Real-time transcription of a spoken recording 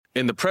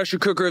In the pressure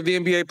cooker of the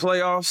NBA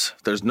playoffs,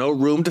 there's no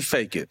room to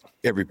fake it.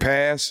 Every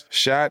pass,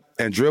 shot,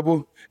 and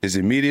dribble is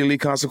immediately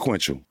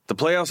consequential. The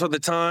playoffs are the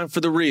time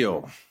for the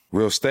real.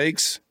 Real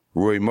stakes,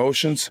 real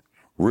emotions,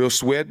 real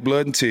sweat,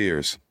 blood, and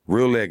tears,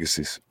 real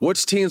legacies.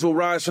 Which teams will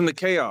rise from the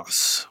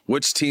chaos?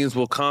 Which teams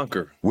will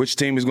conquer? Which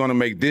team is going to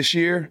make this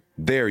year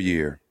their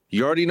year?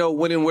 You already know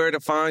when and where to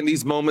find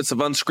these moments of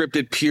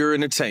unscripted, pure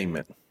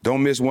entertainment.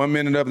 Don't miss 1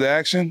 minute of the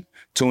action.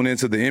 Tune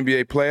into the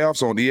NBA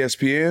playoffs on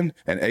ESPN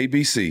and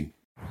ABC.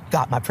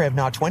 Got my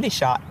Prevnar 20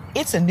 shot.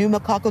 It's a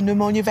pneumococcal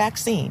pneumonia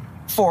vaccine.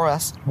 For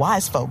us,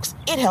 wise folks,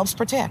 it helps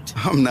protect.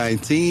 I'm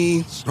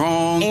 19,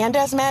 strong. And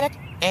asthmatic,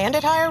 and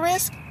at higher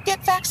risk.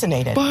 Get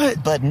vaccinated.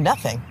 But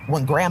nothing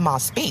when grandma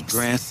speaks.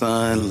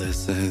 Grandson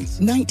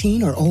listens.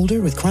 19 or older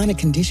with chronic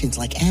conditions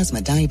like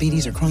asthma,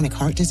 diabetes, or chronic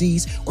heart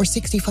disease, or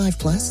 65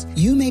 plus,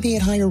 you may be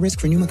at higher risk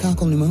for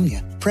pneumococcal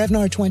pneumonia.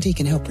 Prevnar 20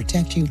 can help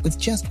protect you with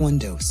just 1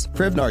 dose.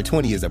 Prevnar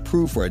 20 is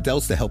approved for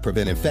adults to help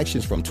prevent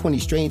infections from 20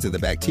 strains of the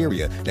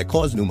bacteria that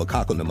cause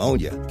pneumococcal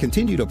pneumonia.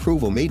 Continued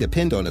approval may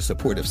depend on a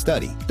supportive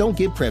study. Don't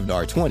get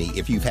Prevnar 20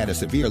 if you've had a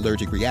severe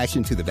allergic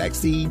reaction to the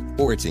vaccine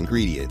or its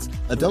ingredients.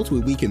 Adults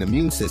with weakened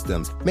immune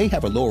systems may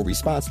have a lower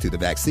response to the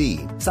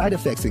vaccine. Side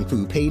effects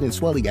include pain and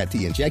swelling at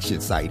the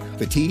injection site,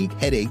 fatigue,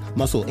 headache,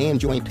 muscle, and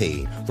joint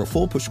pain. For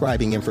full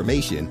prescribing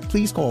information,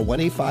 please call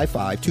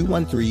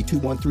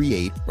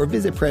 1-855-213-2138 or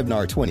visit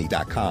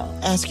Prevnar20.com.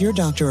 Ask your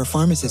doctor or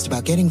pharmacist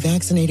about getting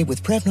vaccinated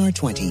with Prevnar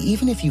 20,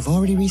 even if you've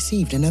already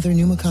received another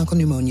pneumococcal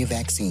pneumonia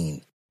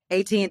vaccine.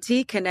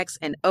 AT&T connects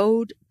an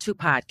ode to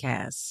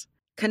podcasts.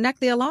 Connect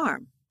the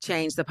alarm.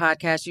 Change the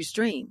podcast you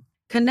stream.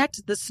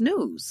 Connect the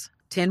snooze.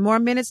 10 more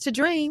minutes to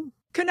dream.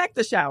 Connect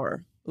the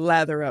shower.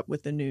 Lather up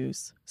with the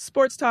news,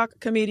 sports talk,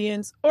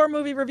 comedians, or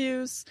movie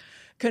reviews.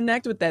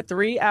 Connect with that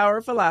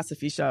 3-hour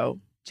philosophy show.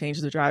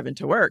 Change the drive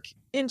into work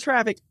in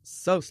traffic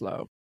so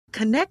slow.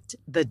 Connect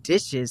the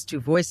dishes to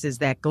voices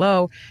that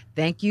glow.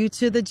 Thank you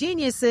to the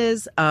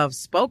geniuses of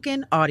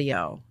spoken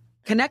audio.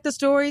 Connect the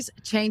stories,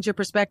 change your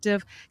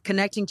perspective.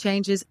 Connecting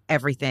changes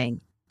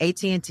everything.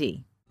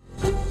 AT&T.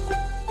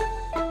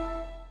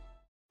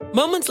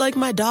 Moments like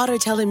my daughter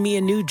telling me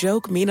a new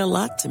joke mean a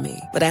lot to me.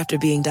 But after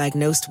being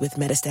diagnosed with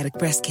metastatic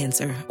breast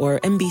cancer, or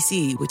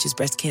MBC, which is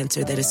breast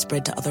cancer that is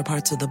spread to other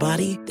parts of the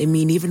body, they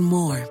mean even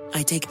more.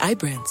 I take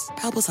Ibrance,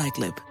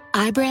 palbociclib.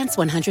 Ibrance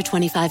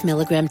 125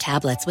 milligram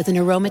tablets with an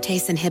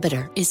aromatase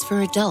inhibitor is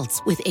for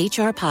adults with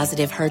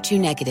HR-positive,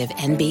 HER2-negative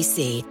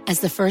MBC as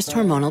the first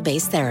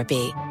hormonal-based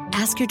therapy.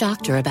 Ask your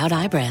doctor about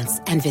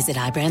Ibrance and visit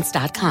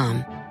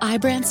Ibrance.com.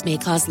 Ibrance may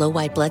cause low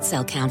white blood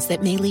cell counts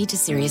that may lead to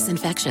serious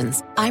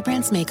infections.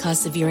 Ibrance may cause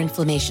severe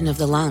inflammation of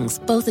the lungs.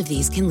 Both of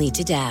these can lead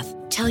to death.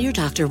 Tell your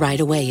doctor right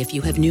away if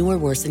you have new or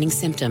worsening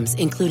symptoms,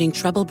 including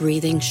trouble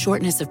breathing,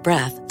 shortness of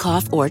breath,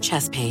 cough, or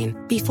chest pain.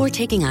 Before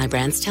taking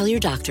Ibrance, tell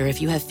your doctor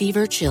if you have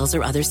fever, chills,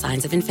 or other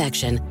signs of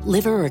infection,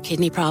 liver or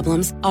kidney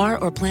problems, are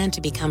or plan to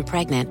become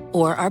pregnant,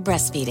 or are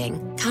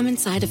breastfeeding. Common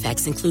side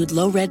effects include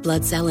low red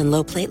blood cell and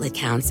low platelet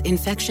counts,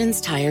 infections,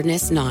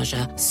 tiredness,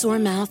 nausea, sore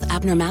mouth,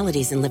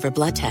 abnormalities in liver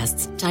blood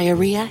tests,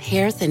 diarrhea,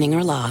 hair thinning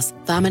or loss,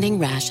 vomiting,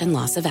 rash, and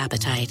loss of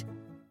appetite.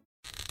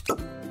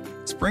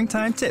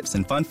 Springtime tips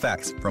and fun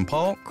facts from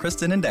Paul,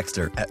 Kristen, and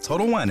Dexter at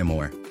Total Wine &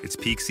 More. It's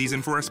peak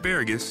season for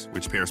asparagus,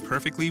 which pairs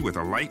perfectly with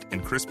a light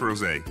and crisp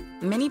rosé.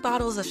 Many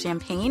bottles of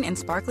champagne and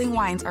sparkling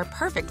wines are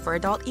perfect for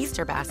adult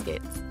Easter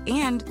baskets.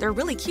 And they're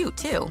really cute,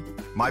 too.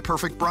 My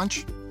perfect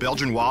brunch?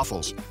 Belgian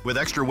waffles, with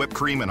extra whipped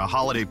cream and a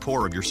holiday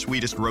pour of your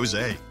sweetest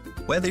rosé.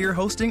 Whether you're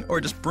hosting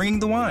or just bringing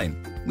the wine,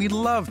 we'd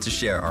love to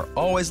share our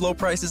always low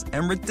prices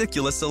and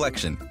ridiculous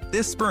selection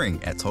this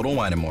spring at Total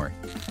Wine & More.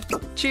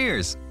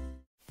 Cheers!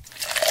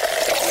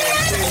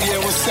 Yeah,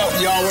 what's up,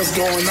 y'all? What's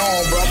going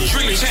on, brother?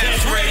 Drink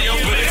Champs Radio,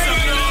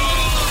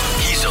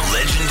 He's a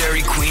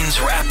legendary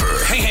Queens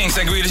rapper. Hey,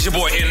 Sangria, this your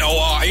boy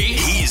N.O.R.E.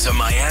 He's a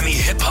Miami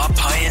hip-hop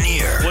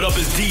pioneer. What up,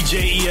 is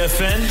DJ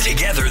EFN?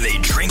 Together, they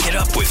drink it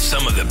up with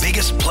some of the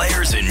biggest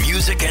players in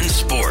music and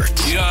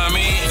sports. You know what I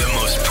mean? The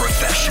most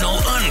professional,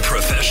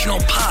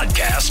 unprofessional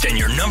podcast and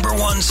your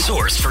 #1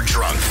 source for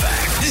drunk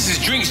facts. This is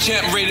Drinks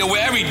Champ Radio,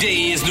 where every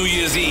day is New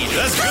Year's Eve.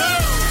 Let's go!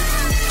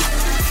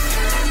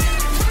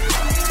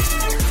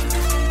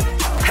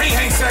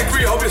 Hey,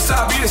 Sangria, hope you're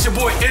sorry. It's your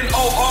boy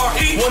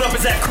N.O.R.E. What up,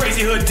 is that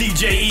Crazy Hood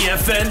DJ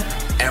EFN?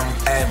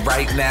 And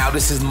right now,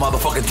 this is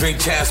motherfucking Drink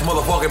Champs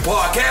motherfucking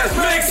podcast.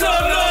 Make some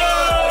noise!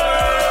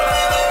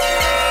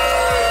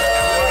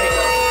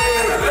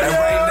 And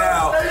right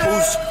now,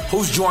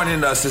 who's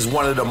joining us is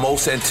one of the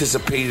most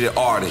anticipated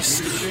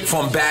artists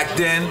from back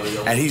then,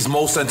 and he's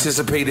most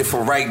anticipated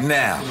for right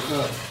now.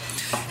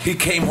 He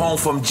came home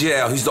from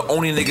jail. He's the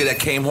only nigga that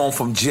came home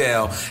from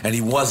jail, and he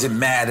wasn't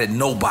mad at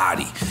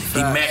nobody.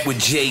 He met with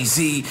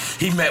Jay-Z.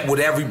 He met with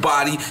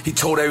everybody. He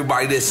told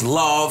everybody this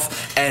love,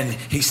 and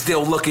he's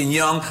still looking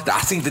young.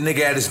 I seen the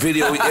nigga at his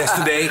video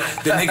yesterday.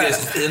 The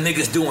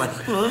nigga's doing. I'm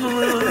like,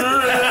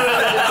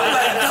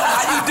 no,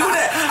 how you do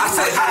that? I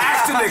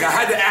the nigga.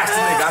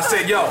 I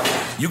said, yo,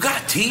 you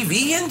got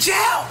TV in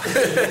jail?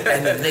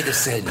 And the nigga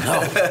said,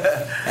 no.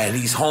 And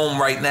he's home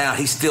right now.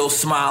 He's still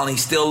smiling.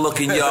 He's still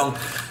looking young.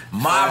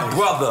 My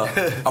brother,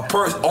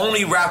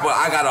 only rapper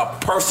I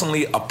gotta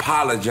personally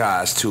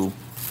apologize to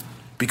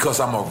because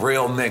I'm a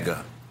real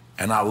nigga.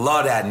 And I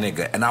love that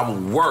nigga. And I will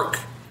work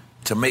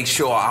to make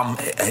sure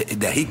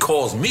that he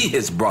calls me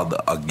his brother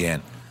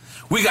again.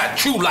 We got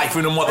True Life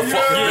in the motherfucking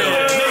building.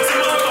 Make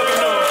some motherfucking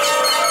noise.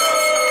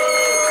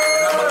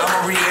 I'm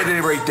gonna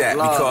reiterate that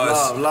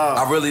because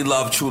I really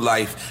love True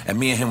Life, and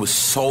me and him was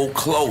so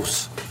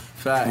close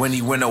when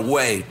he went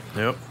away.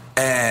 Yep.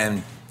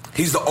 And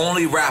he's the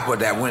only rapper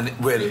that when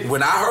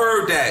I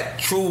heard that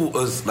True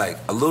was like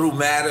a little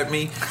mad at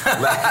me,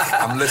 like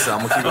I'm gonna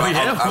keep on.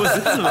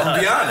 I'm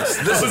gonna be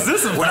honest.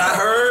 Listen, when I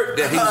heard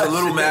that he was a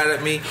little mad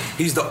at me,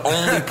 he's the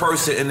only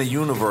person in the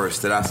universe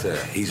that I said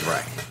he's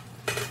right.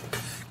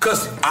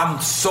 Cause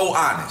I'm so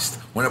honest.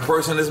 When a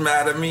person is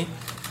mad at me,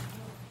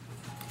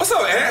 what's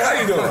up, Ed? How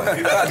you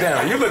doing? God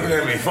damn, you looking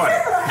at me funny.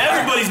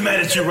 Everybody's mad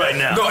at you right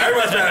now. No,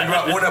 everybody's mad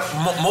at me.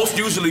 Most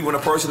usually when a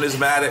person is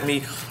mad at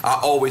me, I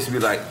always be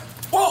like,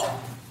 well,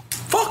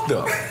 fuck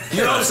them. You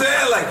know what I'm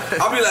saying? Like,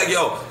 I'll be like,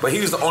 yo, but he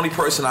was the only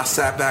person I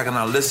sat back and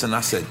I listened. I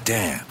said,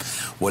 damn,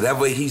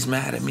 whatever he's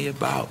mad at me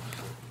about,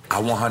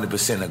 I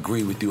 100%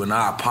 agree with you, and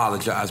I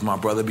apologize, my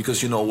brother,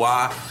 because you know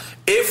why?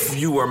 If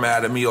you were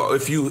mad at me, or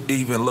if you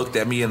even looked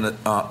at me in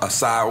a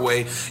side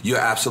way, you're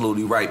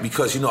absolutely right.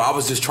 Because, I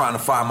was just trying to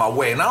find my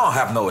way, and I don't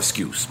have no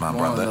excuse, my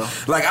brother.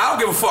 Like, I don't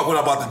give a fuck what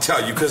I'm about to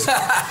tell you, because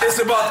it's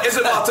about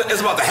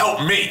to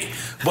help me.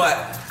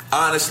 But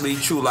honestly,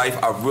 True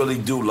Life, I really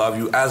do love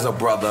you as a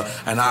brother,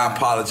 and I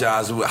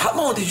apologize. How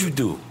long did you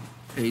do?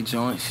 8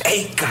 joints.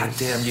 8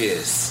 goddamn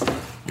years.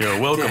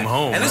 Yo, welcome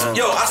home. And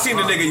I seen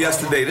the nigga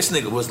yesterday. This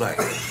nigga was like,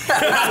 how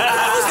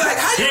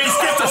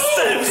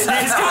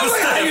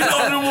you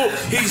know?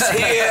 He's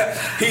here,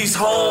 he's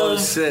home.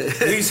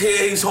 He's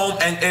here, he's home.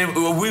 And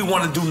we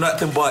want to do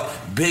nothing but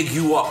big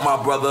you up, my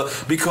brother,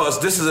 because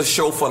this is a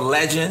show for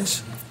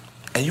legends.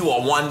 And you are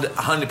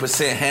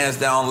 100% hands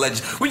down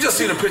legend. We just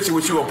seen a picture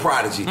with you on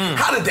Prodigy.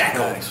 How did that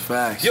go?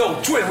 Facts.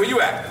 Yo, Twin, where you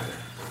at?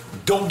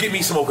 Don't get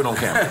me smoking on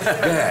camera. Go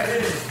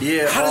ahead.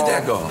 Yeah. How did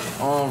that go?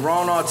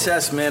 Ron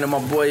Artest, man, and my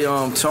boy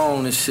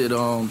Tone and shit.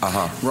 Ron,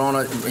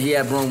 he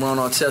had brought Ron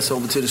Artest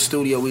over to the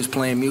studio. We was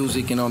playing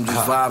music and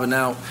just vibing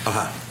out.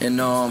 And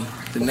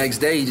the next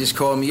day, he just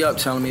called me up,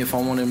 telling me if I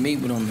wanted to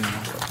meet with him.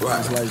 I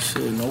was like,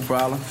 shit, no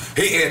problem.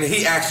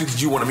 He asked you, did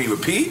you want to meet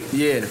with P?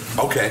 Yeah.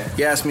 Okay.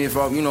 He asked me if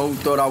I,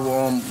 thought I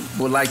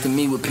would like to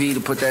meet with P to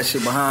put that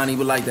shit behind. He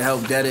would like to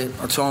help dead it.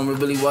 I told him it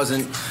really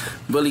wasn't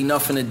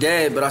nothing to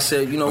dead, but I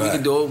said, we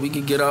can do it. We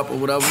can get up or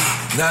whatever.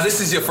 Now,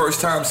 this is your first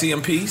time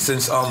seeing P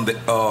since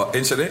the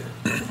incident?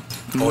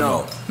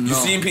 No. You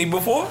seen P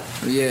before?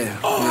 Yeah.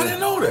 Oh, yeah. I didn't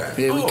know that.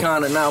 Yeah, we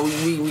kind of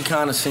we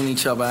kind of seen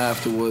each other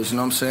afterwards. You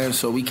know what I'm saying?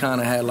 So we kind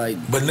of had like.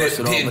 But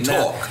didn't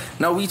talk.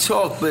 No, we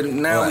talked, but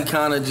now we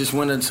kind of just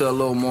went into a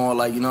little more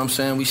like, you know what I'm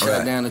saying? We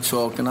sat down and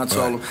talked, and I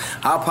told him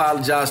I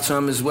apapologized to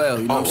him as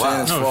well. You know what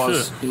I'm saying? As far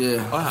as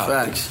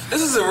facts.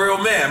 This is a real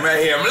man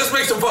right here. Let's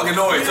make some fucking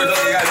noise for those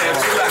goddamn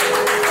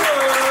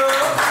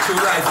True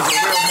Life is a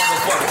real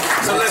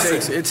motherfucker. So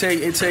listen,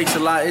 it takes a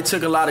lot. It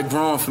took a lot of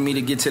growing for me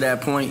to get to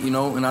that point,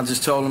 and I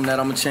just told him that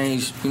I'm gonna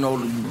change.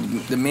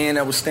 The man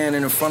that was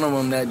standing in front of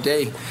him that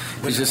day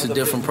was just a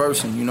different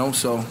person,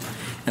 So,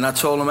 and I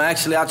told him I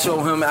actually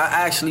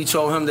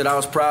told him that I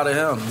was proud of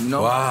him,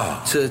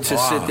 to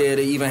sit there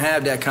to even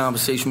have that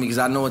conversation because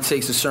I know it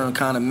takes a certain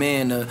kind of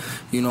man to,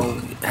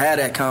 have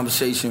that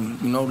conversation,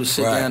 to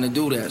sit down and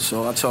do that.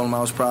 So I told him I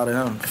was proud of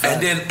him.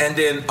 And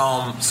then,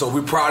 so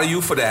we're proud of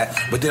you for that.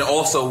 But then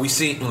also we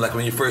see like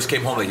when you first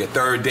came home, like your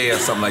 3rd day or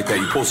something like that,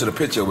 you posted a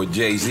picture with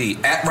Jay-Z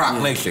at Rock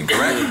Nation,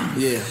 correct?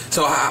 Yeah.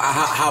 So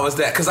how was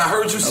that? Because I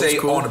heard you say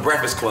on the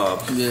Breakfast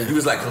Club, you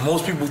was like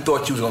most people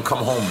thought you was gonna come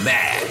home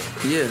mad.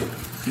 Yeah.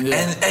 Yeah.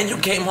 And you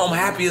came home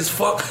happy as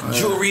fuck,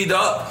 jewelried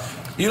up.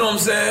 You know what I'm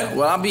saying?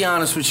 Well, I'll be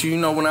honest with you.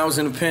 When I was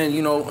in the pen,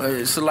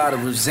 it's a lot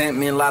of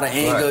resentment, a lot of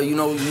anger. Right. You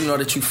know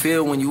that you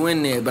feel when you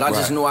in there. But I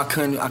just knew I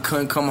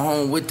couldn't come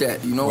home with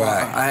that.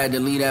 I had to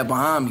leave that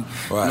behind me.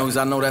 Right. Because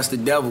I know that's the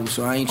devil.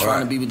 So I ain't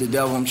trying to be with the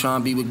devil. I'm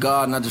trying to be with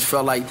God. And I just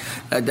felt like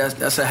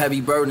that's a heavy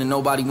burden.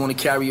 Nobody want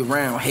to carry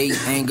around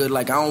hate, anger.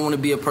 Like I don't want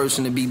to be a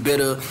person to be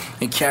bitter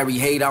and carry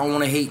hate. I don't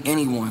want to hate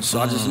anyone. So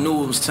I just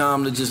knew it was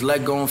time to just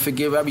let go and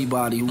forgive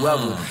everybody,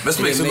 whoever. Let's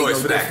make some noise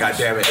for that.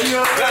 Goddammit.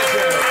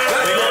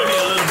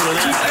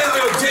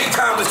 Jay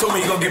Thomas told me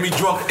he's gonna get me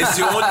drunk. It's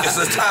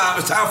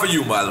time for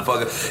you,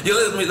 motherfucker. Yo,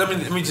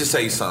 let me just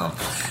say something.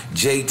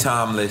 Jay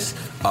Thomas,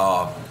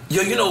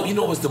 you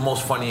know what's the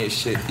most funniest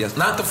shit? Yes,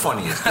 not the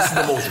funniest. This is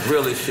the most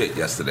realest shit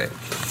yesterday.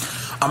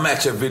 I'm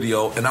at your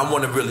video and I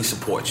want to really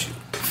support you.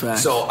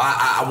 Facts. So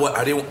I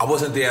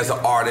wasn't there as an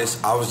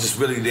artist. I was just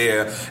really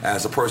there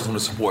as a person to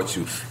support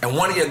you. And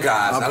one of your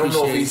guys, I don't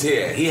know if he's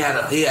here. He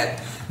had.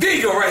 There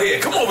you go, right here.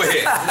 Come over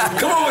here.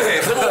 Come over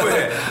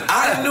here.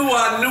 I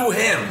knew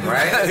him,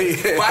 right?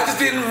 But I just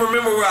didn't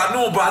remember where I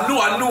knew him, but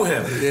I knew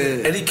him.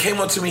 Yeah. And he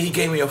came up to me, he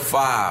gave me a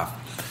 5.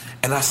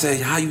 And I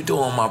said, how you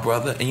doing, my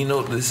brother? And you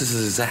know, this is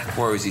his exact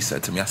words he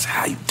said to me. I said,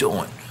 how you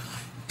doing?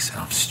 He said,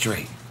 I'm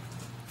straight.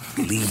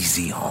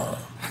 Lazy home.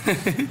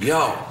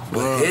 Yo,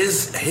 but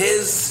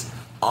his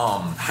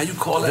how you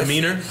call that?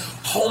 Demeanor?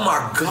 Oh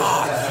my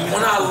God.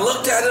 When I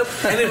looked at him,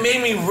 and it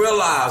made me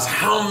realize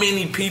how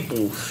many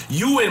people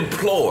you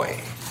employ.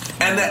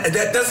 And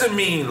that doesn't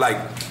mean like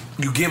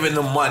you giving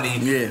them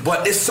money,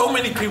 but it's so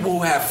many people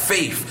who have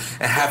faith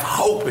and have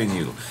hope in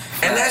you.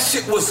 And that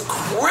shit was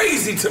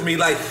crazy to me.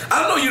 Like,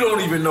 I know you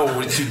don't even know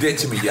what you did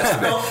to me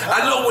yesterday.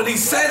 I know when he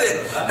said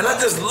it, and I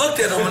just looked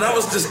at him, and I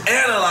was just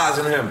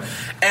analyzing him.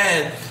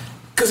 And,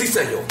 because he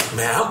said, yo,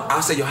 man,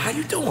 I said, yo, how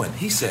you doing?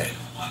 He said,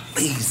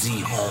 lazy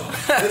home.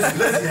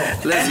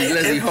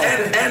 Lazy home.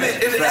 And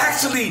it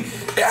actually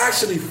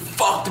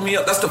fucked me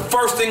up. That's the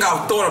first thing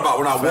I thought about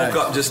when I woke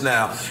up just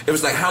now. It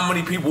was like how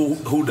many people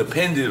who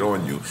depended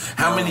on you,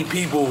 how many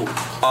people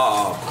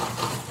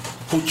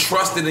who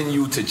trusted in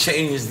you to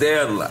change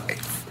their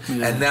life.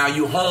 Yeah. And now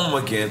you home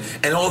again.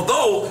 And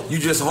although you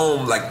just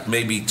home like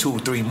maybe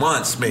 2-3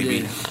 months,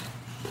 maybe,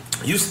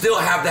 you still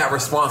have that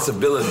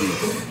responsibility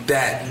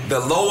that the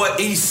Lower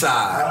East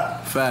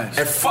Side. Facts.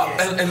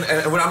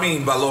 And what I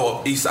mean by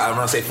Lower East Side, when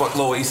I say fuck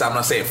Lower East Side, I'm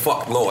not saying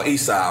fuck Lower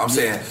East Side. I'm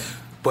saying,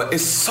 but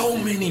it's so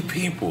many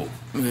people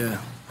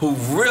who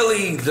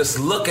really just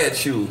look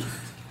at you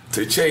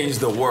to change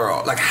the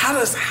world. Like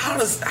how is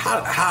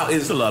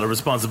it's a lot of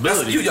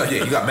responsibility. You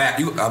got mad.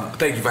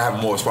 Thank you for having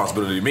more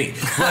responsibility than me.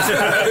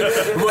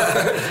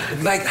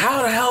 Like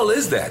how the hell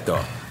is that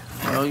though?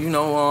 Well, you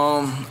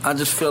know, I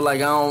just feel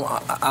like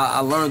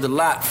I learned a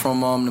lot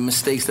from the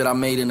mistakes that I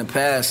made in the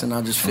past, and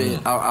I just feel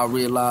I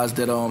realized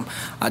that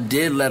I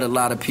did let a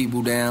lot of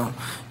people down,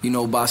 you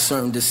know, by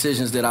certain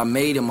decisions that I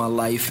made in my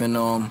life, and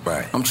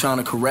I'm trying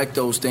to correct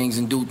those things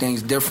and do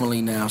things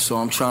differently now. So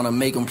I'm trying to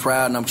make them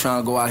proud, and I'm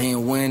trying to go out here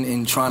and win,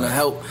 and trying to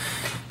help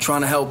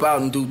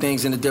out and do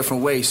things in a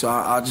different way. So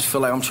I just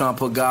feel like I'm trying to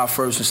put God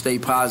first and stay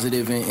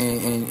positive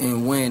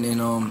and win,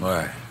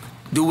 and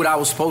do what I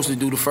was supposed to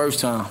do the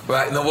first time.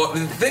 Right. Now,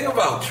 the thing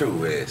about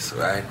True is,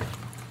 right,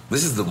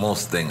 this is the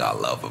most thing I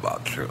love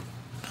about True,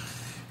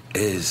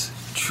 is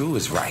True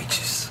is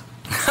righteous.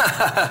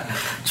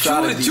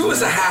 True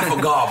is a half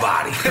a God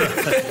body.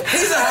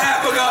 He's a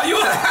half a God. You're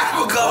a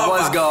half a God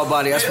body. I was God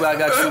body. That's why I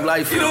got True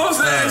Life. You know what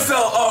I'm saying? So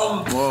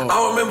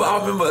I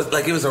remember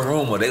like it was a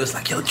rumor. They was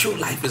like, yo, True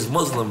Life is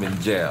Muslim in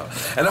jail.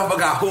 And I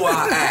forgot who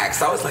I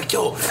asked. I was like,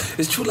 yo,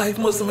 is True Life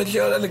Muslim in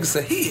jail? That nigga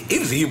said,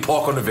 he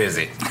park on the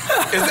visit.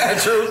 Is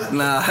that true?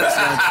 Nah, that's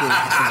not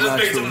true.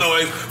 Let's make some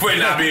noise for it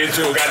not being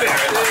true. Goddamn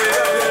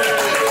it.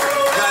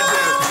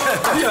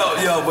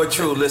 Yo, but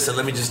True, listen,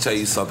 let me just tell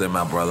you something,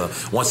 my brother.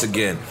 Once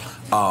again,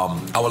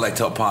 I would like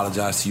to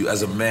apologize to you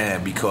as a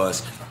man,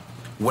 because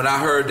when I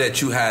heard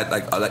that you had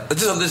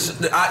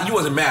you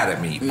wasn't mad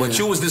at me, but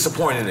you was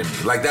disappointed in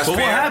me. Like that's fair.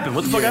 What happened?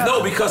 What the fuck happened?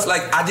 No, because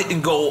like I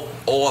didn't go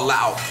all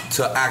out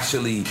to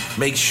actually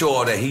make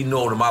sure that he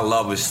know that my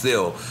love is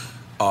still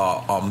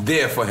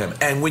there for him.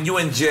 And when you're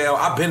in jail,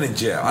 I've been in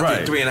jail. I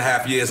did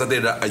 3.5 years. I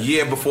did a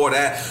year before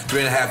that,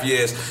 3.5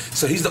 years.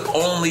 So he's the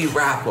only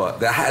rapper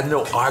that I had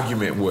no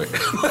argument with.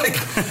 like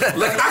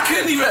I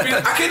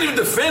can't even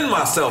defend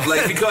myself.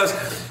 Like, because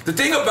the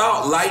thing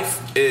about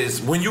life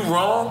is when you're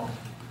wrong,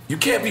 you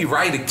can't be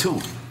right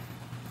too.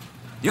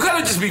 You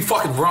gotta just be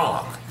fucking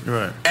wrong.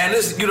 Right. And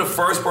you're the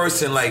first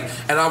person, like,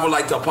 and I would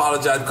like to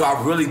apologize because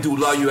I really do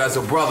love you as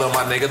a brother,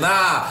 my nigga.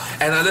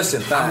 And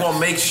listen, I'm gonna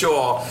make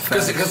sure,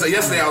 because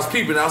yesterday I was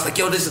peeping, and I was like,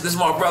 yo, this is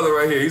my brother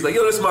right here. He's like,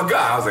 yo, this is my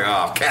guy. I was like,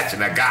 oh, I'm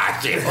catching that guy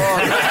shit.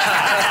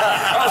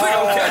 I was like,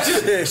 I'm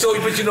catching. So,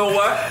 but you know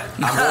what?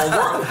 I'm gonna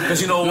work, because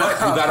you know what?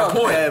 You got a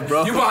point. Bad,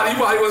 bro. You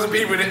probably wasn't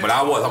peeping it, but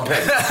I was. I'm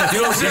petty.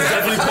 You know what I'm saying?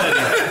 He's definitely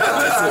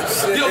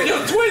petty. Yo,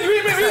 twin, you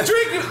ain't made me a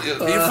drink.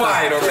 You're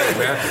fired already,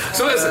 man.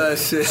 So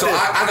listen, so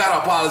I gotta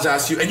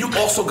apologize to you. And you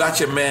also got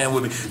your man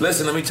with me.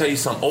 Listen, let me tell you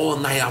something. All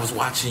night I was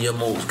watching your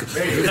moves.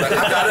 Like,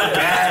 I got a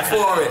bag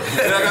for it.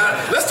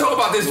 Let's talk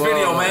about this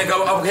video, man.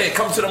 Okay,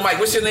 come to the mic.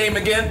 What's your name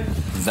again?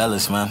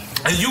 Velas, man.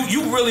 And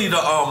you really the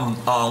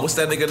what's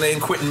that nigga name?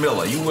 Quentin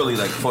Miller. You really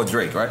like for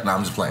Drake, right? Nah,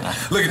 I'm just playing.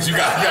 Look at you,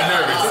 got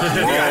nervous.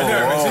 You got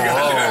nervous.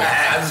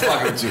 I'm just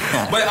fucking with you.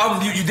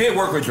 But you did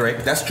work with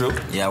Drake. That's true.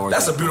 Yeah, I worked.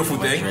 That's a beautiful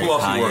thing. Drake, Who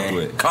else Kanye. you worked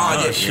with?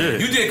 Kanye. Oh, shit.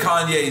 You did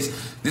Kanye's.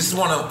 This is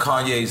one of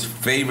Kanye's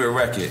favorite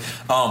records.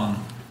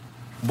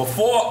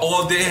 Before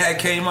All Day had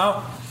came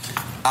out,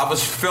 I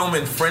was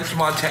filming French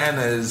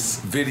Montana's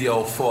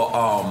video for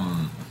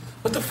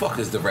what the fuck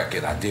is the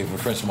record I did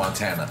with French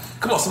Montana?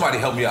 Come on, somebody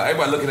help me out.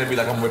 Everybody looking at me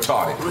like I'm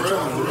retarded.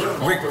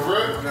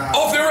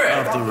 Off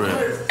the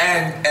rip.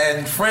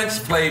 And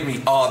French played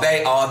me all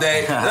day. All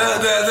day. And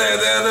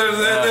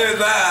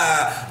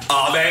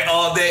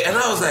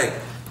I was like,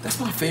 that's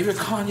my favorite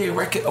Kanye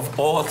record of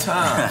all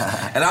time.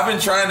 And I've been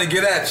trying to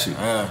get at you.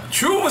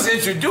 True was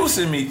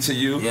introducing me to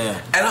you.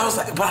 And I was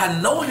like, but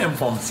I know him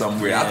from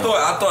somewhere. I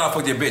thought I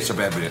fucked your bitch a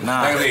bad bit.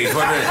 Nah. That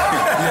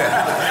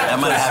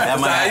might have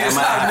There's a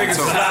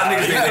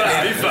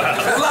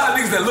lot of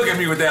niggas that look at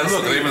me with that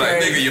look. They be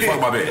like, nigga, you fuck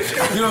my bitch.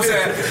 You know what I'm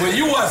saying? But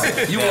you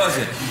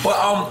wasn't.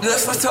 But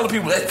let's tell the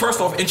people,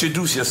 first off,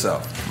 introduce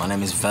yourself. My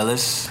name is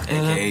Velas,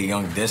 aka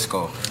Young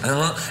Disco.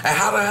 And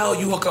how the hell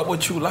you hook up with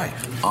True Life?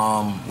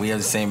 We have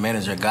the same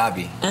manager,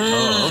 Gabi.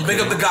 Big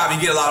up the Gabi,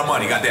 get a lot of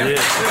money, goddamn.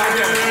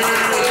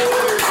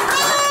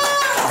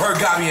 I heard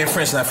Gabi and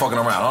French not fucking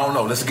around. I don't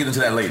know. Let's get into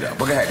that later.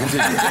 But go ahead,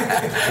 continue.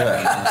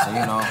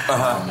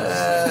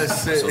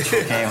 So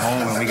True came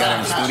home and we got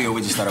in the studio.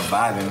 We just started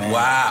vibing, man.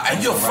 Wow,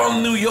 and you're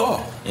from New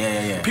York.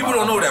 Yeah. People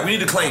don't know that. We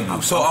need to claim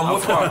you. So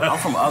what part? I'm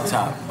from Up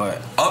Top,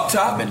 but Up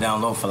Top? I've been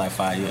down low for like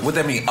 5 years. What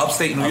that mean?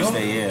 Upstate New York?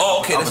 Upstate, yeah.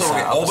 Oh, okay. That's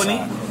okay. Albany?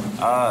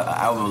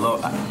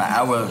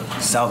 Hour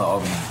south of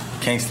Albany.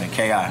 Kingston,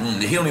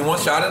 KI. He only one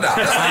shot it out.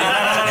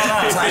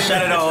 I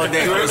shot it all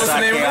day. What's the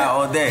name of it?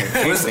 All day.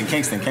 Kingston.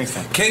 Kingston.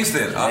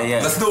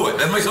 Let's do it.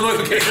 Let's make some noise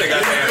for Kingston,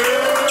 goddamn.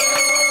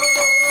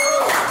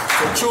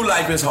 So True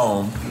Life is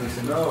home.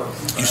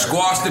 You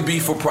squashed the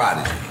beef for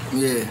Prodigy.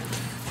 Yeah.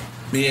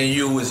 Me and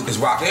you is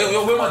rocking. Hey,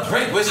 yo, where's my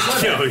drink? Where's the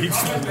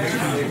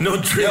no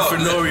drink for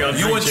Nori on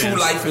You and True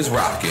Life is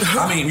rocking.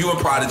 I mean, you and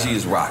Prodigy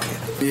is rocking.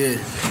 Yeah.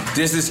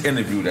 There's this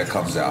interview that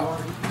comes out.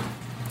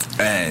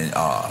 And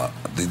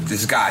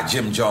this guy,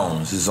 Jim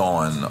Jones, is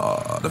on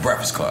The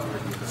Breakfast Club,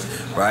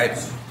 right?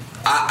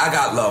 I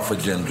got love for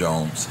Jim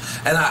Jones.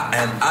 And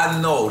I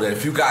know that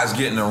if you guys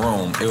get in the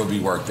room, it will be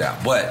worked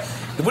out. But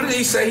what did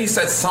he say? He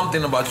said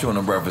something about you in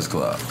The Breakfast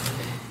Club.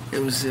 It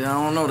was, I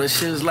don't know, that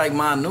shit is like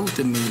minute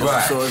to me.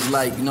 Right. So it's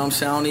like, you know what I'm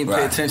saying? I don't even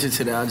pay attention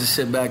to that. I just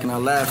sit back and I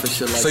laugh at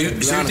shit like that. So you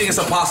think it's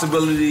a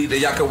possibility that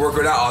y'all can work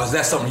it out, or is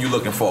that something you're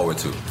looking forward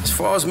to? As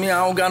far as me,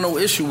 I don't got no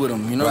issue with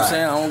him. You know what I'm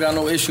saying? I don't got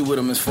no issue with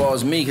him as far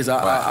as me, because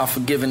I've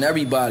forgiven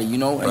everybody, you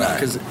know?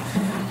 Because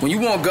when you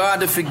want God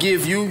to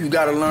forgive you, you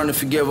got to learn to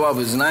forgive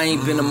others. And I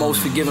ain't been the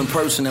most forgiving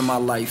person in my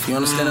life. You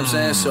understand what I'm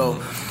saying?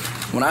 So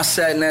when I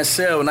sat in that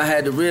cell and I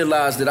had to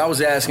realize that I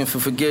was asking for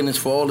forgiveness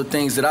for all the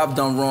things that I've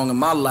done wrong in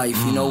my life,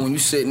 you know, when you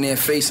sitting there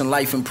facing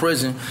life in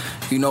prison,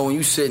 you know, when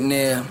you sitting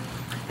there,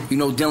 you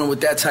know, dealing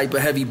with that type of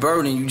heavy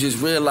burden, you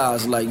just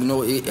realize, like, you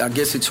know, I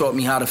guess it taught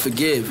me how to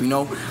forgive, you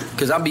know?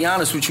 Because I'll be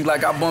honest with you,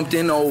 like, I bumped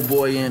into old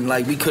boy and,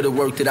 like, we could have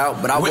worked it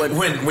out, but I wasn't.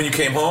 When you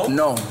came home?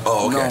 No.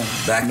 Oh, okay. No,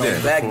 Back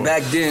then.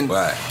 Back then,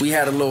 we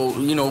had a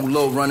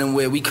little running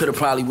where we could have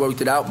probably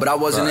worked it out, but I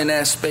wasn't in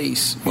that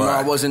space. You know,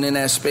 I wasn't in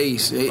that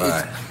space.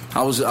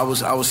 I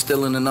was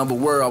still in another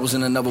world. I was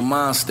in another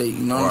mind state.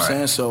 You know what I'm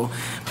saying? So,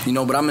 you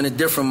know, but I'm in a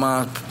different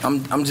mind.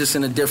 I'm just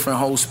in a different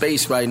whole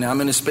space right now. I'm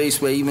in a space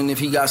where even if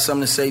he got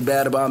something to say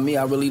bad about me,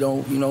 I really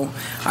don't. You know,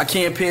 I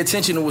can't pay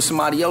attention to what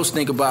somebody else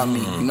think about me.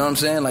 You know what I'm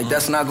saying? Like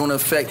that's not gonna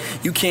affect.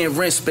 You can't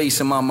rent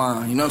space in my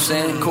mind. You know what I'm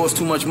saying? It costs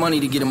too much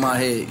money to get in my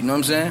head. You know what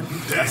I'm saying?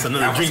 That's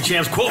another Drink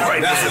Champs quote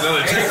right there. That's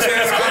another Drink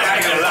Champs quote. I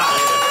ain't gonna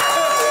lie.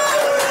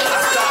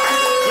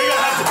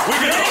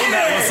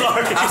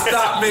 I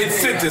stopped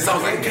mid-sentence. I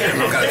was like,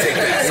 damn, I gotta take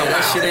that. So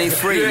that shit ain't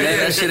free, man.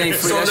 That shit ain't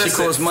free. So that shit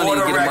costs money to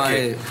get in my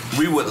head.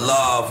 We would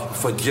love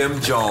for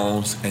Jim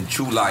Jones and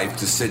True Life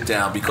to sit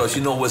down because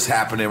you know what's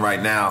happening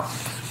right now.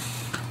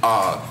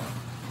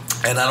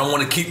 And I don't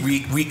want to keep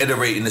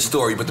reiterating the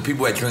story, but the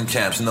people at Drink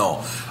Champs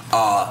know.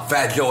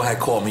 Fat Joe had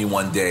called me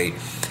one day,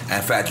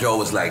 and Fat Joe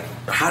was like,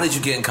 how did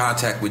you get in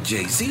contact with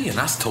Jay-Z? And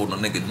I told him,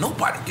 nigga,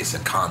 nobody gets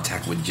in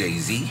contact with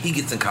Jay-Z. He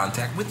gets in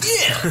contact with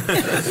you.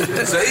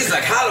 So he's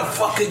like, how the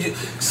fuck could you?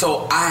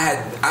 So I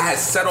had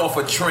set off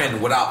a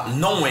trend without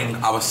knowing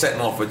I was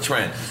setting off a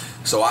trend.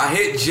 So I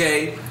hit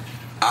Jay,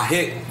 I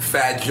hit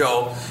Fat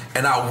Joe,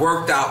 and I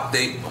worked out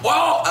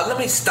let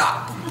me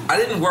stop. I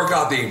didn't work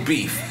out their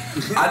beef.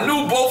 I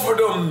knew both of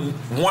them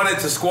wanted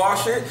to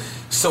squash it,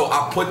 so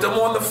I put them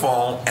on the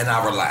phone and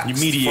I relaxed. You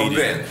mediated. From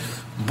then.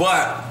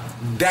 But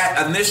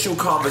that initial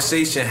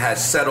conversation had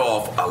set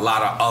off a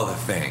lot of other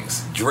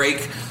things.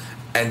 Drake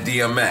and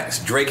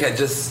DMX. Drake had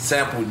just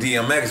sampled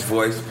DMX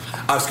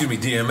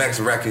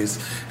DMX records,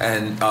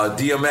 and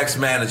DMX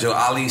manager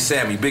Ali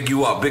Sammy, big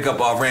you up, big up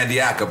Randy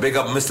Acker, big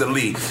up Mr.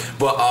 Lee.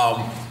 But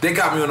they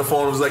got me on the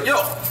phone and was like,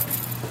 yo,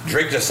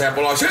 Drake just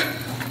sampled our shit.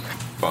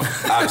 Well,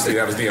 obviously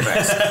that was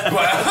DMX.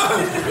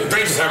 But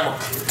Drake just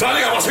sampled, tell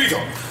me I want to speak to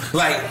him.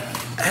 Like,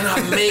 and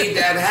I made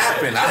that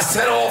happen. I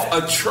set off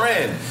a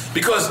trend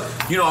because,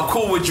 you know, I'm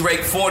cool with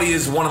Drake. 40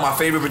 is one of my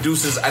favorite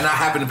producers, and I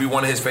happen to be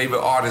one of his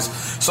favorite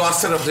artists. So I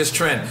set up this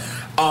trend.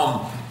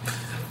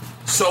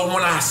 So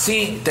when I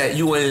seen that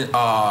you and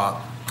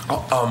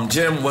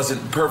Jim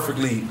wasn't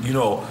perfectly, you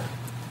know,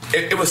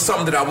 it was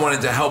something that I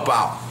wanted to help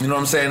out. You know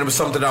what I'm saying? It was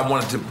something that I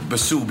wanted to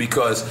pursue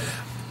because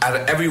out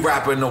of every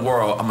rapper in the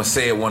world, I'm going to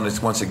say it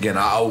once again,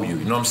 I owe you.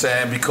 You know what I'm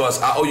saying?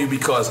 Because I owe you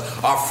because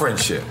our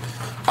friendship.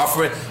 Our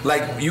friend,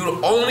 like, you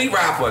the only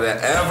rapper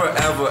that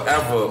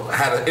ever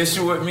had an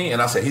issue with me,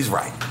 and I said, he's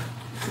right.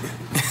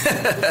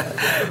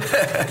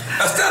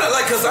 Instead of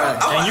like, cause I'm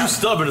and like, you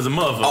stubborn as a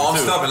motherfucker. Oh, I'm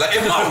too. stubborn. Like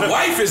if my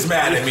wife is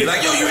mad at me,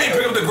 like yo, you ain't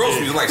pick up the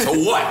groceries. Like so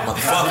what,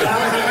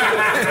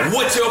 motherfucker?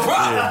 What's your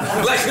problem?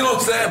 Yeah. Like you know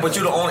what I'm saying? But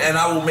you the only, and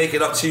I will make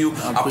it up to you.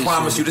 I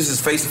promise you, this is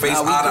face to face,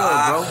 eye to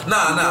eye.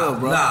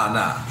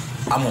 Nah.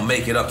 I'm gonna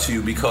make it up to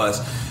you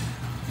because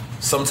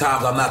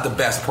sometimes I'm not the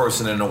best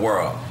person in the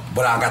world,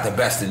 but I got the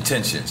best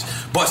intentions.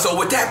 But so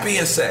with that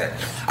being said,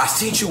 I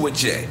seen you with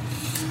Jay.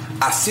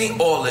 I seen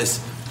all this.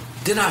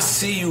 Then I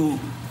see you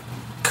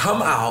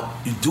come out,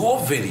 you do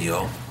a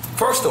video.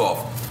 First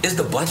off, is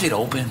the budget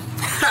open?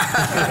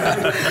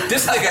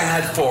 This nigga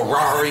had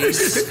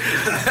Ferraris,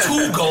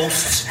 2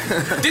 ghosts.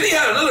 Then he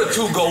had another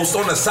 2 ghosts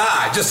on the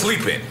side, just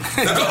sleeping.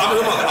 I'm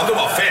talking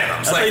about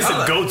phantoms. I thought you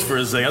said goats for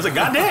a second. I was like,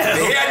 goddamn.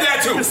 He had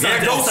that too. He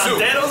had ghosts too.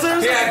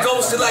 He had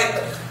ghosts.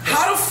 Like,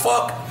 how the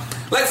fuck?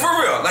 Like, for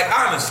real. Like,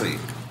 honestly.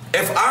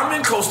 If I'm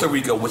in Costa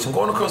Rica, which I'm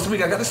going to Costa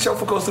Rica, I got this show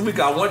for Costa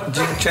Rica. I want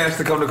Chance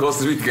to come to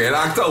Costa Rica in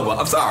October.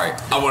 I'm sorry.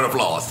 I want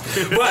applause.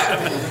 But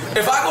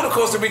if I go to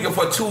Costa Rica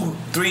for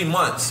 2-3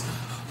 months,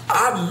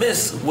 I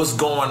miss what's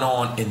going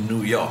on in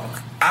New York.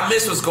 I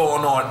miss what's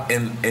going on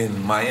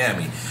in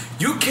Miami.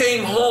 You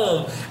came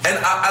home, and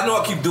I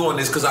know I keep doing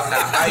this because I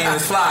ain't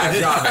as fly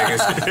as y'all niggas.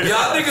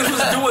 Y'all niggas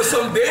was doing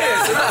some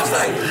dance, and I was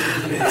like,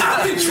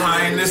 I've been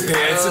trying this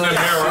dance in the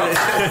mirror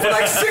for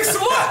like 6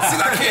 months,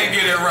 and I can't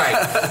get it right.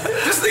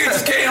 This nigga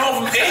just came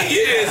home from 8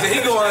 years, and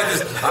he going like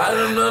this, I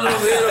don't know,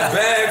 get a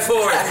bag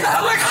for it.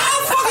 I'm like, how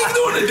the fuck you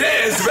doing the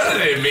dance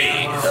better than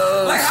me?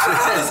 Like, how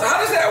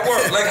does that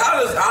work? Like, how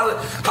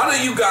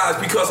do you guys,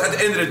 because at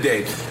the end of the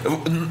day,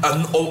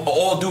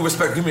 all due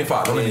respect, give me a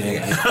 5, don't let me hang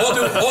it.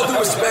 All due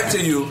respect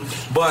to you,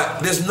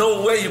 but there's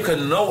no way you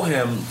can know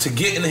him to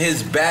get in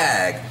his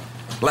bag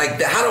like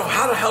that.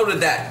 How the hell did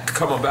that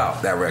come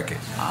about, that record?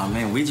 Oh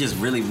man, we just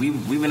really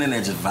we've been in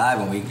there just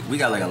vibing. We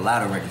got like a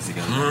lot of records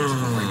together.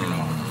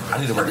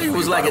 I think it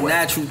was like a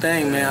natural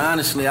thing, man.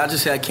 Honestly, I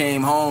just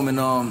came home and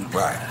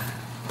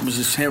was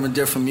just hearing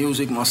different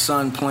music. My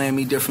son playing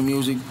me different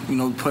music, you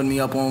know, putting me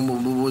up on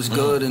what was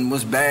good and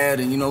what's bad,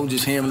 and you know,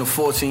 just hearing the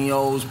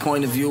 14-year-old's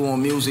point of view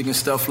on music and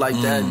stuff like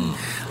that. And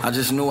I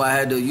just knew I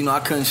had to, you know, I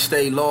couldn't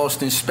stay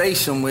lost in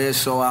space somewhere,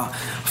 so I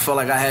felt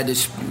like I had to,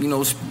 you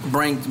know,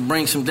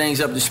 bring some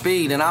things up to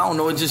speed. And I don't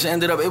know, it just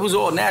ended up, it was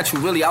all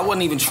natural, really. I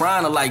wasn't even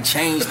trying to like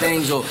change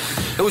things, or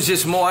it was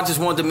just more, I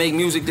just wanted to make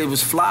music that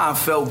was fly and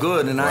felt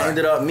good. And I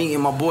ended up meeting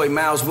my boy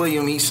Miles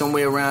Williams. He's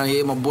somewhere around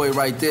here, my boy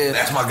right there.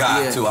 That's my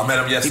guy too. I met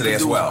him yesterday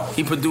as well.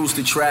 He produced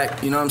the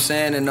track, you know what I'm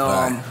saying? And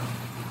I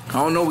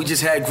don't know, we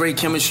just had great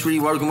chemistry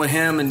working with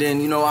him, and then,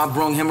 you know, I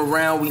brung him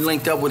around, we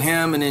linked up with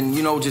him, and then,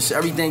 you know, just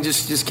everything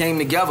just came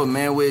together,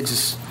 man. We're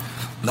just...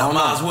 Now,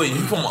 Miles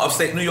Williams, you from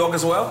upstate New York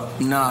as well?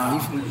 Nah,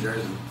 he's from New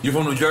Jersey. You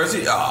from New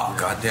Jersey? Oh,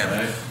 goddamn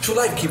it. True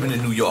Life keeping it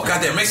in New York.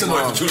 Goddamn, make some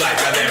noise for True Life,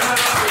 goddamn.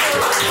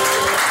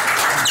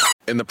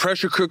 In the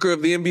pressure cooker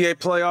of the NBA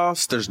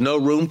playoffs, there's no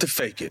room to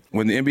fake it.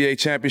 When the NBA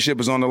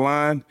championship is on the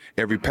line,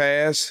 every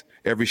pass,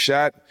 every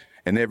shot,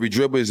 and every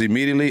dribble is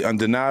immediately,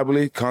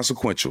 undeniably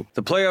consequential.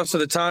 The playoffs are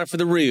the time for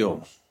the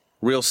real.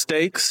 Real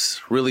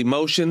stakes, real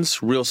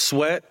emotions, real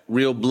sweat,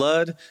 real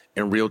blood,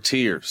 and real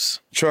tears.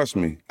 Trust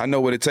me, I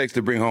know what it takes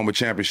to bring home a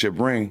championship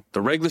ring.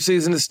 The regular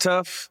season is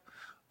tough,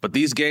 but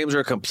these games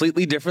are a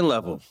completely different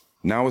level.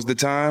 Now is the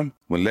time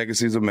when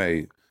legacies are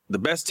made. The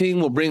best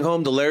team will bring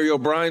home the Larry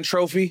O'Brien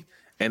Trophy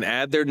and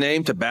add their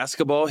name to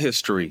basketball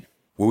history.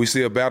 Will we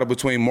see a battle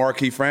between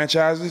marquee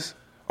franchises,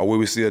 or will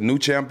we see a new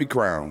champ be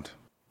crowned?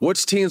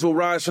 Which teams will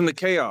rise from the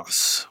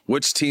chaos?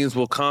 Which teams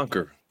will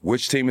conquer?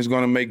 Which team is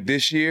going to make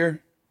this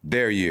year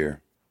their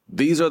year?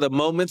 These are the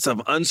moments of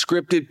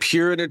unscripted,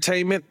 pure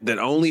entertainment that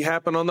only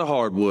happen on the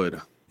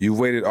hardwood. You've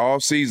waited all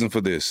season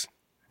for this.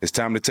 It's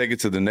time to take it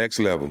to the next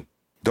level.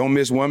 Don't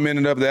miss 1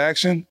 minute of the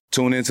action.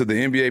 Tune into the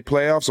NBA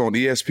playoffs on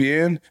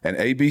ESPN and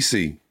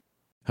ABC.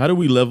 How do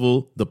we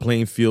level the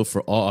playing field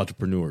for all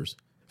entrepreneurs?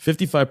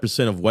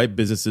 55% of white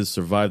businesses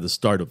survive the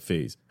startup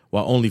phase,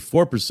 while only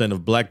 4%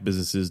 of black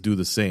businesses do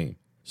the same.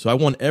 So I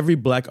want every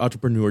black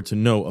entrepreneur to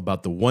know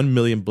about the 1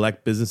 Million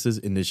Black Businesses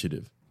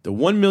Initiative. The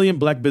 1 Million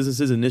Black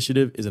Businesses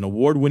Initiative is an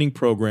award-winning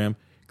program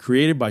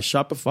created by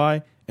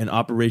Shopify and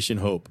Operation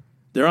Hope.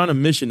 They're on a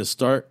mission to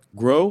start,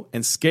 grow,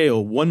 and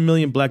scale 1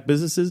 million black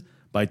businesses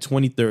by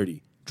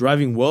 2030,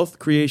 driving wealth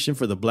creation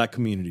for the black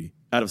community.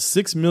 Out of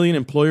 6 million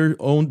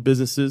employer-owned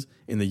businesses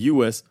in the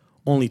U.S.,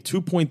 only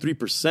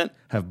 2.3%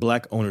 have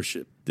black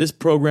ownership. This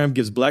program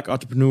gives black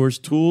entrepreneurs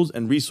tools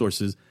and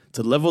resources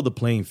to level the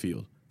playing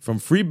field, from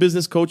free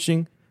business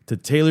coaching to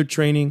tailored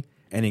training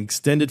and an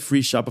extended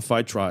free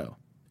Shopify trial.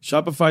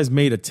 Shopify's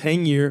made a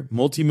 10-year,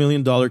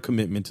 multi-million-dollar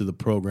commitment to the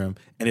program,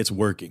 and it's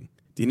working.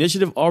 The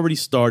initiative already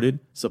started,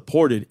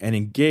 supported, and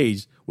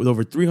engaged with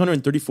over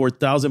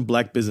 334,000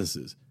 black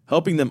businesses,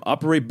 helping them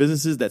operate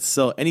businesses that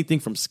sell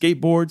anything from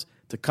skateboards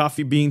to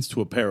coffee beans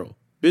to apparel.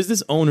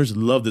 Business owners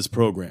love this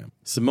program.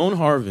 Simone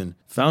Harvin,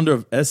 founder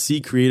of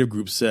SC Creative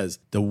Group, says,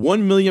 "The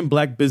 1 million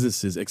black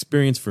businesses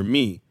experience for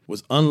me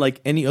was unlike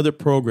any other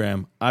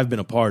program I've been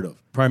a part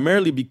of,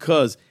 primarily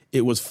because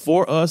it was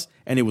for us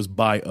and it was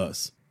by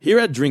us. Here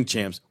at Drink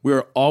Champs, we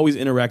are always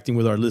interacting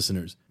with our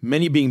listeners,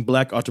 many being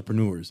Black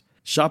entrepreneurs.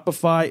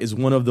 Shopify is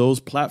one of those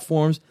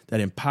platforms that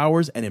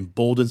empowers and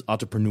emboldens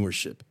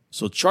entrepreneurship.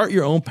 So chart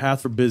your own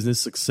path for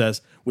business success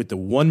with the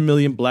 1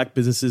 Million Black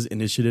Businesses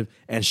Initiative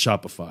and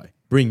Shopify.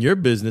 Bring your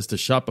business to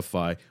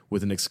Shopify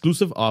with an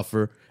exclusive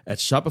offer at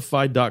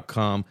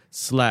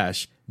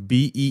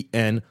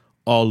shopify.com/BEN,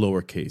 all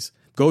lowercase.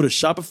 Go to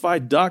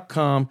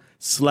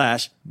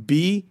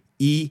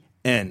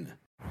shopify.com/BEN.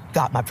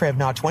 Got my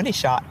Prevnar 20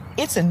 shot.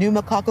 It's a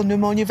pneumococcal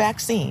pneumonia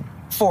vaccine.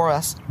 For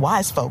us,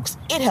 wise folks,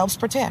 it helps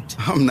protect.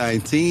 I'm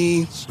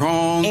 19,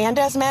 strong. And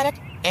asthmatic,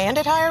 and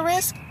at higher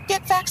risk?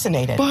 Get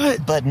vaccinated.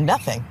 But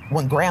nothing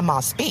when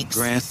grandma speaks.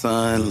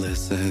 Grandson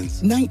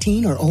listens.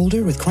 19 or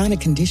older with chronic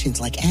conditions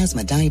like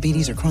asthma,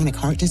 diabetes, or chronic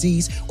heart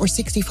disease, or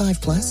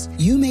 65 plus,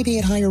 you may be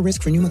at higher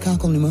risk for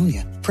pneumococcal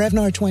pneumonia.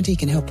 Prevnar 20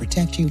 can help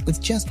protect you with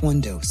just one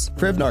dose.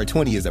 Prevnar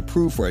 20 is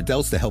approved for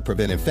adults to help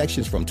prevent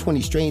infections from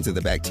 20 strains of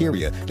the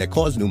bacteria that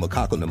cause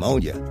pneumococcal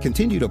pneumonia.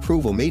 Continued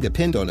approval may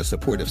depend on a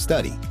supportive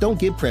study. Don't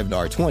give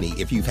Prevnar 20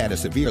 if you've had a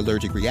severe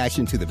allergic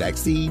reaction to the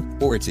vaccine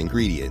or its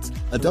ingredients.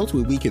 Adults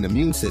with weakened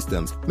immune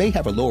systems may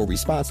have a lower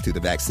response to the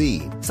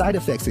vaccine. Side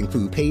effects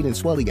include pain and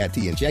swelling at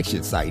the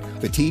injection site,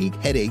 fatigue,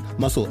 headache,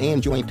 muscle,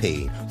 and joint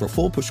pain. For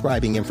full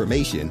prescribing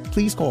information,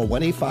 please call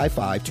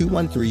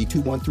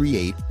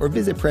 1-855-213-2138 or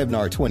visit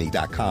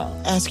Prevnar20.com.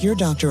 Ask your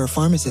doctor or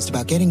pharmacist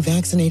about getting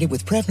vaccinated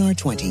with Prevnar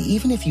 20,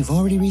 even if you've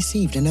already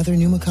received another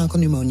pneumococcal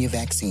pneumonia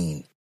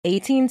vaccine.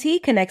 AT&T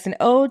connects an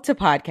ode to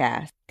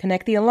podcast.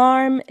 Connect the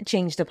alarm,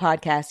 change the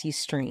podcast you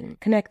stream.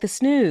 Connect the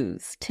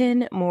snooze,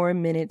 10 more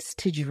minutes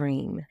to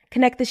dream.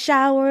 Connect the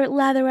shower,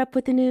 lather up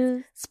with the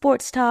news,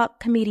 sports talk,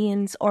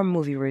 comedians, or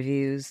movie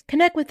reviews.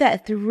 Connect with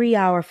that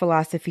 3-hour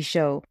philosophy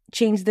show.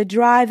 Change the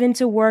drive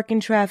into work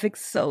and traffic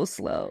so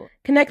slow.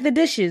 Connect the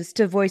dishes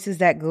to voices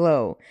that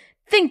glow.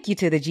 Thank you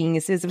to the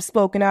geniuses of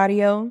spoken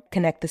audio.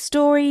 Connect the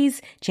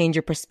stories, change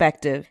your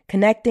perspective.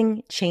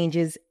 Connecting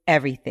changes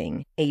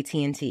everything.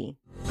 AT&T.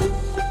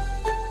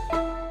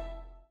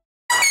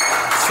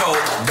 So,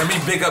 let me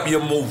big up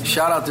your movie.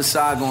 Shout out to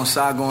Saigon.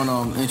 Saigon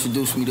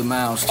introduced me to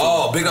Miles, too.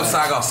 Oh, big up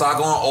Saigon.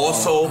 Saigon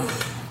also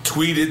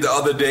tweeted the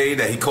other day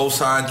that he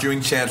co-signed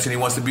Drink Champs and he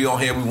wants to be on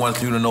here. We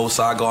want you to know,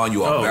 Saigon,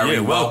 you are very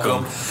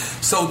welcome.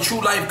 So, True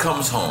Life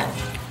comes home.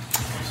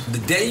 The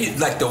day,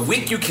 the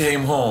week you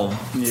came home,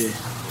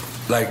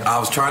 I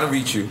was trying to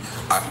reach you.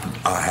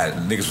 I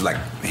had niggas like,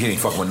 he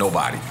ain't fucking with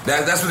nobody.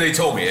 That's what they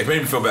told me. It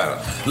made me feel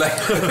better.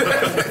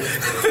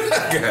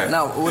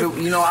 Now,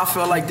 I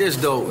felt like this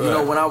though. You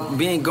know, when I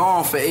being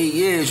gone for 8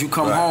 years, you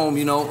come home.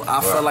 You know,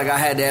 I felt like I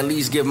had to at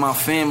least give my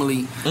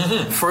family.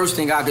 First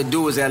thing I could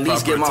do is at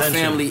least give my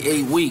family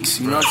 8 weeks.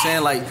 You know what I'm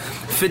saying? Like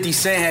 50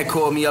 Cent had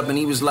called me up and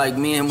he was like,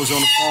 me and him was on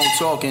the phone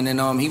talking,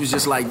 and he was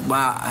just like,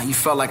 wow, he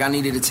felt like I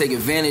needed to take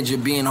advantage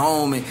of being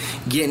home and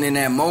getting in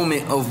that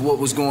moment of what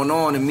was going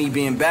on and me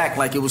being back.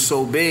 Like it was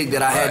so big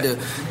that I had to,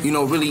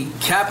 really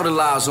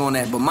capitalize on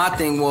that. But my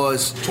thing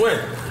was,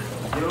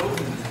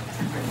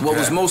 what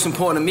was most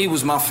important to me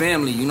was my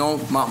family,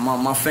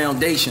 my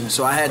foundation.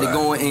 So I had to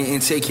go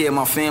and take care of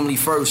my family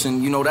first.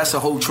 And, that's a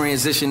whole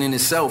transition in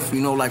itself.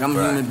 I'm a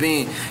human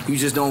being. You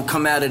just don't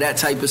come out of that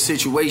type of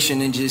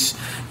situation and just,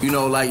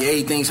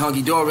 everything's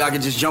hunky-dory. I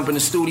could just jump in the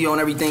studio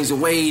and everything's a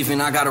wave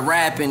and I got to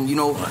rap and,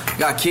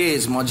 got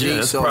kids, my G. Yeah,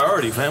 that's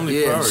priority,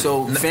 family priority.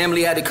 So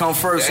family had to come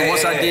first. So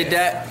once I did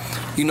that,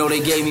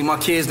 they gave me, my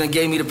kids done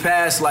gave me the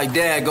pass, like,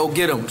 Dad, go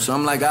get them. So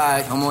I'm like, all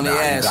right, I'm on their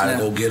ass now. You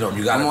gotta go get them.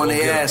 I'm on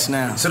their ass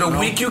now. So the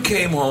week you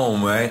came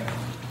home, right,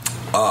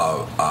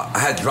 I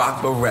had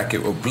dropped a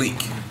record with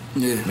Bleak.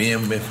 Yeah. Me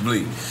and Myth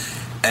Bleak.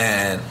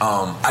 And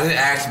I didn't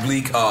ask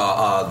Bleak,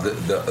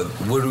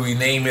 what do we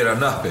name it or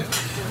nothing.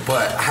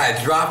 But I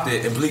had dropped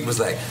it, and Bleak was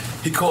like,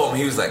 he called me,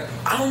 he was like,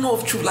 I don't know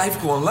if True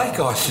Life gonna like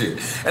our shit.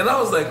 And I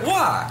was like,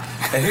 why?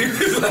 And he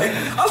was like,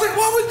 I was like,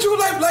 why would True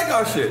Life like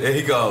our shit? And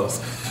he goes,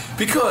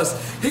 because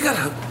he got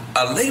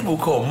a label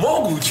called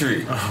Mogul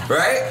Tree,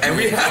 right? And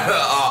we had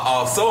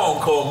a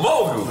song called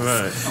Mogul.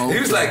 Right. Okay. He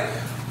was like,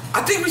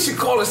 I think we should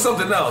call it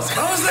something else.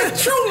 I was like,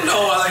 True,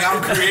 no,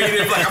 I'm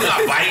creative, I'm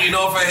not biting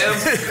off of him.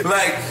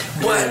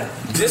 But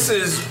this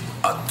is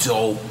a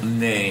dope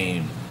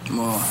name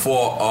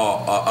for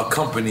a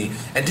company.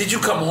 And did you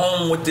come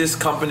home with this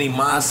company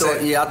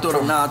mindset? I thought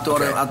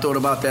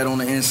about that on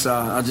the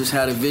inside. I just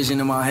had a vision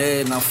in my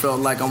head, and I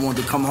felt like I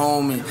wanted to come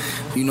home and,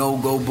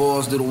 go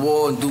balls to the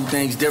wall and do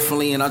things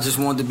differently. And I just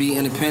wanted to be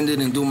independent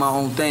and do my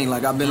own thing.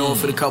 Like I've been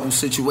offered a couple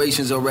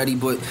situations already,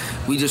 but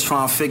we just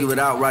trying to figure it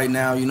out right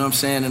now. You know what I'm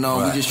saying? And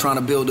we just trying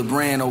to build a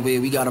brand over here.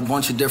 We got a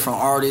bunch of different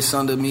artists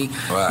under me.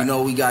 Right.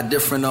 We got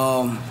different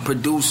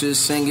producers,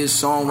 singers,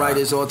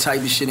 songwriters, all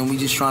type of shit, and we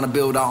just trying to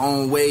build our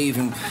own wave.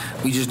 And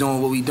we just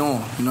doing what we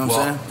doing, you know what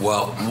I'm saying?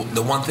 Well,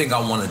 the one thing I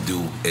want to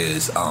do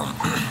is,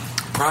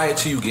 prior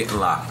to you getting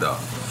locked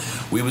up,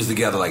 we was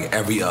together like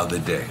every other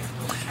day.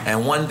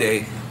 And one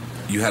day,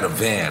 you had a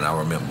van, I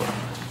remember.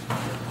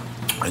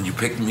 And you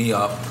picked me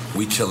up,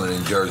 we chilling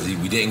in Jersey.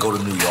 We didn't go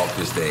to New York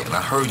this day. And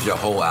I heard your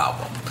whole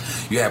album.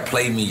 You had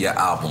played me your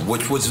album,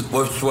 which was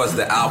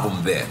the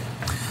album then.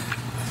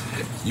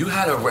 you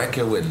had a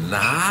record with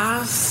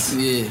Nas?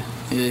 Yeah.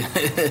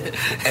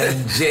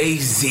 And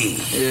Jay-Z.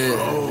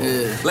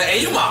 Yeah. Like,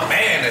 and you my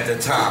man at the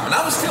time, and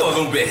I was still a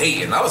little bit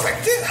hating. I was like,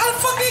 how the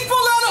fuck did he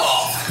pull that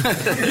off?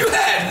 You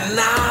had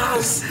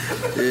Nas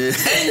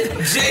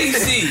and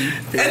Jay-Z,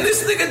 and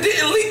this nigga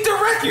didn't leak the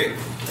record.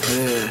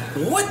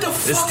 Yeah. What the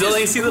fuck? It still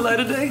ain't see the light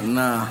of day?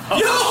 Nah.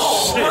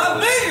 Yo, my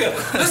nigga,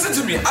 listen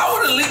to me. I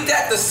would have leaked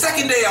that the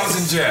second day I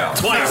was in jail.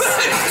 Twice.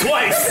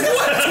 What? Twice?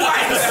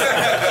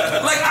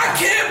 Like, I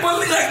can't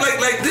believe,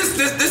 like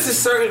this is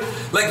certain.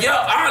 Like, your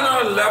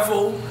honor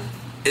level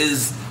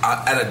is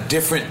at a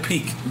different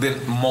peak than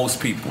most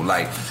people.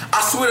 Like,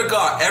 I swear to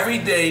God, every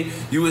day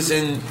you was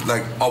in,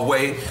 like,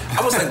 away,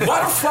 I was like,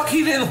 why the fuck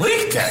he didn't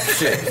leak that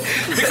shit?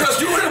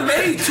 Because you would have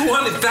made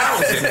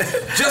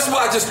 $200,000 just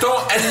by just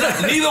throwing,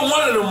 and neither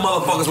one of them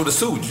motherfuckers would have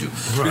sued you.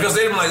 Right. Because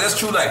they'd be like, that's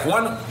true life.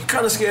 One, you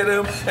kind of scared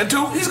of him, and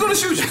two, he's going to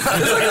shoot you. It's like,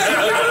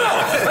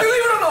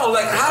 leave it alone.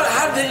 Like,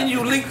 how didn't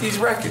you leak these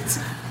records?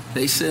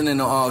 They sitting in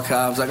the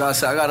archives. Like I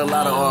said, I got a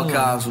lot of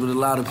archives with a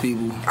lot of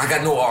people. I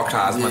got no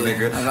archives, my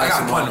nigga. I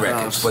got Pun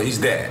records, but he's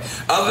dead.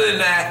 Other than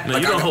that, no,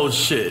 like, you don't hold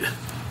shit.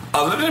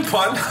 Other than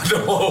Pun, I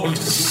don't hold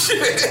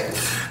shit.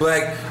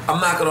 Like,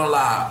 I'm not gonna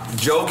lie.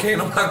 Joe came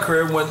to my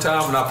crib one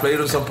time and I played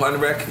him some Pun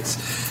records,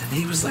 and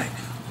he was like,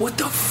 "What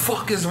the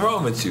fuck is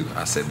wrong with you?"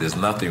 I said, "There's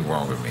nothing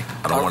wrong with me.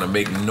 I don't want to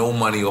make no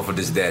money off of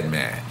this dead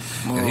man."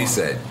 And he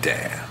said,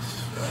 "Damn."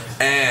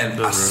 And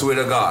I swear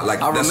to God,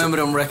 like, I remember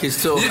them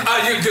records too. You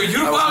probably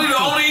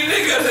the only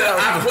nigga that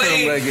I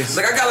played.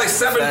 Like, I got like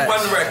 7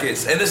 Pun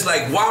records, and it's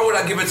like, why would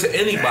I give it to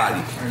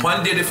anybody?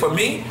 Pun did it for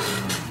me,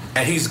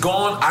 and he's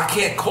gone. I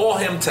can't call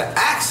him to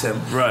ask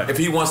him if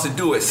he wants to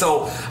do it.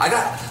 So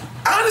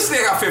honestly,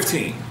 I got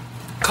 15.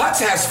 Cuts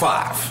has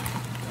 5.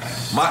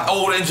 My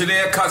old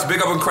engineer, Cuts,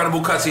 big up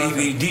Incredible Cuts, he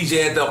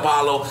DJ at the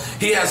Apollo.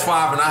 He has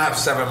 5 and I have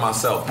 7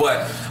 myself.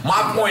 But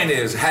my point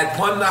is, had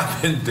Pun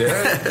not been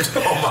dead,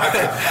 oh my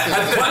God,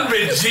 had Pun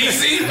been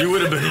Jeezy, you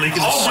would have been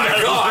leaking. Oh my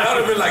God, I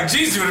would have been like,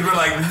 Jeezy would have been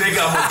like,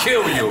 nigga, I'm gonna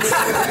kill you.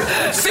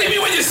 See me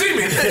when you see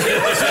me.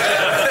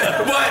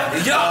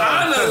 But your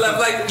honor left,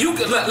 like, you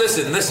can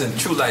listen,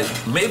 true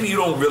life. Maybe you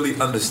don't really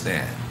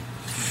understand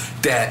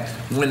that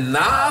when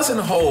Nas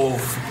and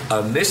Hov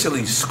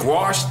initially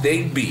squashed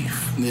their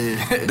beef,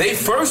 they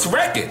first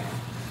record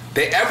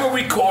they ever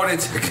recorded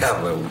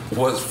together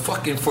was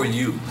fucking For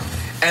You.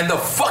 And the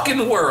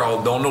fucking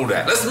world don't know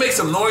that. Let's make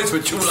some noise for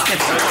True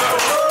Life. I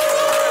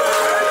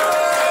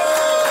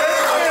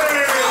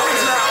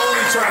was not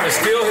only trying to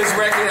steal his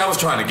record, I was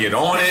trying to get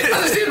on it.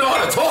 I just didn't know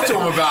how to talk to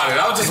him about it.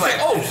 I was just like,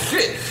 oh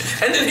shit.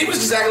 And then he was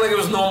just acting like it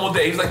was a normal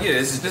day. He was like, yeah,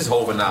 this is this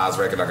Hov and Nas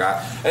record I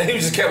got. And he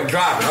just kept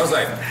driving. I was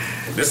like,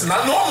 this is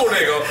not normal,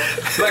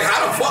 nigga. Like,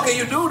 how the fuck can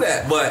you do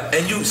that? But,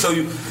 and you, so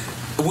you,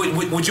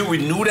 would you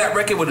renew that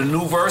record with a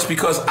new verse?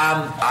 Because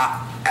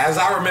as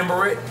I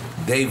remember it,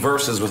 they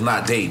verses was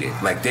not dated.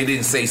 Like, they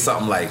didn't say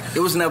something like... It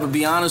was never,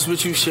 be honest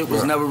with you, shit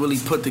was never really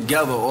put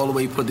together, all the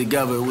way put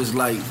together. It was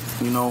like,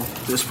 you know,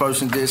 this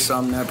person did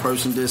something, that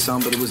person did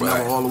something, but it was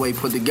never all the way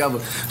put together.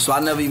 So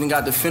I never even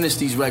got to finish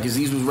these records.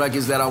 These was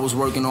records that I was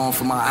working on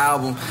for my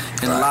album,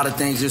 and a lot of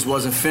things just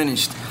wasn't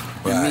finished.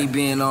 And me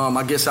being,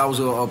 I guess I was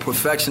a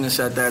perfectionist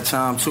at that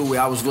time too,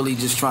 where I was really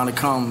just trying to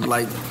come,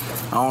 like,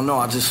 I don't know,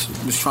 I just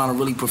was trying to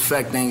really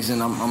perfect things,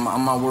 and I'm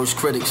my worst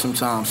critic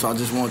sometimes, so I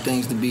just want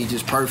things to be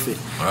just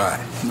perfect.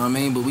 Right. You know what I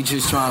mean? But we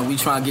trying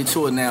to get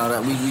to it now,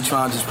 that we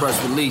trying to just press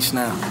release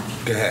now.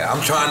 Go ahead.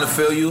 I'm trying to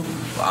feel you.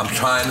 I'm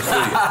trying to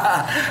feel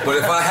you. But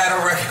if I had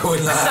a record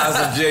with Nas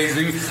and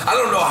Jay-Z, I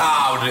don't know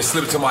how I would just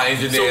slip to my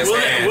engineer's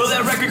hands. Will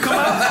that record come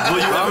out? Will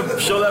you ever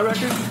show that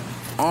record?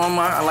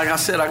 Like I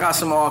said, I got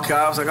some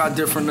archives. I got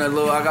different I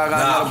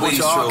got a bunch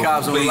of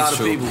archives on a lot of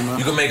people, man.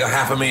 You can make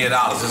 $500,000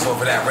 just off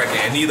of that record,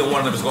 and neither one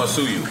of them is going to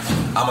sue you.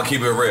 I'm gonna keep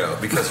it real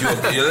because you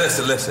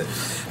listen.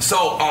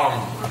 So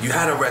you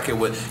had a record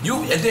with you,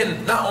 and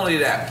then not only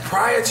that,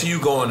 prior to you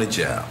going to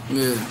jail,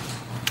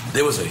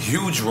 there was a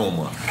huge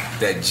rumor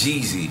that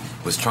Jeezy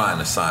was trying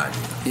to sign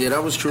you. Yeah,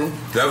 that was true.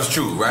 That was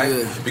true, right?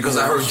 Yeah. Because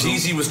I heard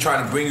Jeezy was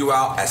trying to bring you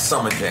out at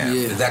Summer Jam.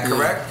 Yeah. Is that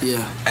correct?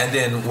 Yeah. And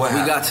then what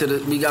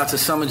happened? We got to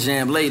Summer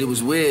Jam late. It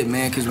was weird,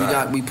 man, because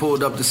we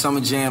pulled up to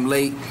Summer Jam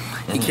late.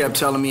 He kept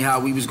telling me how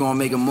we was gonna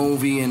make a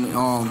movie, and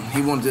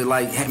he wanted to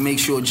like make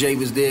sure Jay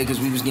was there because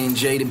we was getting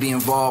Jay to be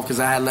involved because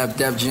I had left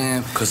Def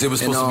Jam. Because it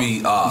was supposed to be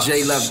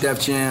Jay left Def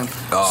Jam,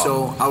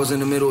 so I was in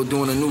the middle of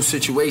doing a new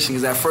situation.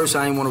 Because at first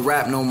I didn't want to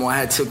rap no more. I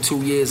had took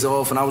 2 years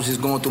off, and I was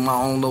just going through my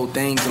own little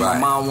things, and my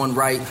mind wasn't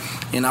right.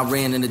 And I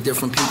ran into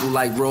different people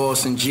like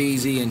Ross and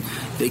Jeezy, and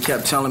they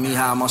kept telling me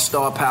how my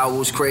star power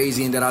was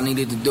crazy and that I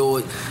needed to do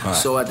it. Right.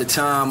 So at the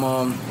time,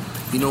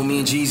 you know, me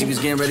and Jeezy was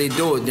getting ready to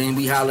do it. Then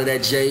we hollered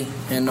at Jay,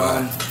 and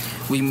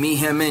me,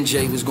 him, and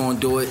Jay was going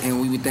to do it,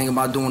 and we were thinking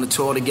about doing a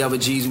tour together.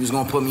 Jeezy was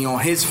going to put me on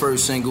his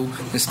first single.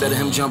 Instead of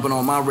him jumping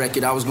on my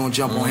record, I was going to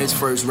jump on his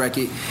first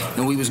record,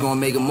 and we was going to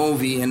make a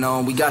movie.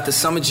 And we got the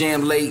Summer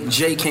Jam late.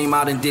 Jay came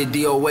out and did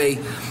DOA,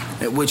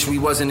 which we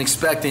wasn't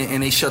expecting,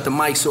 and they shut the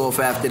mics off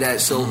after that.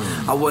 So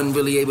I wasn't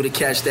really able to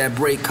catch that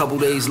break. Couple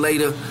days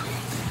later,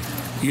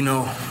 you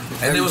know,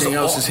 And everything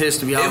else is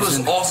history. It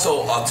was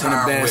also a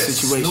time where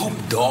situation.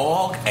 Snoop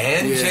Dogg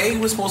and Jay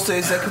was supposed to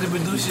executive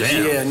produce your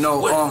shit. Yeah,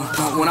 no.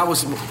 When I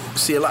was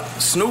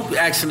Snoop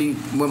actually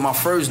with my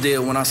first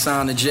deal when I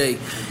signed to Jay,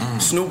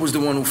 Snoop was the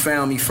one who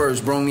found me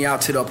first, brought me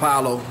out to the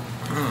Apollo.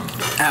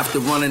 After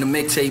running the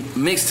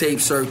mixtape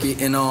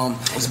circuit and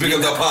Speaking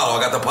of the Apollo,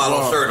 I got the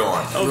Apollo shirt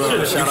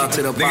on. Shout out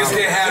to the Apollo. Niggas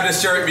can't have this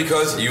shirt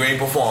because you ain't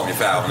performed, you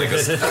foul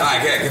niggas. All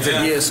right,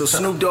 continue. Yeah, so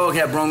Snoop Dogg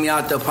had brought me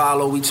out the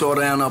Apollo. We tore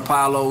down the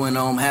Apollo and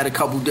had a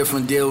couple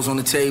different deals on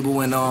the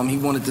table, and he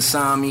wanted to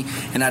sign me.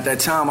 And at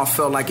that time, I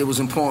felt like it was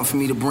important for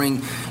me to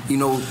bring,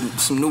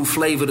 some new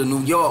flavor to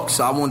New York.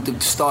 So I wanted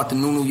to start the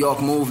New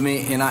York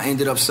movement, and I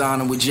ended up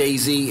signing with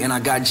Jay-Z, and I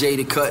got Jay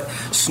to cut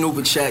Snoop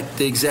a check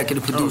to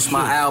executive produce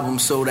my album,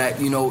 so that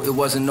it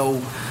wasn't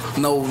no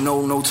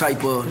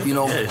type of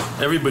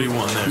everybody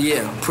won that.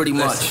 Yeah, pretty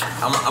much.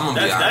 I'm gonna be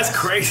honest. That's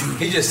crazy.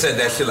 He just said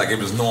that shit like it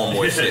was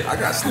normal shit. I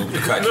got Snoop to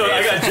cut. No,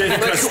 I got Jay to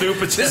cut Snoop a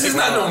check. This is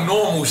not no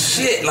normal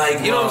shit.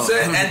 Like you know what I'm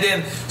saying. And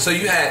then so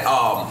you had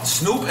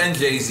Snoop and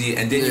Jay-Z,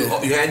 and then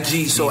you had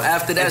Jeezy. So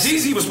after that,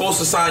 Jeezy was supposed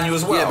to sign you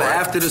as well. Yeah, but right?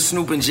 after the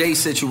Snoop and Jay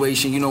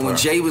situation, when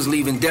Jay was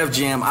leaving Def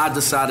Jam, I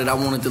decided I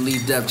wanted to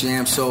leave Def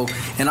Jam. So,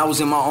 and I was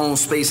in my own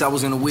space. I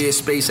was in a weird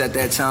space at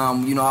that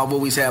time. I've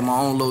always had my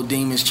own little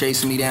demons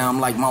chasing me down.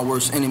 I'm like my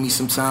worst enemy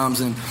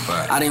sometimes, and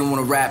I didn't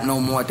want to rap no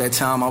more at that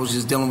time. I was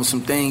just dealing with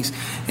some things,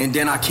 and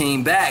then I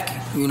came back,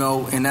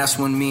 and that's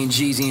when me and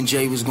Jeezy and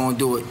Jay was going to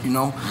do it,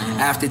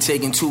 After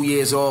taking 2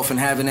 years off and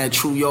having that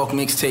True York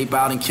mixtape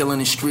out and killing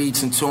the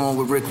streets and touring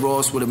with Rick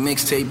Ross with a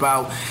mixtape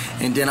out,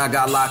 and then I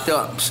got locked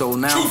up. So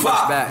now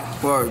I'm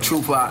back. Word,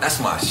 True Pop. That's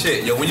my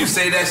shit, yo. When you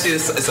say that shit,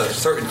 it's a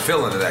certain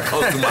feeling that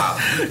goes through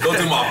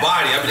my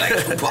body. I be like,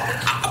 True Pop,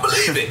 I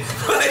believe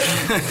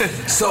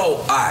it. So,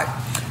 all right,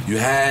 you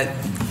had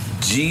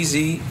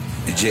Jeezy,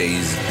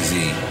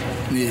 Jay-Z.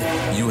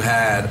 Yeah. You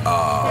had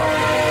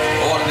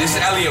this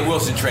is Elliott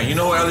Wilson train. You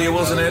know who Elliott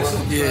Wilson is?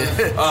 Yeah.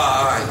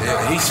 All right.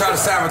 Yeah. He's trying to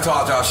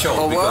sabotage our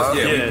show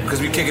because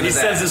we kicking his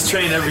ass. He sends his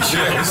train every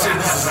show.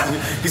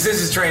 He sends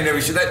his train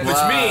every show.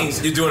 Which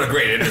means you're doing a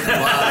great interview.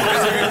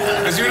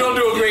 Because if you don't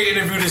do a great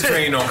interview, this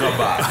train don't come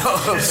by.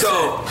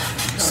 So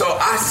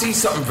I see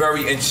something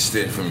very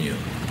interesting from you.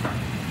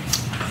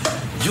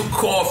 You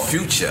call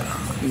Future.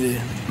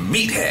 Yeah.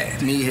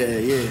 Meathead,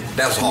 yeah.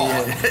 That was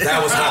hard.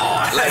 That was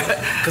hard.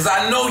 Because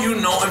I know you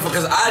know him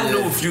because I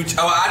knew Future.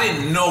 I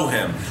didn't know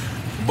him,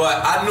 but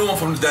I knew him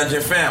from the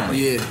Dungeon family.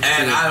 Yeah.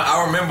 And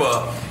I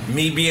remember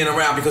me being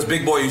around because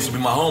Big Boy used to be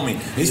my homie.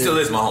 He still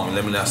is my homie.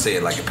 Let me not say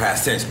it like in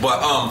past tense. But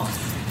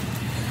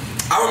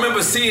I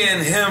remember seeing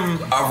him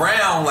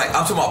around, like,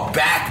 I'm talking about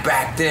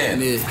back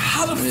then. Yeah.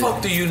 How the fuck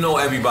do you know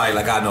everybody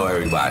like I know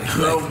everybody?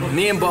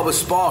 Me and Bubba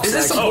Sparks. Is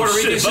this some Puerto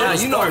Rican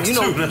shit? You know,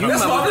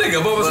 that's my nigga,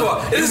 Bubba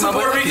Sparks. Is this some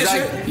Puerto Rican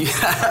shit?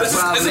 This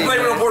is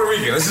blaming on Puerto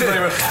Rican. Let's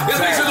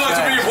make some noise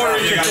to be Puerto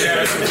Rican.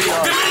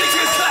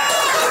 Dominicans clap.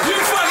 You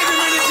fucking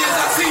Dominicans,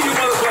 I see you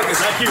motherfuckers.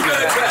 You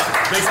better clap.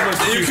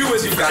 You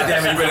Cubans, you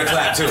goddamn it, you better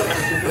clap too.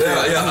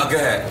 Yeah, go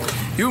ahead.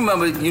 You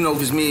remember,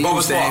 because me and you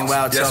used to hang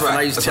wild tough, and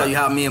I used to tell you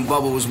how me and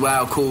Bubba was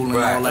wild cool and all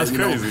that. That's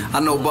crazy. I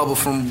know Bubba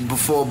from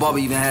before Bubba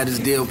even had his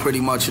deal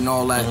pretty much and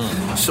all that.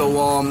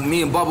 So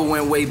me and Bubba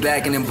went way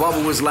back, and then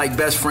Bubba was like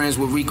best friends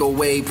with Rico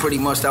Wade pretty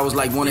much. That was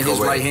like one of his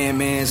right-hand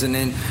mans, and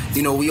then,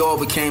 we all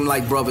became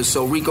like brothers.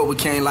 So Rico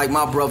became like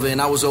my brother,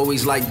 and I was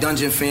always like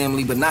Dungeon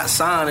family, but not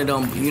signing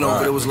them,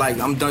 but it was like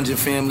I'm Dungeon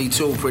family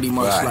too pretty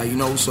much,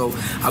 so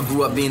I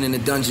grew up being in the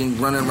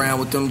Dungeon, running around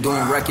with them,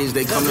 doing records.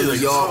 They come to New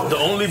York. The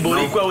only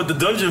Boricua with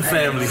the Dungeon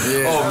family.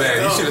 Yeah. Oh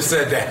man, you should have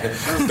said that.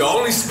 The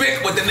only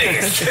spit with the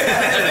niggas.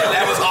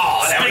 That was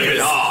hard. That would have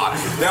been hard.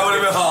 That would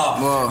have been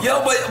hard.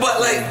 Yo, but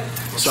like.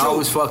 So I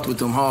always fucked with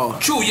them hard.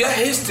 True, your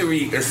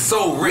history is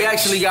so rich. We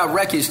actually got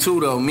records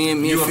too, though. Me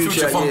and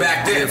Future from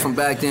back then. Yeah, from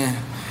back then.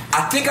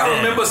 I think I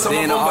remember some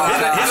of them, but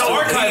his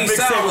archive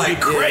mixtape would be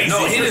crazy.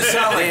 No, he didn't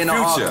sound like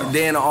Future.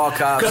 They're in the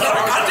archives.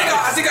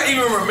 I think I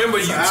even remember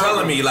you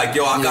telling me like,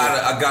 yo, I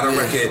got a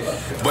record,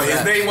 but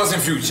his name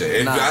wasn't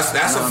Future.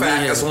 That's a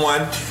fact. That's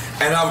one.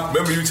 And I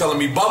remember you telling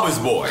me Bubba's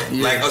Boy,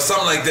 or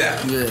something like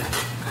that. Yeah.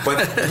 But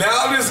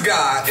now this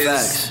guy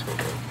is.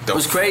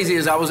 What's crazy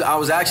is I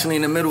was actually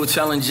in the middle of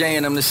telling Jay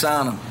and them to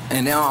sign him,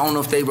 and now I don't know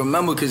if they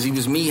remember because he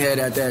was Meathead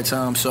at that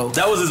time. So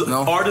that was his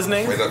artist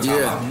name.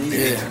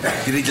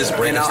 Yeah. Did he just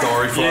bring a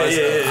story for us?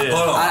 Yeah.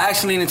 Hold on. I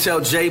actually didn't tell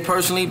Jay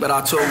personally, but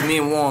I told me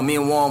and Juan. Me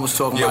and Juan was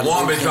talking about. Yeah,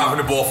 Juan been dropping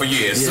the ball for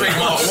years. Straight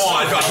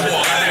Juan dropped the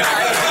ball.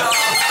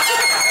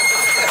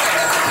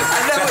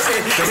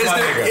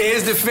 In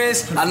his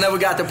defense, I never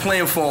got to play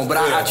him for him, but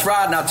I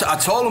tried. And I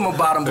told him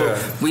about him, but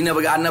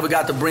I never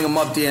got to bring him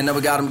up there. Never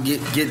got him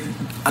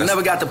I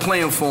never got to play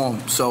him for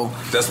him. So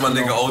that's my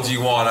nigga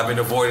OG Juan. I've been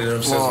avoiding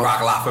him since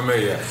Rock La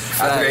Familia.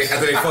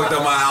 After they fucked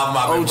up my album,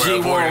 I've been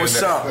OG Juan,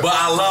 what's up? But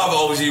I love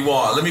OG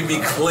Juan. Let me be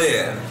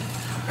clear.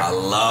 I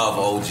love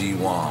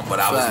OG Juan, but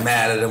I was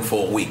mad at him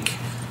for a week.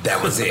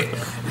 That was it.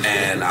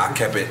 And I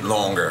kept it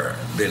longer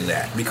than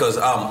that because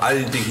I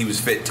didn't think he was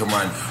fit to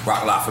run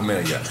Rock La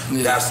Familia.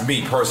 Yeah. That's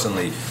me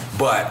personally.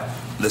 But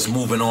let's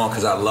moving on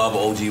because I love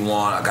OG1.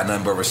 I got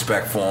nothing but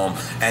respect for him.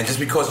 And just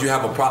because you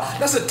have a problem,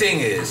 that's the thing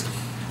is,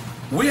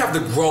 we have to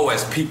grow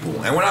as people.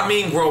 And when I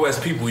mean grow as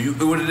people,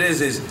 what it is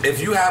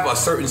if you have a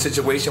certain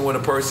situation with a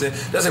person,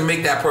 it doesn't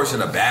make that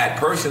person a bad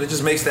person. It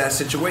just makes that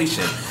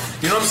situation.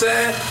 You know what I'm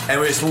saying?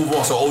 And we just move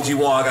on. So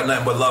OG1, I got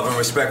nothing but love and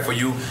respect for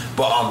you.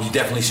 But you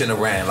definitely shouldn't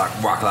have ran like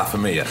Rock La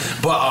Familia.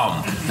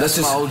 But that's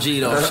my OG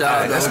though. Shout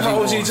out that's to my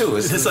OG OG too.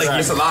 It's like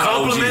it's you a lot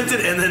complimented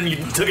of OG. and then you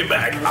took it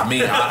back. I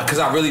mean, because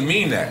I really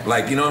mean that.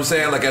 Like, you know what I'm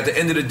saying? Like, at the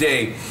end of the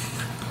day,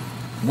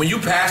 when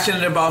you're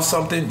passionate about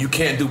something, you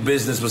can't do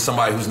business with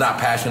somebody who's not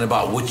passionate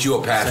about what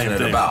you're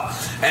passionate about.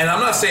 And I'm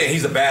not saying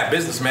he's a bad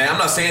businessman. I'm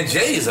not saying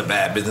Jay is a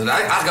bad businessman.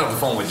 I got off the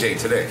phone with Jay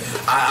today.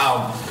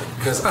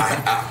 Because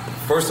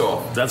first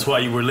off, that's why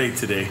you were late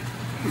today.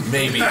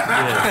 Maybe.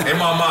 Yeah. In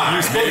my mind.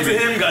 You spoke to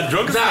him, got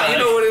drunk as fuck. You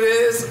know what it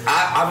is?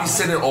 I be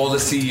sending all the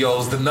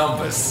CEOs the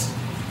numbers.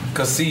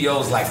 Because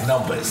CEOs like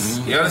numbers.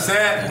 You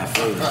understand?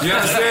 You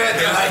understand?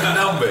 They like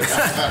numbers.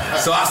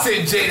 So I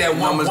sent Jay that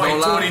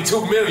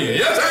 1.22 million.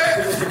 You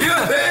understand? You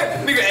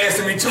understand? Nigga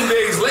answered me 2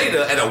 days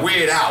later at a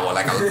weird hour,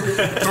 like a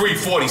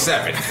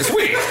 3:47. It's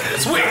weird.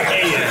 It's weird.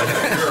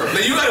 Now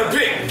you gotta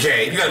pick,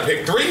 Jay. You gotta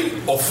pick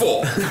 3 or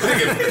 4.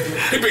 Nigga,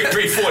 he picked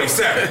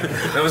 3:47.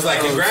 And I was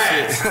like,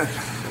 congrats.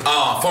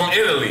 From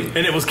Italy.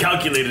 And it was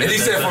calculated. And he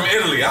said from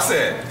Italy. I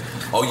said,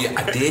 oh yeah,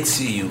 I did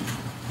see you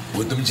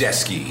with them jet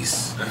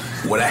skis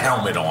with a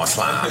helmet on,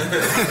 Slime. I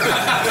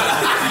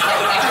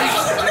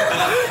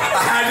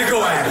had to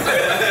go at it.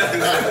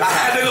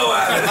 I don't know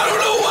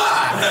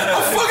why.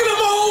 I'm fucking up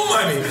my own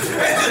money.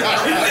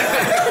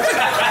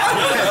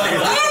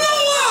 I don't know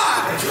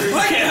why.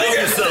 Like,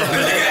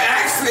 nigga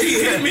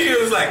actually hit me. It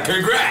was like,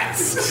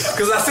 congrats.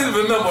 Because I sent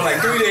him a number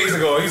like 3 days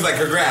ago. He was like,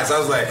 congrats. He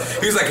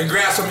was like,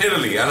 congrats from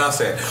Italy. And I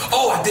said,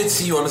 oh, I did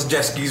see you on the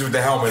jet skis with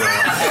the helmet on.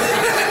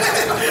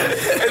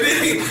 And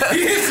then he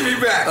hits me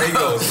back. And he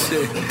goes,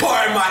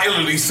 pardon my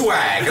Italy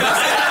swag. And I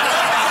said,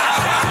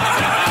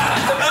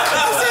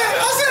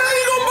 how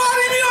you gonna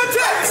body me on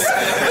text?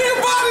 How you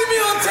body me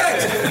on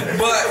text?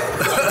 But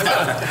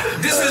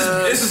this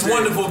is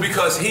wonderful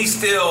because he's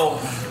still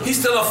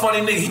a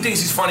funny nigga. He thinks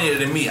he's funnier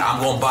than me. I'm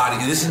gonna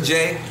body. Listen,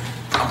 Jay,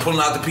 I'm pulling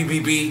out the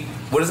PPP.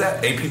 What is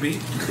that? APB?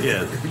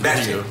 Yeah.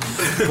 That's it.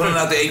 Pulling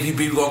out the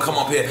APB. We're gonna come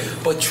up here.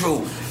 But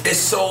true, it's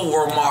so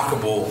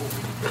remarkable.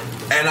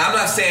 And I'm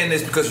not saying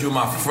this because you're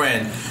my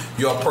friend.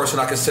 You're a person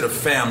I consider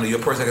family. You're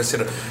a person I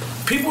consider.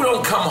 People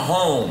don't come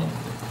home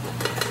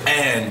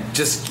and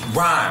just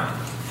rhyme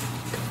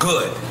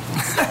good.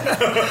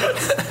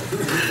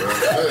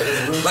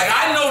 Like,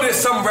 I know there's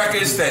some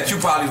records that you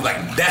probably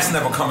like, that's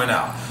never coming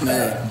out.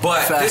 Man,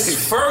 but this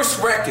first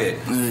record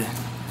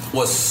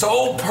was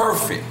so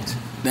perfect.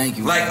 Thank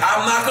you. Like,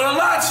 I'm not gonna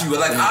lie to you.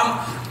 Like,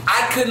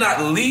 I could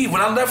not leave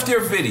when I left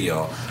your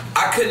video.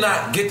 I could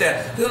not get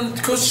that.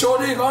 Cause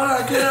Shorty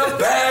gonna get a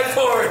bag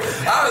for it.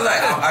 I was like,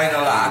 I ain't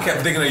gonna lie. I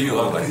kept thinking of you.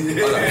 I was like,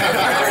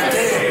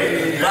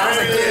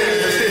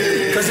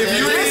 Cause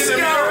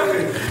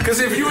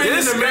if you ain't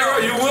in the mirror,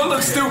 you will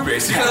look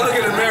stupid. So you gotta look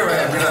in the mirror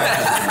and be like,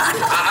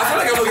 I feel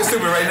like I'm looking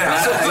stupid right now.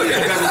 So look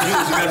at it.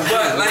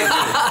 But like,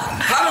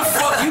 how the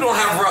fuck you don't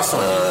have Russ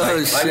on you?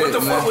 Like what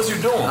the fuck was you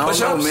doing? I don't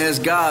know, man. It's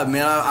God,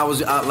 man. I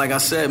was like I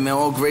said, man.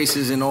 All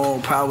graces and all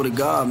power to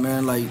God,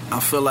 man. Like I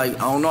feel like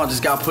I don't know. I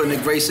just got put in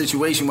a great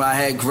situation where I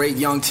had great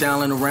young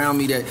talent around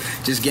me that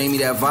just gave me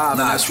that vibe.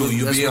 Nah, that's true. what,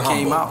 You that's being what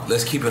humble. came out.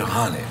 Let's keep it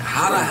 100.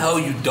 How the hell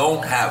you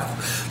don't have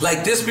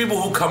like there's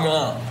people who come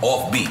on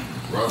off beat.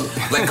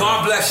 Like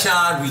God bless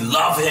Sean, we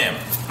love him.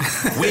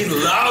 We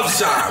love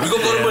Sean. We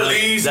gonna go to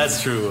Belize.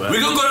 That's true.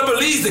 We gonna go to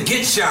Belize to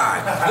get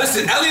Sean.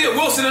 Listen, Elliot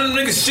Wilson and them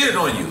niggas shitted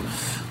on you.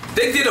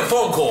 They did a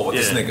phone call with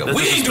this nigga.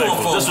 We ain't doing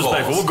phone calls.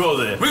 We'll go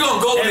there. We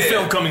gonna go there.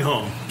 Film coming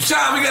home.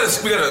 Sean, we got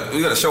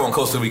a show in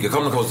Costa Rica.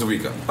 Come to Costa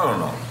Rica. I don't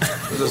know.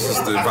 This is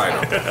the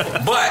invite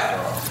him. But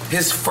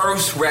his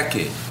first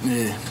record,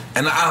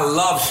 and I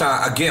love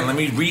Sean. Again, let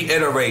me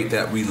reiterate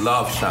that we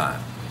love Sean.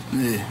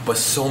 Yeah. But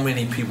so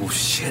many people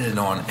shitted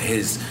on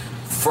his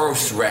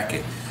first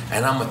record.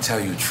 And I'm gonna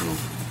tell you the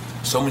truth.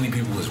 So many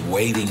people was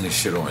waiting to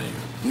shit on you.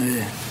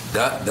 Yeah.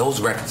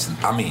 Those records,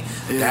 I mean,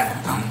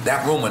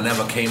 that rumor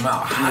never came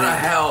out. How the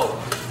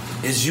hell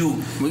is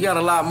you? We got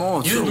a lot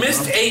more. You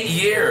missed 8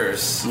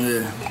 years.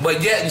 Yeah.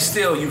 But yet and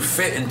still you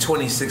fit in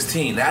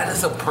 2016. That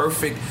is a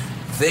perfect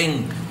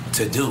thing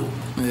to do.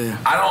 Yeah.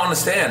 I don't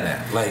understand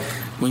that. Like,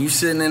 when you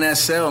sitting in that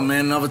cell,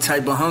 man, another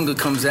type of hunger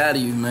comes out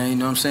of you, man. You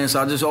know what I'm saying?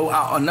 So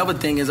another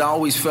thing is I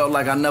always felt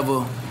like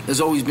there's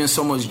always been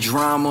so much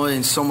drama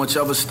and so much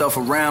other stuff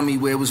around me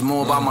where it was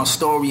more about my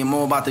story and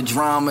more about the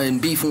drama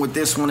and beefing with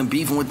this one and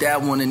beefing with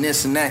that one and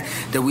this and that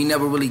we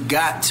never really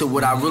got to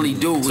what I really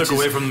do, which Took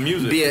away from the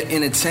music. Be an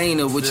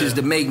entertainer, which is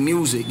to make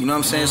music. You know what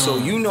I'm saying? So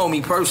you know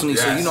me personally,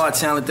 so you know how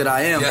talented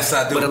I am. Yes,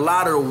 I do. But a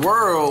lot of the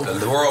world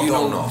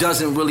don't know.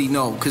 Doesn't really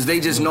know because they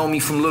just know me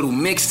from little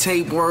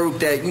mixtape work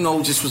that,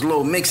 just was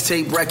little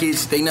mixtape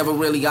records. They never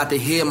really got to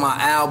hear my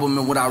album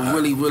and what I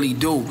really, really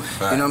do.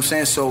 Right. You know what I'm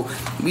saying? So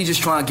we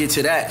just trying to get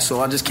to that. that.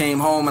 So I just came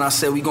home and I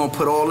said, we gonna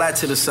put all that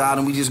to the side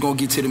and we just gonna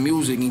get to the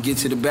music and get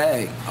to the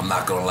bag. I'm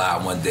not gonna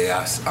lie, one day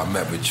I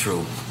met with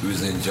True. We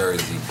was in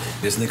Jersey.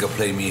 This nigga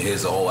played me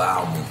his whole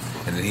album,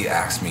 and then he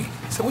asked me,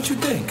 he said, what you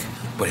think?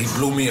 But he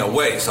blew me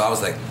away, so I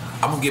was like,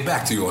 I'm gonna get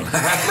back to you on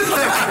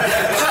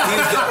that.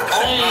 He's the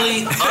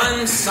only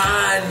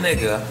unsigned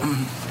nigga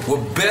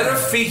with better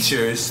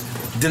features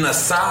than a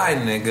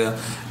signed nigga.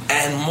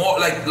 And more,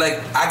 like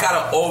I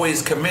gotta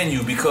always commend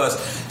you because,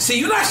 see,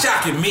 you're not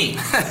shocking me.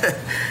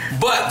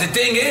 But the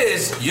thing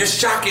is, you're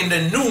shocking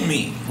the new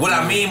me. What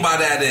I mean by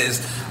that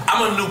is,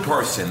 I'm a new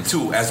person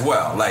too, as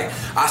well. Like,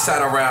 I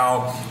sat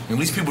around, and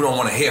these people don't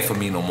want to hear from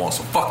me no more,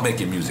 so fuck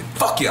making music.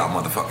 Fuck y'all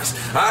motherfuckers.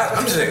 Alright?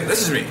 I'm just saying,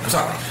 this is me. I'm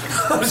sorry.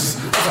 I'm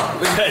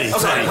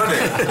sorry.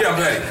 Yeah, I'm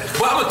petty.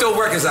 But I'm gonna throw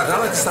records out. I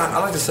like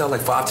to sell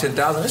like 5,000,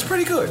 10,000. It's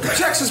pretty good. The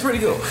checks is pretty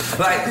good.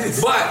 Like,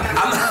 but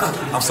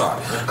I'm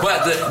sorry.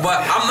 But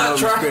I'm not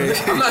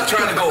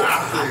trying to go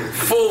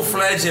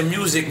full-fledged in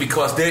music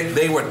because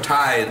they were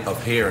tired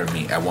of hearing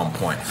me at one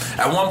point.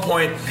 At one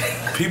point,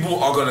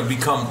 people are gonna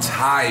become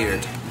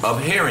tired of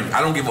hearing you.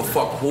 I don't give a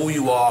fuck who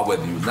you are,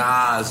 whether you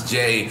Nas,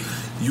 Jay.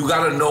 You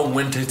gotta know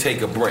when to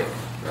take a break.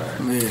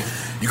 Right.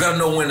 You gotta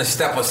know when to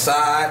step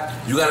aside.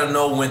 You gotta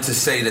know when to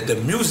say that the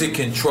music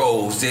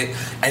controls it,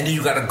 and then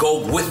you gotta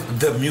go with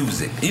the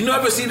music. You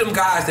never see them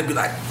guys that be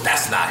like,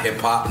 "That's not hip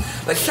hop."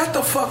 Like, shut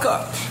the fuck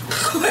up.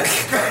 like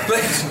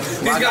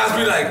these guys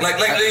be like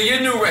your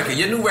new record.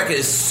 Your new record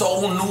is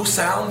so new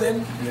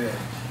sounding. Yeah.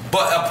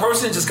 But a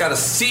person just gotta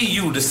see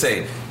you to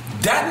say,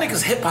 that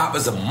nigga's hip hop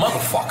is a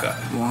motherfucker.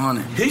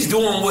 100. He's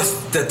doing what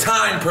the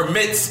time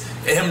permits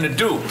him to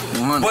do.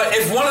 100. But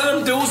if one of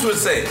them dudes would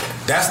say,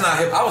 that's not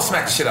hip, I would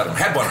smack the shit out of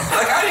him, headbutt him.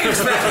 Like, I ain't even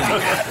smacking him.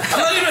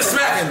 I'm not even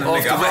smacking the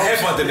nigga. I'm gonna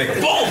headbutt the nigga.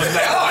 Boom! It's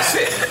like, oh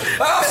shit.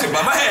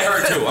 But my head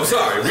hurt too. I'm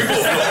sorry. We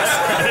both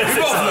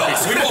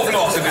lost. We both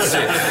lost in this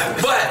shit.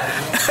 But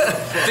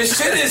this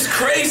shit is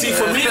crazy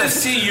for me to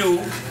see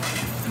you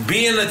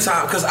be in the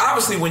time, because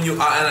obviously when you,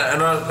 and I'm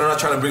not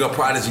trying to bring up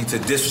Prodigy to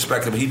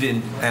disrespect him, he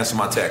didn't answer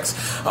my text.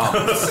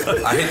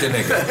 I hit the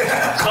nigga.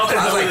 I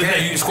was like,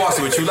 damn, you squash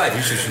it with you like.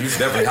 You should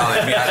definitely holler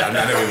at me. I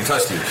never even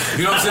touched you.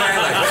 You know what I'm saying?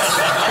 Like,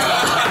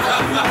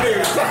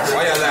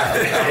 why y'all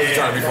laughing? I'm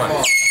trying to be funny.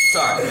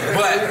 Sorry.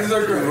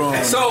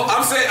 But, so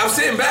I'm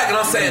sitting back and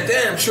I'm saying,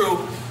 damn,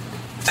 True.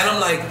 And I'm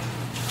like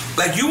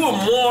you were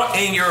more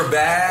in your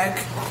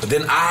bag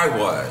than I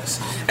was.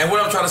 And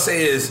what I'm trying to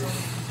say is,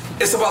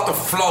 it's about the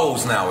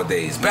flows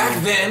nowadays.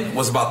 Back then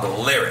was about the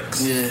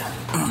lyrics. Yeah.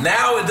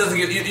 Now it doesn't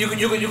get you can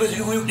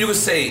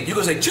say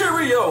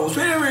Cheerios,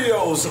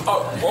 Rosarios,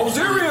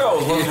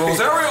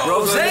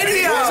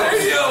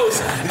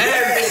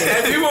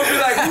 and people would be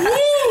like,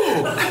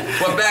 woo!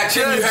 But back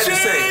then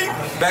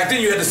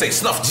you had to say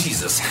Snuff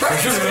Jesus. You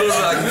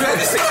had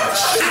to say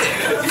shit.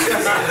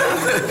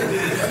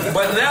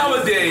 But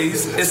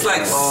nowadays it's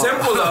like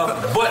simpler,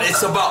 but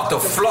it's about the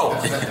flow.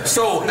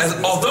 So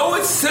although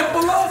it's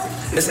simpler,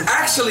 it's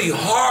actually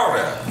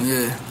harder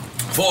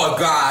for a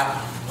guy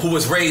who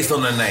was raised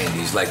on the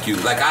 90s like you.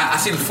 Like, I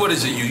seen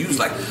footage of you. You was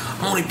like,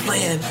 I'm only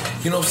playing,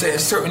 you know what I'm saying,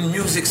 certain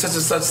music, such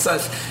and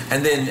such.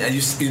 And then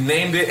you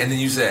named it, and then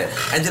you said,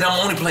 and then I'm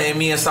only playing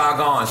me and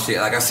Saigon shit.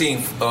 Like, I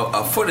seen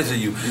a footage of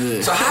you.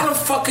 Yeah. So how the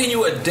fuck can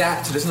you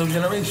adapt to this new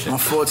generation? My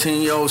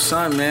 14-year-old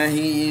son, man,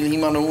 he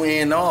on the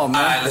way and all,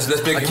 man. All right, let's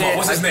big him up.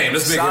 What's his name?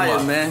 Let's big him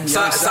up. Man.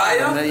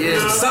 Saya?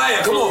 Yeah.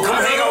 Saya, come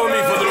hang out with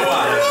me for a little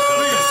while.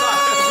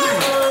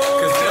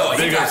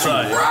 He got you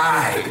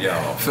right, yo.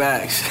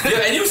 Facts.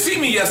 Yeah, and you see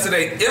me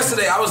yesterday.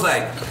 Yesterday, I was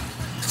like,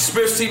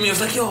 Spirit see me. I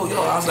was like, yo.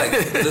 I was like,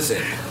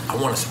 listen, I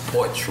want to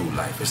support True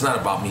Life. It's not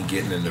about me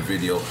getting in the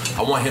video.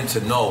 I want him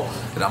to know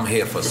that I'm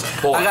here for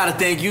support. I gotta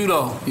thank you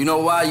though. You know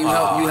why? You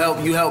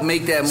help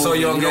make that movie. So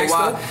you know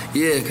why?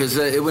 Yeah, because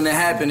it wouldn't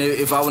have happened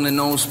if I wouldn't have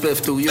known Spiff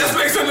through you. Let's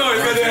make some noise,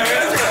 man.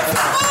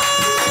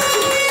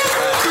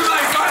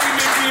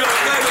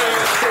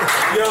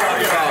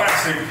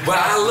 But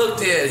I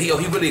looked at he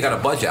really got a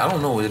budget. I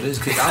don't know what it is.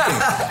 I think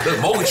the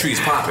Moga Tree's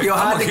popping. Yo,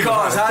 hide the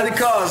cars. You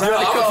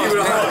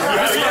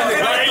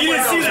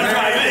didn't see that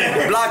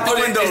right. Block the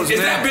windows,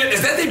 man.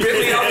 Is that the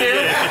Bentley out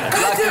there?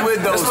 Block the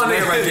windows, that's my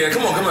nigga right there.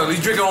 Come on. You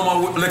drinking all my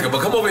liquor,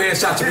 but come over here and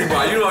shout your people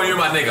out. You know you're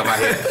my nigga right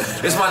here.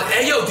 It's my.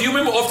 Hey yo, do you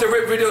remember Off the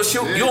Rip video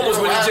shoot? You almost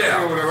went to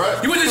jail.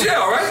 You went to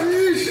jail, right?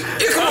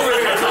 Yeah, come over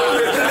here.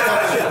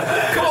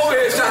 Come over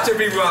here. Shout your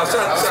people out.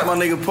 That's my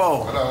nigga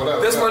Paul.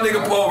 That's my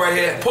nigga Paul right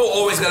here. Paul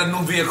always got a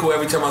new vehicle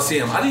every time I see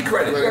him. I need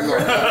credit.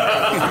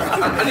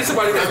 I need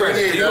somebody to get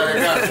credit.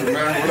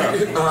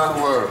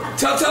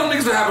 Tell them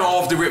niggas to have an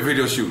Off the Rip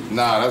video shoot.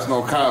 Nah, that's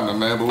no comment,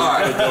 man. But all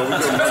right. He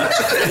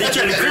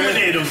trying to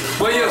incriminate him.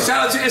 Well, yo,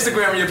 shout out to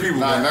Instagram and your people.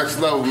 Nah, man. Next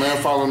Level, man.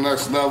 Follow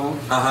Next Level.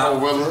 Mo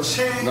Willis.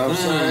 You know what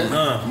I'm saying?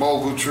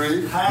 Mogul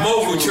Tree.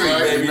 Mogul Tree,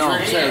 baby. Man,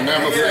 I'm a fan,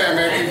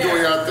 man. Keep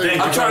doing y'all thing.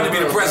 I'm trying to be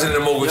the president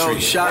of Mogul Tree.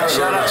 Shout out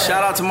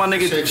to my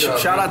nigga.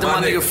 Shout out to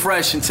my nigga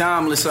Fresh and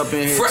Timeless up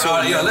in here.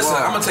 Yo, listen,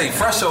 I'm gonna tell you,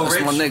 Fresh so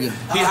rich. My nigga.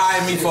 He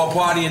hired me for a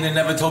party and then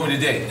never told me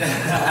the date.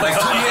 Like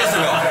 2 years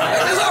ago.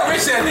 That's how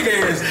rich that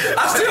nigga is.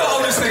 I still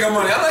owe this nigga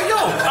money. I'm like, yo,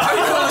 how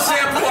you calling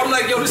Sam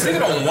this nigga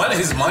don't want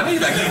his money.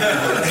 Like, he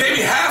gave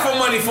me half of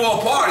money for a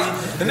party.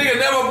 The nigga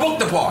never booked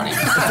the party.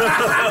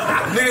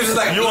 Niggas just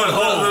like, look,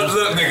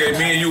 nigga,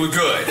 me and you were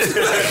good.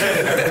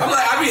 I'm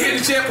like, I be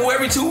hitting Champo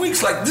every 2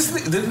 weeks. Like, this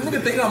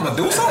nigga think I'm gonna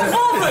do something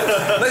for him? Like,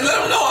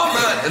 let him know I'm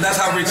not. And that's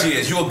how rich he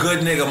is. You a good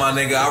nigga, my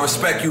nigga. I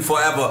respect you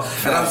forever.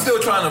 And I'm still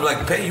trying to,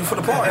 like, pay you for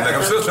the party. Like,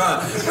 I'm still trying.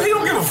 But he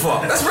don't give a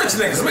fuck. That's rich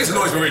niggas. It makes a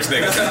noise for rich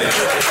niggas.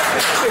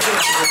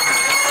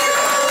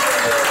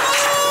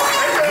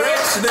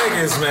 Rich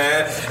niggas,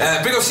 man.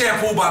 Big up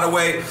Shampoo, by the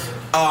way.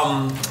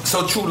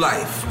 So True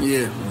Life.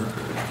 Yeah.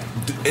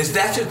 Is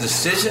that your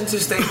decision to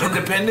stay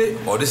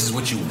independent, or this is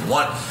what you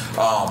want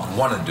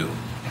to do?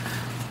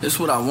 This is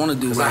what I want to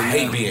do. Right, I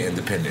hate being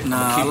independent.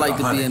 Nah, I like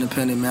to be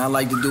independent, man. I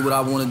like to do what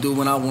I want to do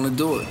when I want to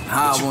do it.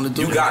 How I want to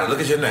do it. You got it.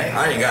 Look at your name.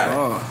 I ain't got it.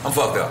 I'm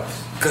fucked up.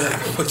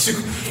 But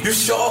you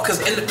sure? Because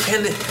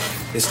independent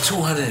is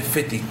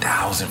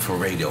 $250,000 for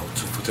radio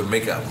to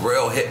make a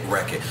real hit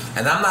record.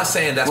 And I'm not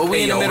saying that's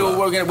we in the middle of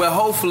working. Well,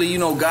 hopefully,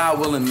 God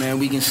willing, man,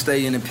 we can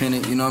stay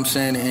independent. You know what I'm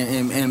saying,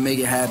 and make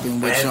it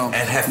happen. Which, and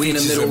have we in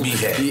the middle.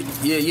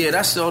 Yeah.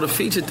 That's all the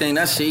feature thing.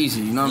 That's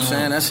easy. You know what I'm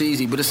saying? That's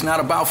easy. But it's not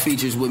about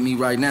features with me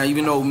right now.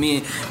 Even though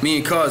me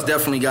and Cuz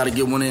definitely got to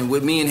get one in.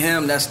 With me and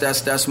him,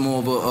 that's more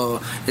of a.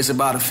 It's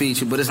about a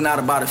feature, but it's not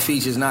about a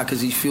feature. It's not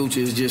because he's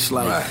Future. It's just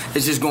like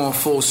it's just going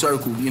full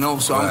circle.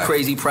 So I'm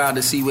crazy proud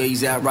to see where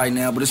he's at right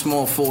now. But it's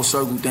more a full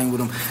circle thing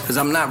with him because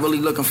I'm not really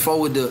looking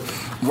forward to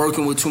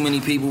working with too many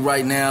people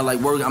right now.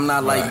 Like I'm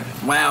not like,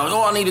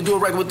 wow, I need to do a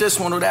record with this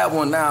one or that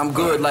one. Nah, I'm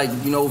good. Like,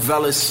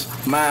 Velas,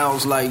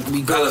 Miles, like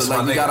we good. Velas,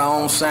 like we got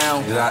our own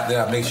sound. Did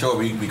I make sure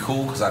we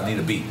cool? Because I need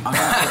a beat.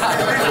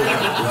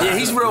 Yeah,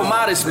 he's real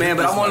modest, man.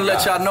 But I want to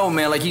let y'all know,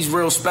 man, like he's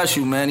real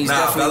special, man. He's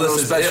definitely real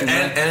special,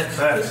 man.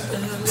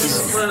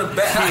 He's one of the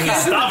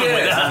best.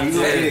 I'm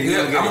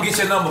gonna get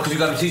your number because you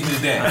got to teach me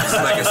to dance.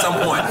 Like at some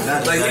point,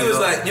 like he was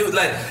like,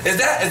 is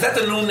that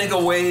the new nigga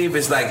wave?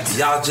 It's like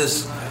y'all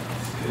just.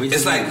 We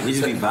just be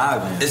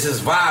vibing. It's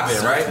just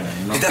vibing, right?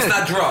 That's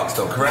not drugs,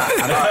 though, correct?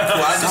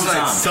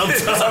 Sometimes.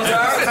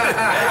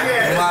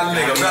 My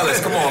nigga,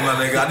 Mellis, come on, my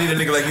nigga. I need a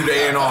nigga like you to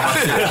A&R my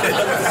shit.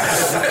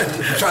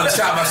 I'm trying to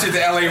shop my shit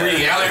to L.A.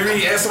 Reid. L.A.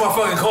 Reid, answer my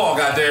fucking call,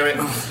 goddammit.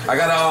 I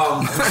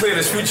gotta clear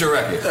this Future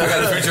record. I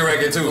got a Future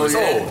record, too. It's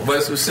old,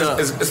 but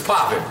it's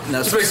popping.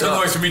 Just make some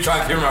noise for me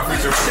trying to clear my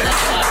Future record.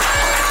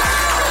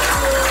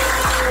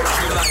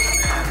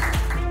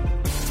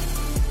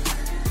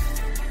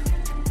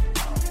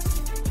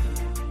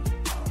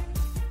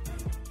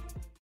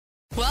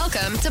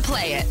 Welcome to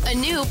Play It, a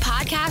new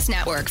podcast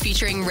network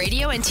featuring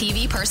radio and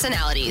TV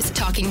personalities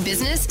talking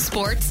business,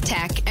 sports,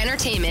 tech,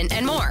 entertainment,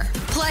 and more.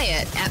 Play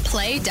it at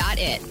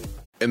play.it.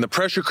 In the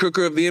pressure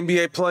cooker of the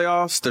NBA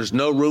playoffs, there's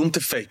no room to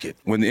fake it.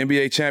 When the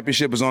NBA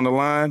championship is on the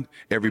line,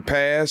 every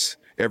pass,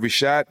 every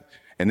shot,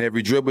 and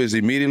every dribble is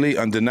immediately,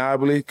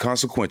 undeniably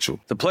consequential.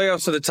 The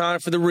playoffs are the time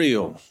for the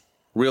real.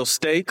 Real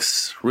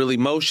stakes, real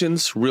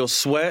emotions, real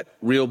sweat,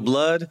 real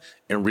blood,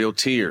 and real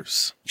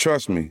tears.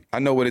 Trust me, I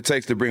know what it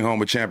takes to bring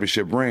home a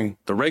championship ring.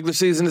 The regular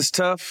season is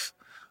tough,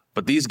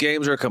 but these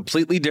games are a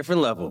completely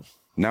different level.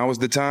 Now is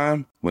the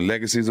time when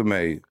legacies are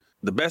made.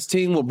 The best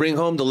team will bring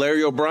home the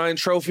Larry O'Brien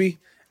Trophy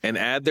and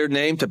add their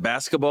name to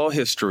basketball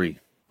history.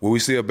 Will we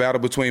see a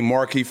battle between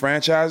marquee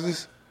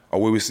franchises,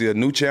 or will we see a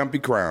new champ be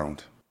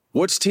crowned?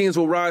 Which teams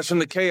will rise from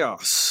the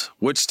chaos?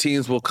 Which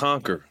teams will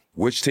conquer?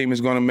 Which team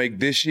is going to make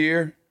this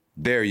year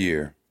their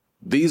year?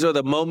 These are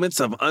the moments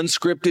of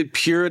unscripted,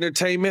 pure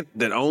entertainment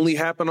that only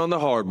happen on the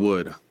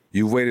hardwood.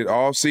 You've waited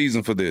all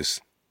season for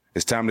this.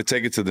 It's time to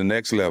take it to the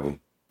next level.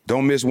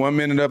 Don't miss 1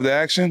 minute of the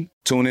action.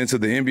 Tune into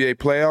the NBA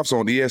playoffs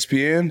on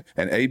ESPN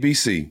and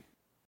ABC.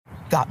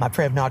 Got my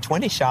Prevnar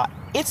 20 shot.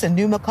 It's a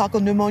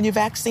pneumococcal pneumonia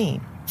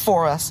vaccine.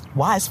 For us,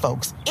 wise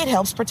folks, it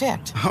helps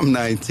protect. I'm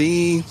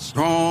 19,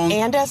 strong.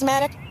 And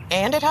asthmatic,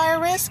 and at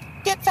higher risk.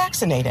 Get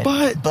vaccinated.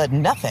 But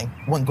nothing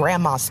when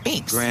grandma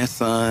speaks.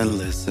 Grandson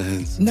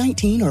listens.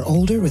 19 or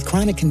older with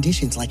chronic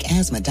conditions like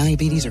asthma,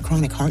 diabetes, or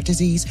chronic heart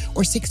disease,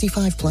 or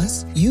 65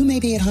 plus, you may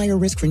be at higher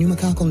risk for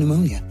pneumococcal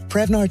pneumonia.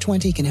 Prevnar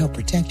 20 can help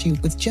protect you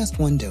with just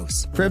one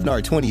dose.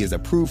 Prevnar 20 is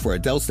approved for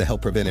adults to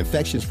help prevent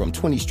infections from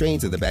 20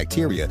 strains of the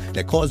bacteria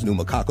that cause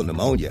pneumococcal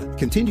pneumonia.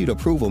 Continued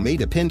approval may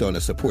depend on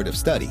a supportive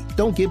study.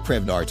 Don't get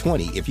Prevnar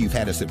 20 if you've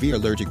had a severe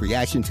allergic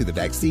reaction to the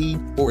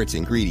vaccine or its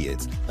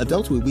ingredients.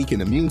 Adults with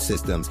weakened immune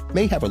systems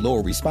may have a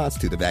lower response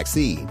to the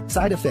vaccine.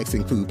 Side effects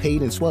include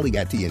pain and swelling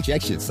at the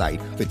injection site,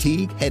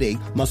 fatigue, headache,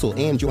 muscle,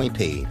 and joint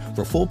pain.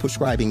 For full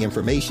prescribing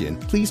information,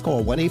 please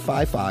call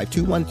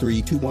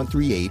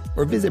 1-855-213-2138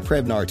 or visit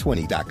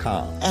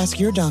Prevnar20.com. Ask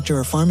your doctor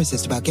or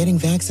pharmacist about getting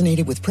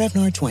vaccinated with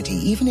Prevnar 20,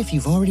 even if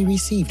you've already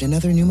received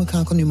another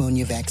pneumococcal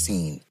pneumonia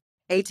vaccine.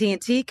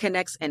 AT&T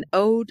connects an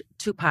ode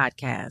to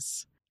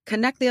podcasts.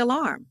 Connect the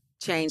alarm.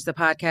 Change the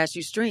podcast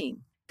you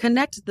stream.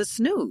 Connect the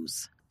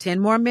snooze. 10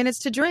 more minutes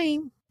to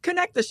dream.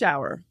 Connect the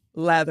shower.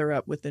 Lather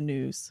up with the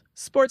news,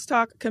 sports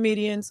talk,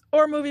 comedians,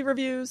 or movie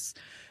reviews.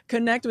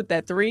 Connect with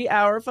that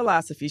 3-hour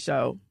philosophy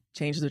show.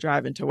 Change the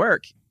drive into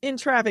work in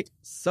traffic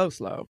so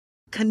slow.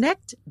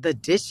 Connect the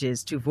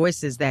dishes to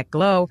voices that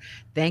glow.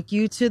 Thank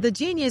you to the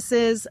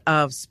geniuses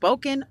of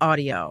spoken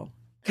audio.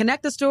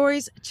 Connect the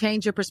stories,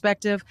 change your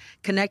perspective.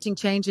 Connecting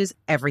changes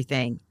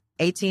everything.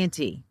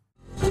 AT&T.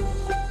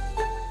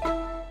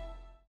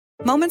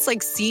 Moments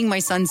like seeing my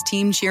son's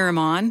team cheer him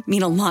on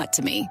mean a lot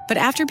to me. But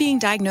after being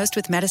diagnosed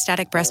with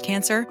metastatic breast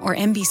cancer, or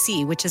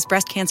MBC, which is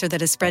breast cancer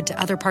that has spread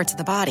to other parts of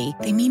the body,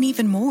 they mean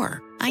even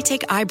more. I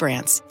take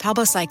Ibrance,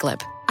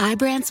 palbociclib.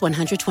 Ibrance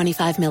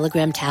 125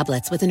 milligram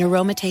tablets with an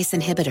aromatase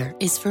inhibitor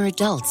is for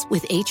adults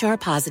with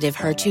HR-positive,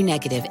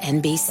 HER2-negative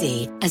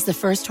MBC as the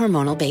first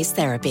hormonal-based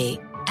therapy.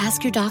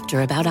 Ask your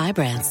doctor about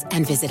Ibrance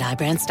and visit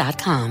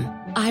Ibrance.com.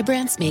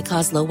 Ibrance may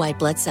cause low white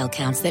blood cell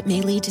counts that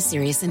may lead to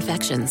serious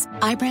infections.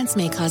 Ibrance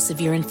may cause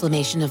severe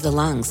inflammation of the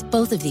lungs.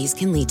 Both of these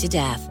can lead to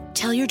death.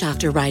 Tell your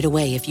doctor right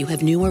away if you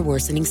have new or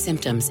worsening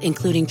symptoms,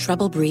 including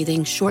trouble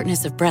breathing,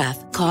 shortness of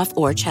breath, cough,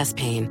 or chest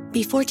pain.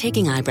 Before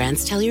taking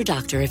Ibrance, tell your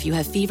doctor if you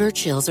have fever,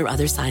 chills, or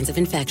other signs of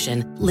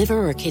infection,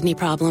 liver or kidney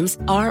problems,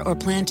 are or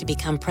plan to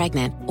become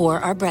pregnant, or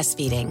are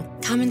breastfeeding.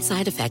 Common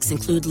side effects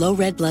include low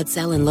red blood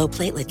cell and low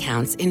platelet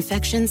counts,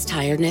 infections,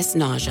 tiredness,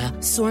 nausea,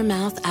 sore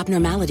mouth,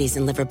 abnormalities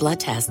in liver blood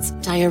tests,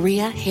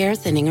 diarrhea, hair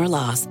thinning or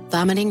loss,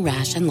 vomiting,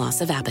 rash, and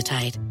loss of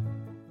appetite.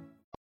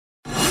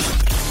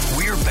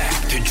 We're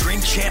back to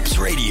Drink Champs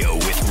Radio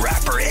with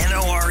rapper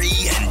NORE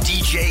and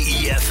DJ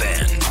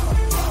EFN.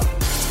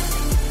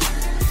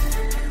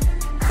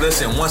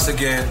 Listen, once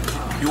again,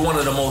 you're one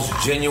of the most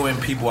genuine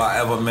people I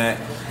ever met.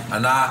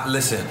 And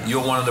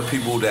you're one of the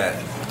people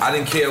that I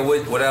didn't care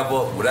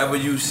whatever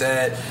you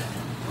said.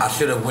 I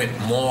should have went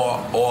more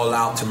all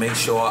out to make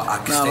sure I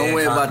could stay. Don't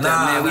worry about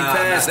that, man. We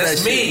passed that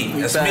shit.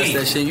 That's me.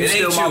 That shit. You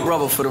still my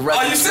brother for the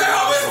record. Oh, you still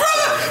my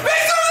brother?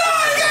 Make some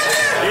noise,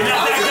 goddamn! You're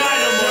not that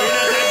guy no more.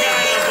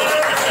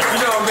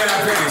 You know, man, I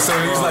paid him. So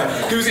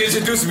he was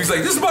introducing me. He's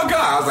like, this is my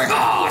guy. I was like,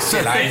 oh,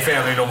 shit, I ain't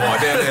family no more.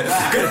 Damn it.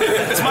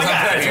 It's my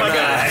guy. It's my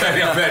guy.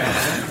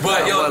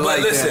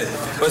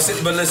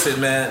 But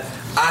listen, man.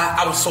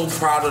 I was so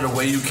proud of the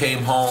way you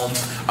came home.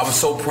 I was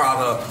so proud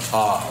of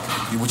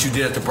what you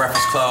did at the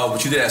Breakfast Club,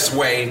 what you did at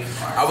Sway.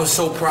 I was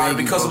so proud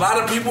because a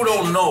lot of people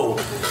don't know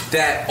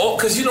that. Oh,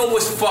 because you know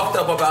what's fucked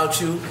up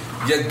about you?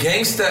 Your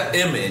gangster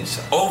image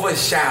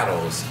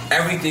overshadows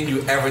everything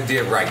you ever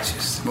did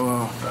righteous.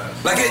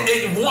 Like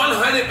it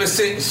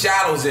 100%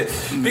 shadows it.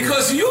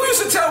 Because you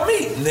used to tell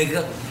me,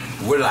 nigga,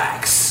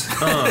 relax.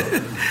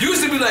 You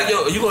used to be like,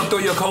 yo, you gonna throw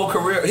your whole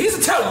career? He used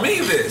to tell me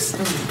this.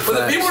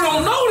 But the people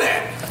don't know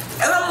that.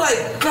 And I'm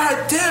like,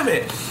 God damn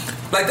it.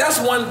 Like, that's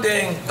one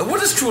thing.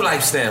 What does True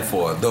Life stand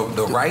for?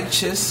 The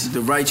righteous?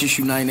 The righteous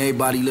uniting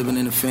everybody living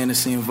in a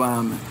fantasy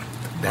environment.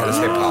 That is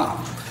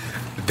hip-hop.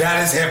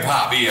 That is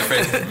hip-hop,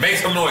 EFN. Make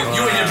some noise.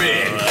 You in your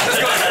bed. Let's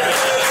go.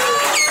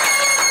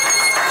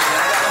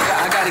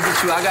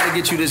 I gotta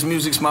get you this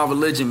Music's My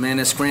Religion, man,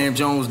 that Scram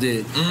Jones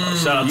did.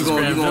 Shout out to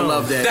Scram Jones. You gonna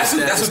love that. That's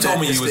what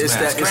told me you was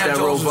mad. Scram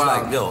Jones was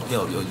like, yo,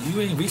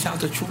 you ain't reached out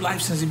to True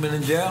Life since he been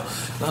in jail?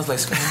 And I was like,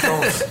 Scram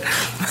Jones.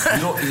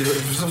 What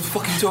the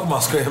fuck are you talking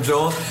about, Scram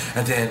Jones?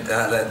 And then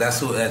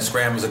and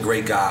Scram is a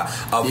great guy.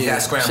 We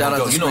got Scram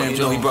Jones. You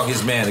know he brought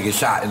his man to get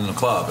shot in the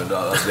club the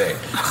other day.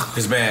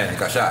 His man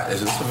got shot.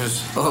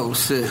 Oh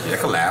shit. Yeah, I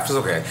can laugh. It's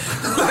okay.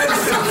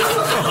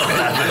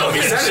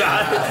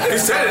 He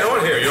said it on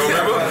here. You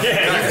remember?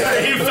 Yeah.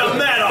 He felt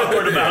mad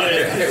awkward about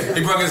it.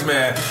 He brought his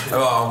man.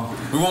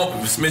 We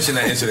won't mention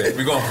that incident.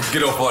 We're going to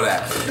get off all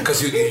that.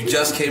 Because you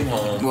just came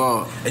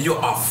home. And you're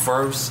our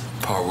first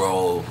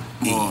parole.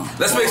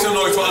 Let's make some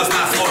noise for us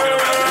not smoking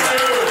around.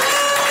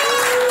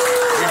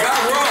 We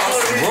got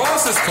Ross.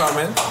 Ross is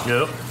coming.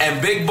 Yep.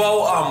 And Big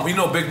Bo, you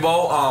know Big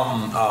Bo,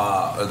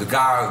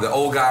 the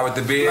old guy with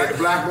the beard.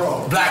 Black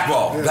Bo. Big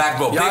Black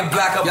Bo.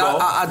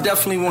 I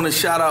definitely want to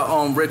shout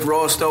out Rick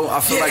Ross though. I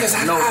feel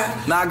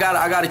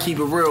I gotta keep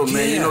it real,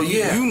 man.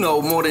 You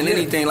know more than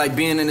anything, like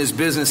being in this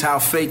business, how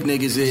fake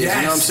niggas is. Yes.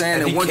 You know what I'm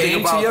saying? And one thing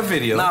about your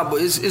video.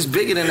 But it's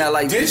bigger than that.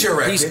 Like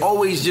he's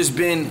always just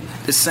been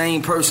the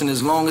same person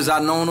as long as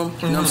I've known him.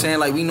 You know what I'm saying?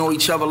 Like we know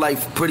each other like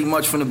pretty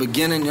much from the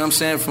beginning. You know what I'm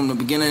saying? From the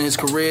beginning of his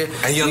career.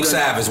 And Young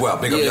Sav as well.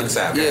 Big up Young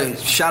Sav. Yeah,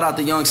 shout out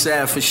to Young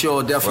Sav for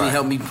sure. Definitely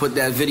helped me put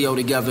that video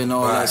together and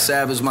all that.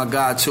 Sav is my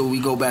guy too. We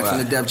go back from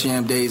the Def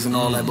Jam days and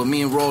all that. But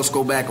me and Ross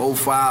go back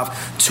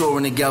 05,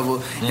 touring together.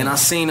 And I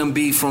seen him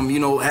be from,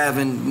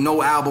 having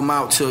no album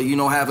out to,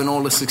 having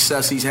all the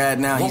success he's had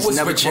now. He's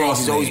never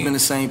changed. He's always been the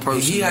same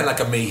person. He had like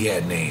a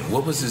Mayhead name.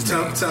 What was his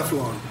name?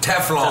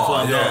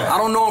 Teflon. Yeah. I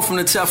don't know him from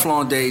the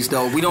Teflon days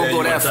though. We don't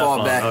go that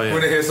far back. We're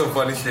gonna hear some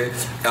funny shit.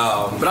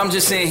 But I'm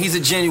just saying he's a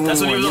genuine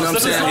one. You know what I'm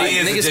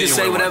saying? Niggas can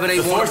say whatever they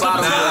want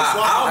about him.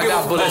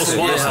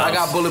 I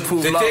got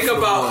bulletproof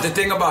love. The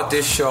thing about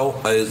this show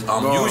is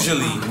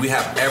usually we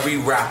have every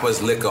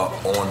rapper's liquor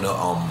on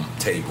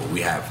the table.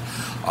 We have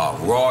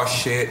Raw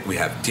shit, we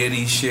have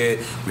Diddy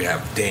shit, we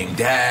have Dame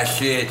Dash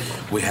shit,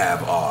 we have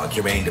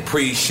Jermaine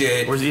Dupri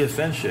shit. Where's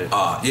EFN shit?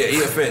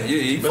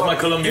 EFN. That's my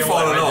Colombian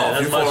falling off.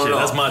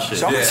 That's my shit.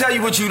 So I'm gonna tell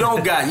you what you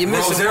don't got. You're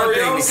missing one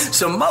thing.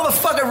 Some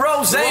motherfucking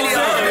Rosario.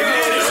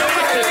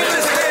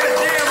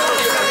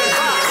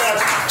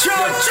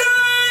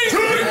 Choo-choo!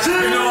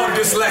 You know I'm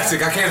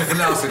dyslexic. I can't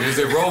pronounce it. Is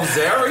it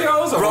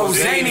Rosarios or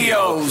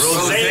Rosanios?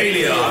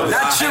 Rosanios.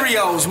 Not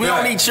Cheerios. We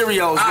don't need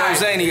Cheerios.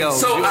 Rosanios.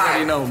 So, you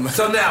already know, man.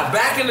 So now,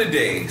 back in the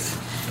days,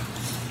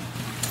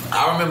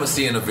 I remember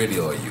seeing a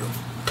video of you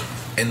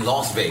in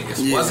Las Vegas.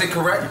 Yeah. Was it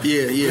correct?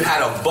 Yeah. You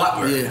had a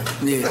butler. Yeah.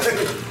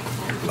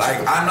 Like,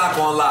 I'm not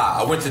gonna lie.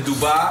 I went to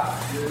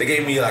Dubai. They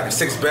gave me like a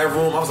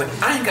 6-bedroom. I was like,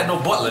 I ain't got no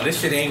butler. This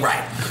shit ain't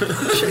right.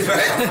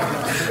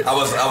 I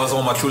was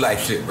on my true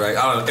life shit, right?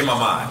 In my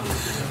mind.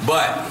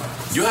 But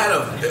you had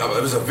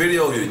it was a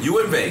video of you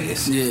in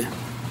Vegas. Yeah.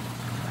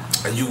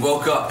 And you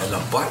woke up and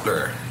the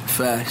butler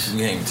Facts.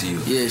 came to you.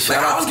 Yeah,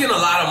 I was getting a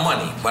lot of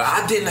money, but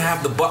I didn't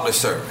have the butler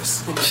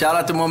service. Shout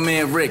out to my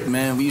man Rick,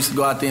 man. We used to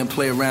go out there and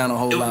play around a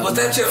whole lot. Was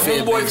that your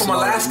homeboy from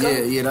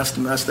Alaska? Yeah, that's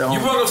the homie. You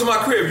brought him to my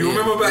crib. You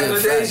remember back in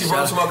the days? You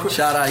brought him to my crib.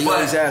 Shout out. He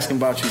always asking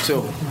about you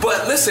too.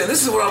 But listen,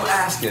 this is what I'm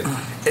asking: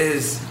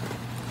 is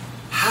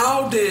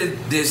how did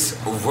this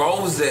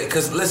rose?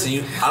 Because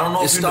listen, I don't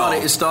know if you know.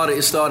 It started You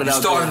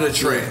out started there. a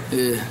trend,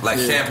 Yeah.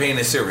 champagne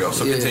and cereal.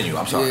 So continue.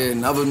 I'm sorry. Yeah,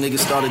 and other niggas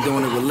started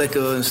doing it with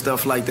liquor and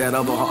stuff like that.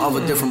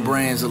 Other different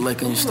brands of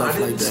liquor and stuff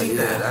like that.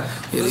 Yeah,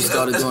 they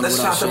started doing it Let's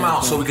with shout them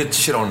out so we could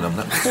shit on them.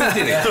 Who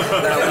did it?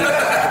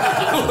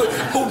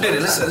 Who did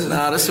it? Listen.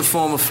 Nah, that's a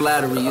form of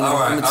flattery. You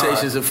know,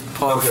 imitations are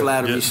part of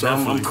flattery. Yeah, so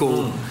I'm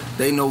cool.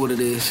 They know what it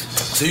is.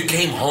 So you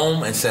came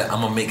home and said,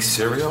 I'm gonna make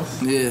cereal?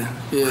 Yeah.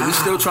 We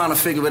still trying to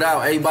figure it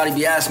out. Everybody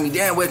be asking me,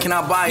 damn, where can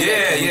I buy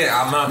it?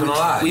 Yeah, I'm not gonna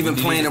lie. We've been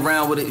playing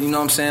around with it, you know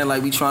what I'm saying?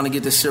 Like, we trying to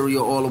get the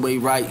cereal all the way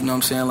right, you know what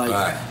I'm saying?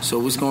 Like,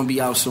 so it's gonna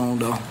be out soon,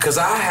 though. Because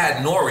I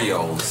had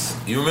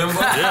Noreos. You remember?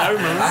 Yeah, I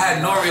remember. I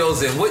had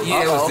Noreos, and what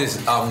year was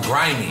this?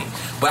 Grimy.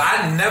 But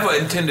I never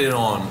intended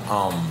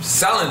on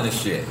selling the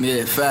shit.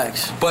 Yeah,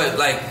 facts. But,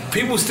 like,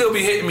 people still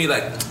be hitting me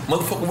like,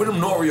 motherfucker, where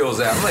them Noreos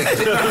at? I'm like, it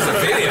was a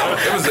video.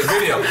 It was a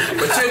video.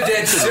 But you're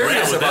dead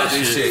serious about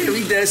this shit.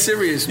 We dead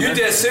serious, man. You're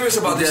dead serious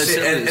about this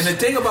shit. And the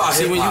thing about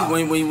hip-hop...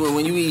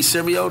 when you eat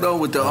cereal, though,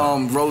 with the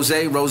rose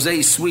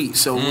is sweet.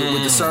 So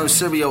with the certain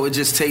cereal, it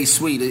just tastes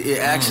sweet. It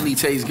actually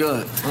tastes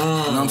good. You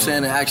know what I'm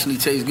saying? It actually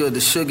tastes good.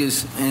 The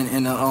sugars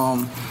and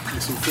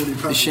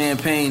the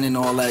champagne and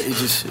all that, it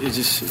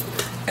just...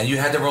 And you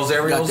had the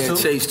Rosarios got that too?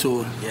 taste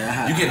to it.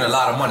 Yeah, you getting a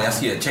lot of money. I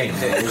see a chain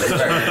there.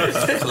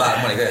 It's a lot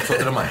of money. Go ahead, talk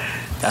to the mic.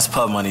 That's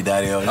pub money,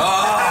 Daddy. You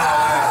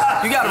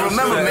gotta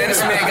remember, man, this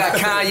man got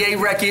Kanye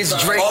records,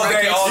 Drake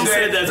records. All day. He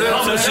said that's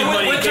publishing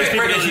money. What Drake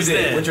records you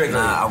did? What Drake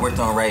Nah, I worked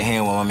on Right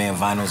Hand with my man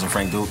Vinyls and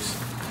Frank Dukes.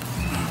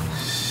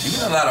 You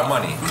get a lot of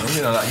money.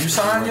 You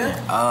signed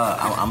yet?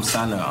 I'm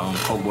signed to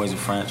Coke Boys and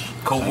French.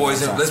 Coke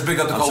Boys and... Let's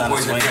big up the Coke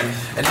Boys and French.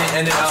 And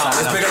then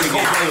let's big up the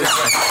Coke Boys and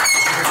French.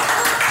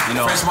 You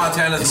know, French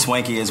Montana and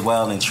Swanky as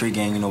well, and Tree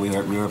Gang. You know, we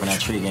were up in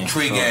that Tree Gang.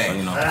 Tree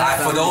Gang. So,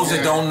 For those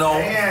that don't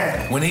know,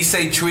 when he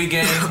say Tree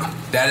Gang,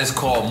 that is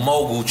called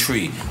Mogul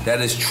Tree.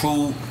 That is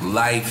True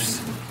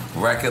Life's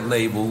record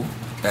label.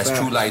 That's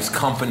True Life's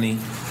company.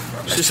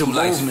 That's True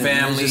Life's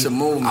family. It's a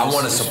movement. I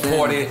want to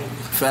support it.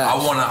 I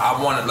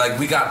want to, like,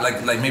 we got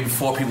like maybe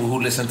 4 people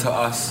who listen to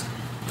us.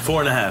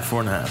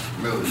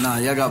 4.5. Nah,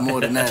 y'all got more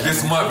than that.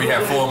 This month we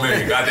have 4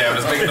 million. Goddamn,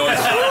 let's make noise.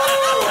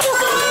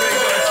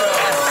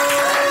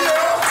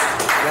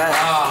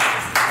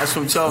 That's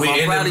what I'm talking about.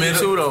 We I'm in proud the of you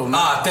middle. too, though,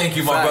 man. Thank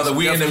you, my brother.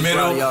 We in the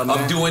middle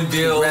of doing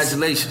deals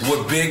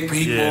with big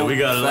people. Yeah, we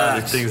got a lot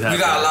of things happening.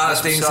 We got a lot of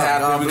things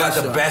happening. We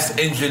got the best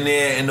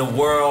engineer in the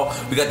world.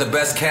 We got the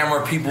best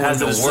camera people in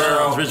the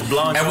world. Rich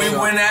Blanc. And we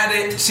went at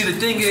it. See, the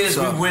thing is,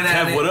 we went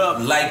at it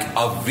like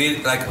a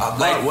vid, like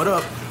what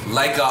up?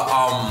 Like a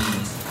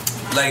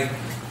like.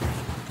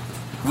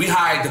 We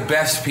hired the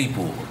best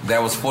people that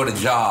was for the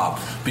job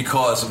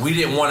because we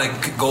didn't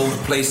want to go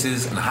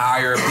places and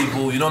hire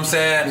people, you know what I'm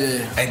saying?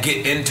 Yeah. And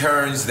get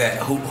interns that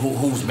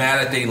who's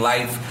mad at their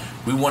life.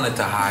 We wanted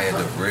to hire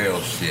the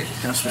real shit.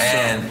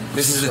 And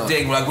this is the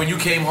thing, like when you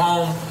came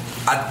home,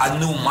 I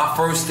knew my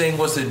first thing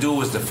was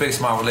to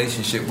fix my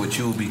relationship with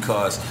you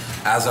because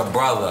as a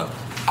brother,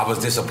 I was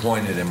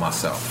disappointed in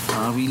myself.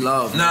 We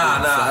love.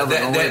 Nah.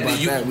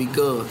 We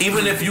good.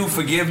 Even if you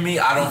forgive me,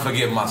 I don't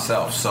forgive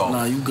myself. So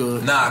nah, you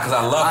good. Nah, because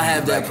I love you. I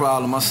have that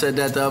problem. I said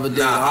that the other day.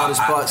 The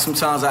hardest part.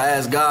 Sometimes I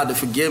ask God to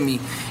forgive me,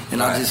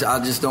 and I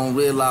just don't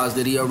realize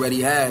that He already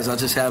has. I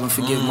just haven't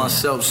forgiven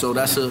myself. So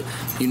that's you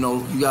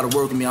got to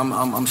work with me.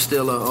 I'm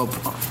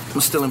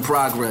still in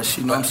progress.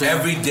 You know what I'm saying?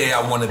 Every day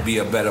I want to be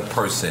a better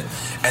person,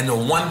 and the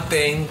one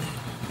thing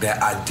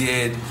that I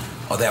did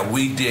or that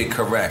we did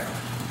correct.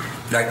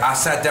 Like, I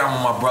sat down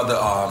with my brother,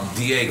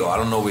 Diego. I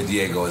don't know where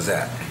Diego is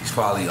at. He's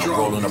probably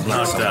rolling a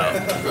blunt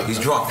somewhere. He's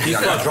drunk. He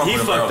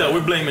fucked up.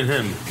 We're blaming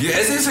him. Yeah,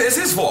 it's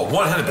his fault,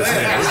 100%.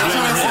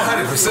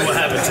 100%. What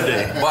happened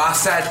today? Well, I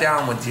sat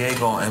down with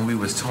Diego, and we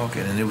was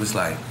talking, and it was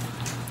like,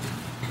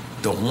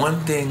 the one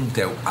thing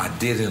that I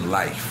did in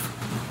life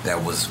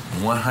that was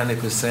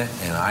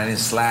 100%, and I didn't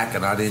slack,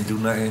 and I didn't do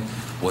nothing,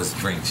 was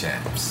Drink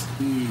Champs.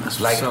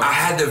 Like, I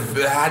had the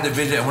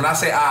vision, and when I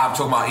say I'm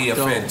talking about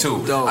EFN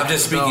too. I'm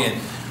just speaking.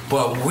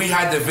 But we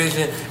had the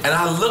vision, and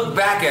I look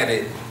back at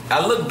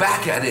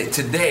it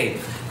today,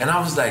 and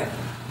I was like,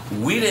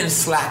 we didn't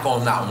slack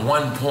on not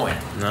one point.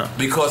 No.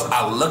 Because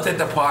I looked at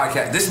the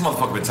podcast. This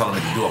motherfucker been telling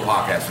me to do a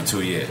podcast for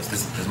 2 years.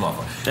 This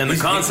motherfucker. And the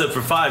concept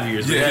for 5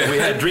 years. We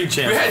had Drink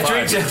Champs. We had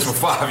Drink Champs for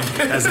 5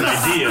 years. As an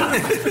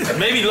idea.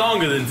 Maybe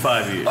longer than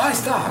 5 years. Oh,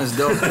 stop. That's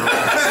dope.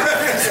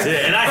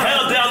 Yeah, and I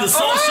held down the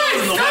socials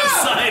and the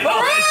website.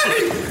 All that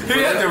shit.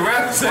 He had the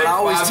website.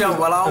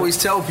 Well, I always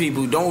tell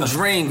people, don't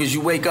dream because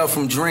you wake up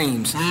from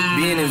dreams.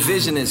 Being a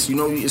visionist, you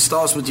know, it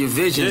starts with your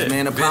visions,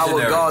 man. The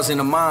power of God's in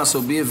the mind,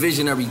 so be a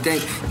visionary.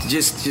 Think,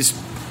 just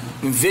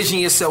envision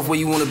yourself where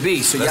you want to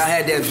be. So y'all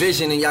had that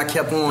vision and y'all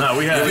kept on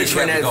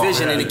picturing that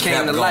vision and it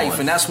came to life.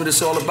 And that's what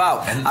it's all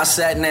about. I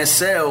sat in that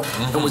cell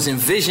and was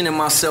envisioning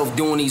myself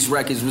doing these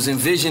records, was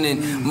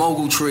envisioning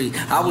Mogul Tree.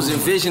 I was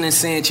envisioning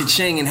saying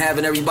cha-ching and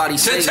having everybody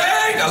say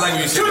cha-ching! I like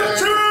when you say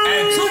that.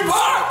 And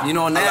Tupac! You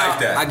know, now I like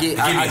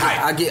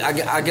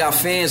that. I got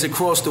fans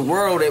across the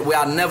world where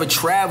I never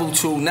traveled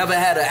to, never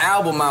had an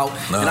album out.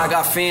 And I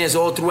got fans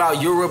all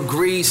throughout Europe,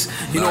 Greece.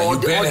 You know,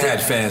 you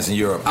had fans in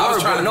Europe. I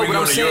was trying to bring you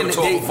on the Europe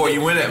tour before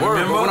you went in.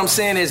 Remember? What I'm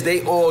saying is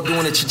they all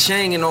doing the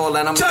cha-ching and all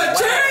that. I'm like,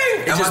 wow.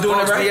 It just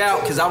bumps me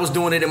out because I was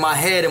doing it in my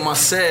head, in my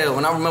cell.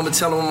 And I remember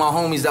telling one of my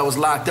homies that was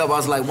locked up, I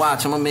was like,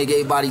 watch, I'm going to make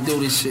everybody do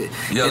this shit.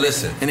 Yo,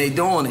 listen. And they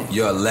doing it.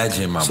 You're a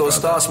legend, my brother. So it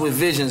starts with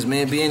visions,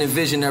 man. Being a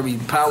visionary,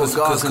 power of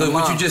God's in the mind.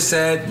 Because what you just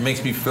said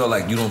makes me feel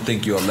like you don't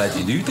think you're a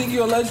legend. Do you think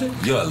you're a legend?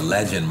 You're a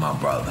legend, my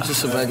brother.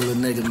 Just a regular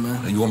nigga,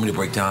 man. You want me to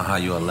break down how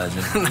you're a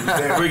legend?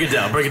 Break it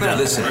down.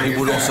 Listen,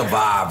 people don't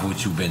survive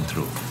what you've been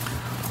through.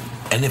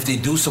 And if they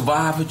do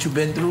survive what you've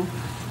been through,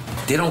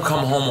 they don't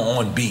come home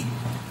on beat.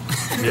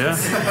 Yeah.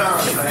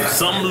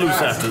 Something loose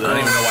after that. I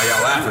don't even know why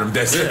y'all laughing. I'm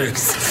dead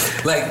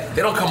serious. Like,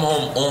 they don't come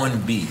home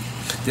on beat.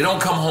 They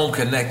don't come home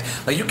connect.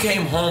 Like, you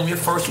came home, your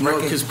first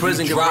record. Because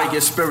prison can break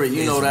your spirit,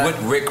 you know that.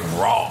 With Rick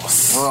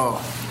Ross.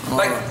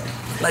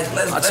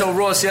 I told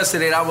Ross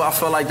yesterday that I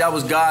felt like that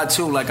was God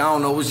too. Like, I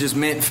don't know, it was just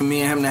meant for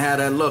me and him to have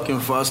that look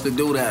and for us to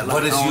do that. Like,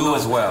 but it's you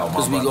as well, my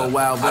brother. Because we go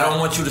wild back. I don't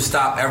want you to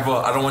stop ever.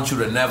 I don't want you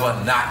to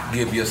never not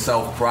give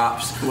yourself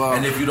props. Wow.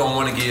 And if you don't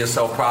want to give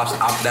yourself props,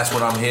 that's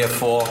what I'm here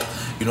for.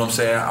 You know what I'm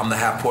saying? I'm the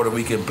half Puerto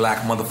Rican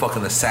black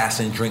motherfucking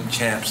assassin, Drink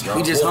Champs.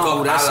 We just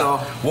humble, that's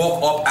all.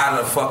 Woke up out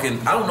of the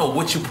fucking, I don't know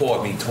what you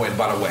poured me, twin,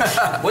 by the way.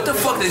 What the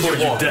fuck is your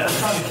water?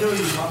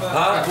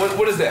 Huh?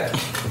 What is that?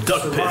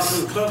 Duck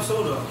piss. Club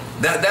soda.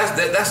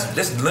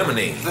 That's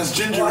lemonade. That's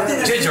ginger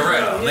ale. Ginger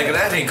ale. Nigga,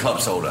 that ain't club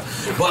soda.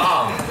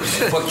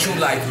 But True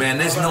Life, man,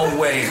 there's no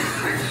way.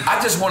 I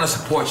just want to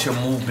support your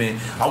movement.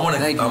 I want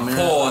to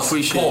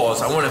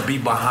pause. I want to be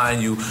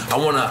behind you.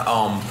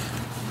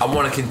 I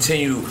want to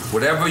continue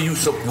whatever you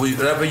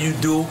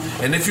do,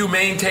 and if you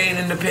maintain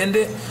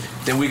independent,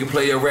 then we can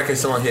play your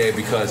records on here.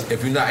 Because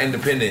if you're not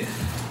independent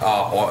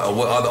or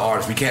with other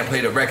artists, we can't play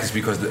the records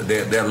because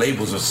their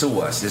labels will sue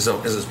us. This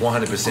is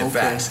 100%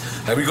 facts.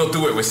 Like, we go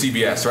through it with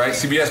CBS, right?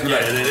 CBS be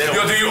like,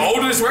 yo, do you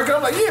own this record?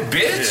 I'm like, yeah,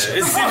 bitch. Yeah,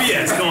 it's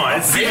CBS. Come on,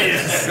 it's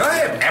CBS. Go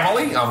ahead,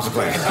 Emily. I'm just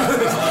playing. Did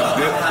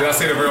I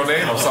say the real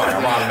name? I'm sorry.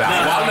 I'm wilding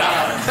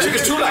out. Chick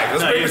is True Life.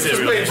 Let's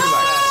play True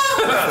Life.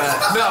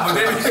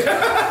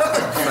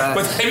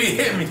 But they be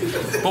hitting me.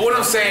 But what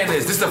I'm saying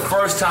is, this is the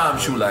first time,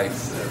 True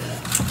Life,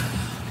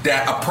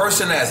 that a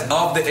person that's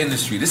of the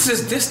industry. This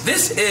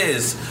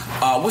is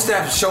what's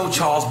that show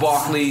Charles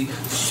Barkley,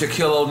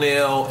 Shaquille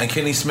O'Neal, and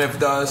Kenny Smith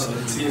does?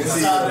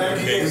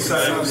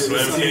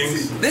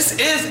 This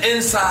is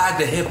inside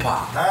the hip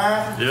hop.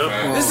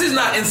 Yep. This is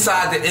not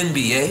inside the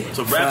NBA.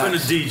 So rapping a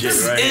DJ,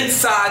 this right? Is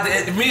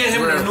inside the me and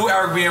him and the new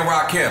Eric B and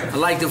Rakim. I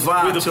like the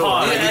vibe too.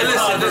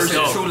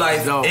 Listen, True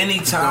Life.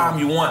 Anytime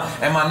you want.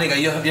 And my nigga,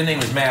 your name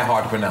is mad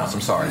hard to pronounce. I'm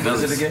sorry. What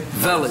is it again?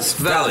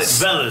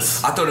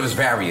 Velas. I thought it was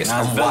Various.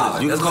 I'm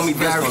wild. You can call me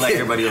Disco like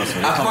everybody else.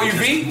 I call you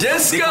B?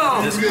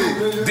 Disco.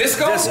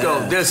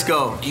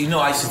 Disco. You know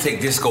I used to take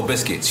disco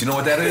biscuits. You know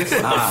what that is?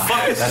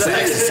 That's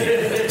ecstasy.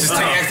 Just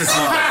take ecstasy.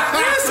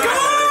 Disco.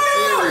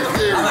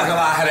 I'm not gonna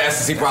lie, I had an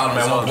ecstasy problem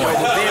at one point.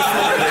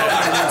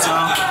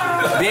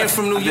 Being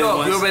from New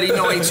York, you already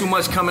know ain't too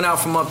much coming out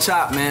from up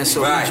top, man.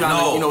 So we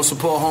trying to,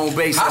 support home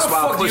base. That's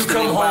why I push the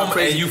nigga wild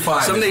crazy. And you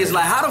find some niggas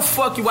like, how the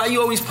fuck why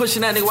you always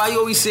pushing that nigga? Why you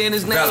always saying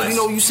his name? Bellis. You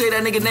know, you say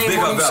that nigga name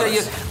or you say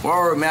your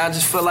word, man. I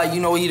just feel like, he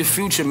the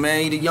future,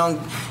 man. He the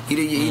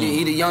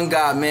young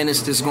guy, man,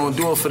 that's gonna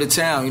do it for the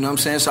town. You know what I'm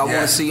saying? So I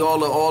want to see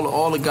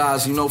all the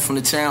guys, from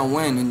the town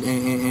win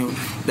and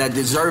that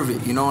deserve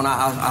it. And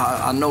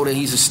I know that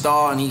he's a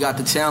star and he got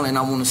the talent. And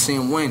I want to see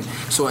him win.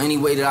 So any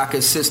way that I can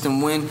assist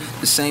him win,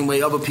 the same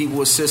way other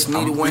people assist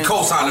me to win. We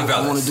co-sign the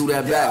Bellis. I want to do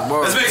that back,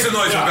 bro. Let's make some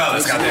noise for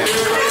Bellis, goddamn.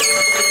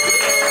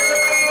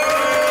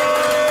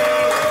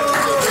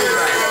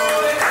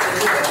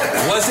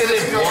 Was it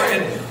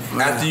important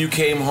after you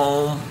came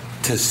home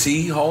to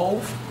see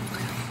Hov?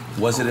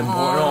 Was it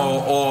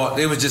important, or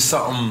it was just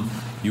something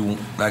you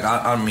like?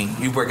 I mean,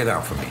 you break it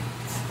down for me,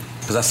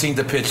 because I seen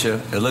the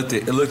picture. It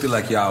looked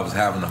like y'all was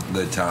having a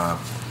good time.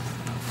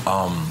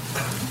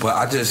 But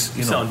I just,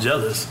 You sound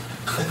jealous.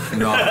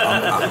 No,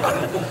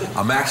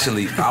 I'm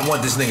actually, I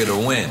want this nigga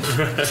to win.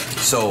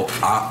 So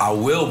I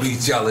will be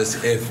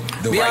jealous if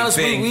the right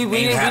thing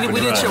ain't happening.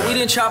 We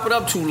didn't chop it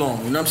up too long.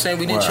 You know what I'm saying?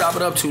 We didn't chop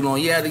it up too long.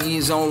 He had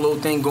his own little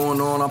thing going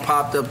on. I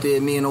popped up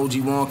there. Me and OG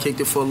Juan kicked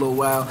it for a little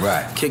while.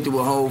 Right. Kicked it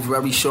with Hov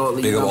very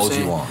shortly. Big you know up what I'm OG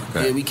saying? Juan.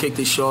 Okay. Yeah, we kicked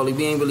it shortly.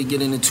 We ain't really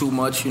get into too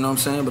much, you know what I'm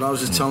saying? But I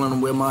was just telling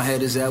him where my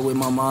head is at, where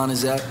my mind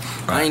is at.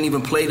 I ain't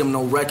even played him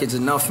no records or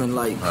nothing.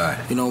 Like,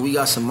 you know, we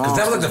got some monsters.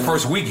 Because that was like the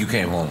first week you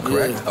came home,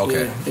 correct? Yeah,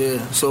 okay. Yeah.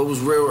 So it was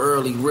real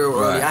early.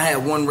 I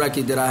had one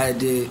record that I had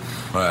did.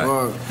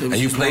 Right. And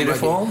you played it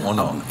for him or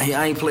no?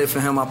 I ain't played for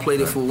him. I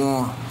played it for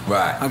Juan.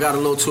 Right. I got a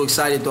little too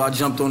excited though. I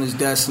jumped on his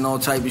desk and all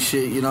type of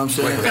shit. You know what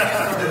I'm saying?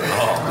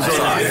 I'm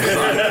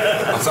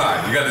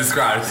sorry. You got to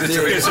describe the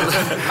situation. All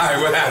right,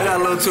 what happened? I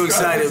got a little too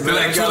excited. They're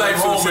like, too late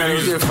home.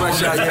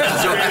 Fresh out.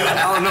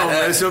 I don't know,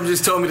 man. Some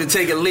just told me to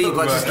take a leap.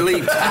 I just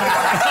leaped.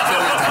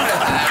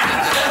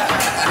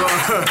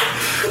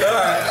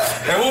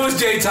 And what was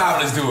Jay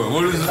Thomas doing?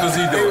 What was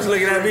he doing? He was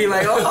looking at me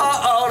like,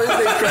 oh, this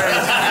nigga crazy.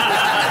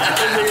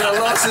 This nigga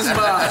lost his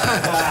mind.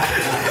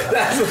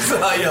 That's what's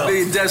up, yo.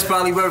 Nigga desk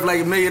probably worth like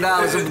 $1 million.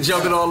 I'm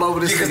jumping all over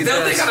this nigga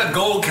desk. They got a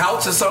gold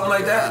couch or something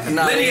like that?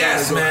 Nah, Lenny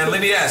S, man.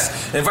 Lenny S.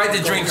 Invite the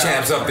drink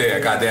champs up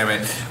there,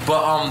 goddammit.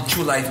 But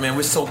True Life, man,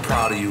 we're so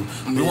proud of you.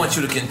 We want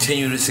you to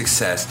continue the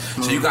success.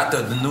 So you got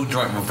the new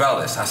joint with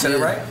Velas. I said it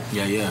right?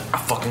 Yeah.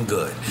 I'm fucking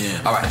good.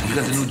 Yeah. All right, you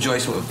got the new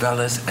joints with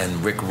Velas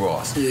and Rick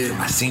Ross. Yeah.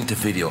 I seen the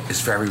video.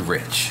 It's very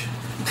rich.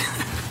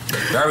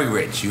 Very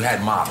rich. You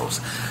had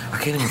models. I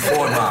can't even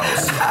afford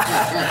models.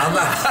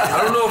 I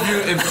don't know if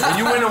when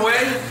you went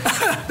away,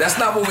 that's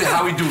not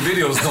how we do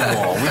videos no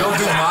more. We don't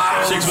do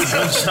models.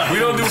 We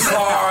don't do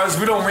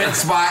cars. We don't rent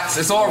spots.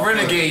 It's all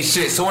renegade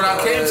shit. So when I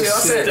came to you,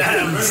 I said,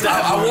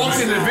 I walked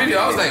into the video.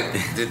 I was like,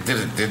 did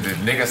the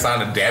nigga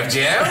sign a Def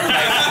Jam?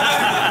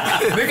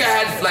 Like, nigga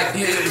had like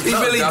he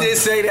really did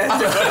say that.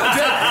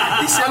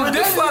 He said, "What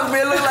the fuck,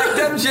 man? Look like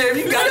Def Jam.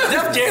 You got a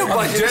Def Jam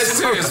budget." I'm dead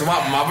serious. My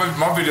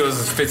videos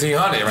is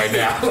 $1,500 right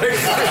now.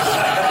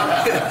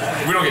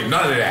 We don't get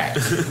none of that.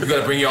 You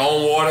gotta bring your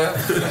own water.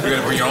 You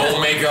gotta bring your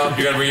own makeup.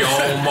 You gotta bring your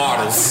own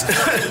models.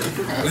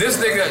 This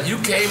nigga, you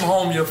came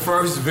home. Your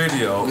first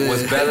video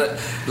was better.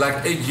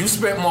 Like you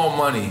spent more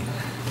money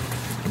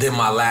than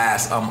my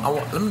last.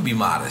 Let me be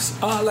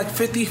modest. Like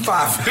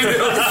 55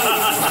 videos.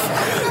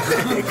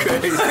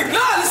 Like,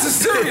 nah, this is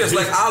serious.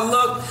 Like I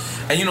look.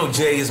 And you know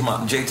Jay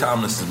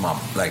Thomas is my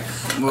I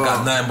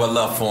got nothing but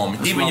love for him.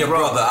 Even your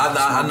brother.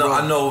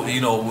 I know.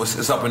 You know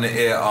it's up in the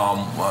air.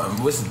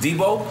 What's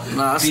Debo?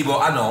 Nah, Debo.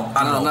 I know.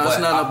 Nah, it's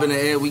not up in the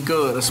air. We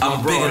good. That's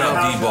I'm bigging up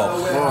Debo.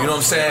 You know what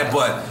I'm saying?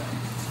 But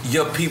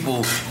your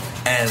people.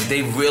 And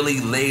they really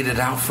laid it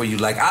out for you.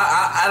 Like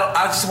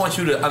I just want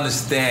you to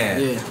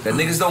understand that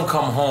niggas don't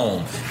come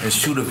home and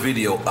shoot a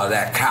video of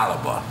that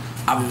caliber.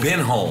 I've been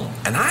home,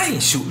 and I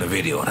ain't shooting a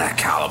video of that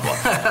caliber.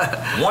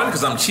 One,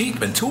 because I'm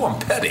cheap, and two, I'm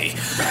petty.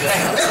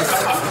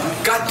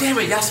 God damn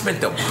it, y'all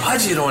spent the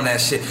budget on that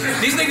shit.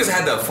 These niggas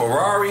had the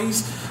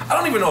Ferraris. I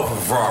don't even know if a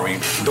Ferrari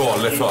door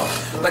lift up.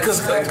 Like, cause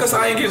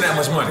I ain't getting that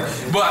much money.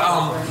 But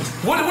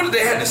what did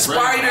they had? The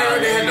Spider,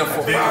 they had the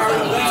Ferrari.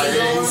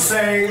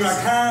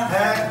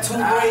 Had two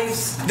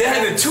Wraiths. They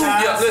had the two.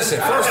 Listen,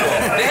 first of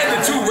all, they had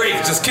the two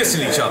Wraiths just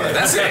kissing each other.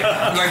 That's it.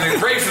 Like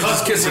the Wraiths was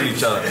just kissing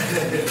each other.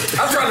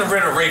 I'm trying to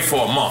rent a Wraith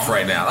for a month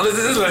right now. This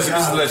is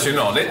to let you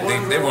know.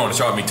 They want to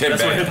charge me 10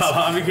 bands.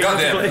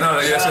 Goddamn.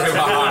 No, that's what hip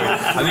hop hobby.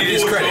 I need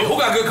his credit.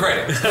 Who got good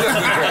credit?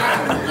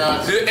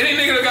 Any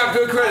nigga that got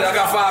good credit, I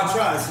got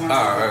 5. All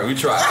right, we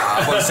try.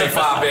 I'm about to say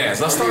 5 bands.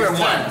 Let's start at 1.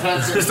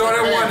 Let's start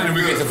at 1 and then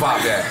we get to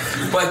 5 bands.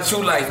 But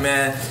True Life,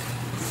 man,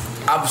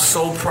 I'm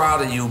so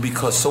proud of you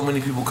because so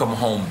many people come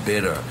home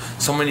bitter.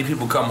 So many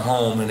people come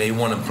home and they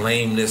want to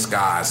blame this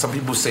guy. Some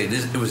people say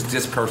it was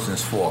this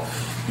person's fault.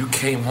 You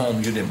came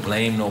home, you didn't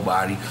blame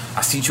nobody.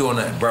 I see you on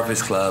the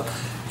Breakfast Club.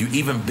 You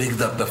even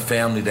bigged up the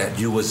family that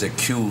you was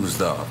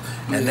accused of.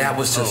 And that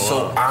was just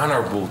so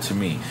honorable to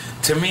me.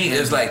 To me,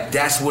 it's like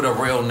that's what a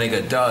real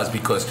nigga does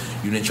because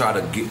you didn't try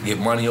to get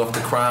money off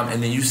the crime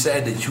and then you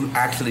said that you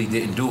actually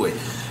didn't do it.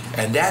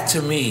 And that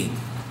to me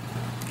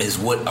is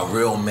what a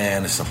real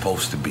man is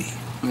supposed to be.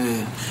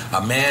 A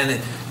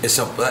man is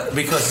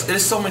because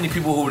there's so many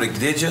people who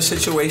did your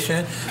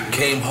situation,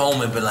 came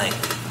home and been like,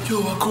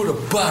 yo, I could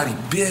have body,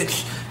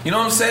 bitch. You know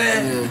what I'm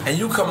saying? And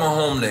you coming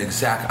home the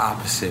exact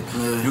opposite.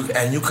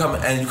 You come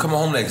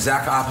home the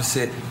exact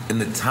opposite in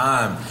the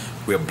time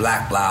where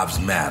Black Lives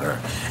Matter.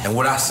 And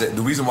what I said,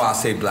 the reason why I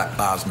say Black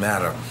Lives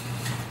Matter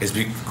is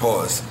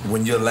because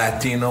when you're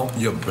Latino,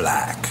 you're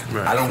black.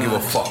 Right. I don't give a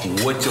fuck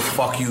what the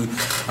fuck you.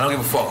 I don't give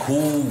a fuck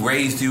who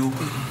raised you.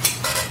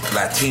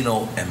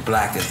 Latino and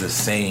black is the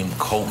same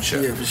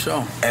culture. Yeah, for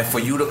sure. And for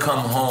you to come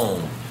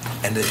home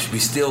and to be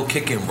still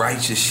kicking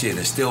righteous shit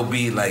and still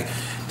be like,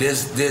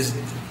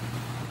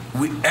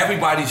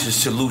 everybody should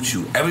salute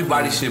you.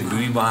 Everybody should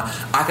be behind.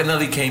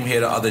 Akinelli came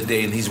here the other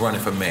day and he's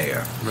running for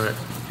mayor. Right.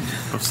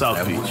 Of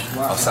South Beach.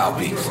 Of South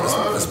Beach.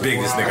 Let's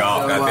big this nigga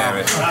off,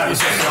 goddammit.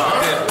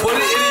 Put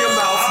it in your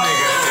mouth,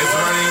 nigga. is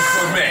running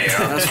for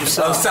mayor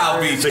of South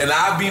Beach, and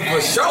I'll be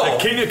for sure.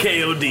 King of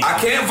KOD. I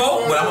can't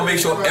vote, but I'm gonna make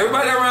sure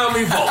everybody around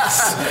me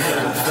votes.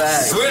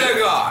 Swear to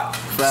God.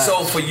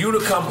 So for you to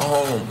come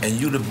home and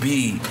you to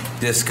be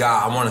this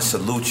guy, I want to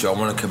salute you. I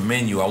want to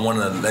commend you. I want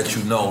to let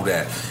you know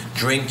that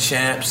Drink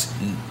Champs,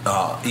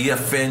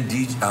 EFN,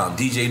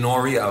 DJ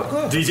Nori.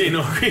 DJ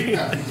Nori.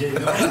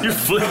 You're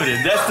flipping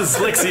it. That's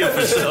dyslexia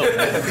for sure.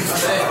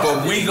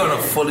 But we're going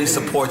to fully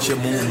support your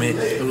movement.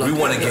 We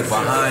want to get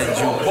behind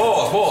you.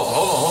 Pause.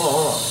 Hold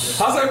on.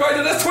 How's everybody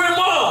doing? That's Twin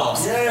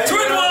Moms. Yeah.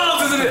 Twin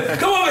Moms, isn't it?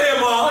 Come over here,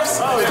 Moms.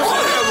 Come over here,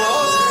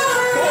 Moms.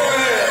 Come over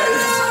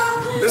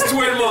here. It's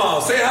Twin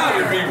Moms. Say hi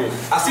to people.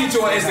 I see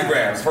you on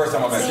Instagram. It's the first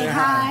time I met you.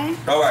 Hi.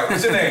 All right.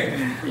 What's your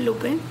name?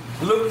 Lupe.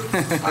 I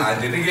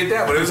didn't get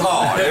that, but it was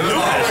hard. It was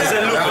hard. She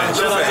said Lupe.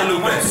 Shout out to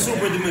Lupe.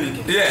 Super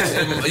Dominican. Yes.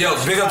 Yo,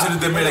 big up to the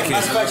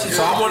Dominicans.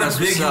 So I want to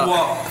big you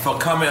up for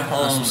coming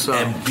home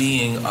and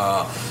being,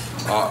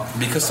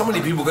 because so many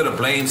people gonna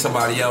blame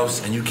somebody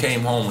else, and you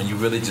came home and you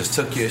really just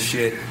took your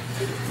shit.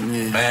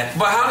 Man,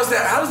 but how does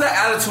that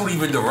attitude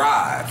even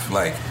derive?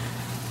 Like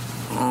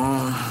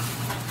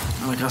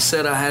I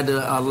said, I had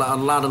a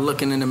lot of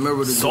looking in the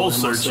mirror to soul do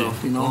searching.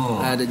 Myself, you know,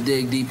 I had to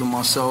dig deep in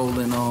my soul,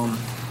 and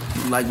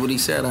like what he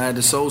said, I had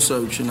to soul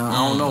search, and I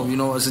don't know, you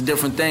know, it's a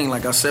different thing.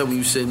 Like I said, when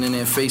you're sitting in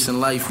there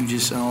facing life, you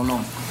just, I don't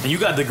know. And you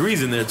got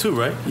degrees in there too,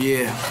 right?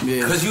 Yeah.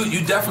 Because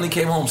you definitely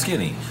came home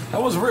skinny. That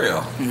was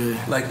real. Yeah.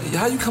 Like,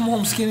 how you come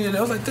home skinny? And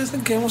I was like, this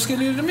nigga came home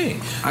skinnier than me.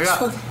 I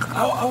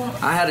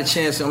had a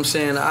chance. I'm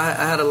saying I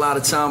had a lot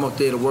of time up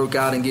there to work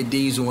out and get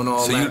diesel and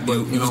all so that.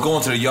 So you was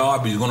going to the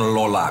yard, but you was going to the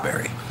law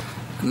library.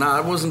 Nah,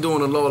 I wasn't doing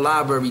the law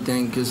library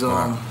thing because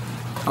I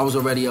was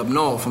already up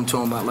north. I'm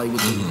talking about like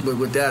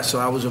with that, so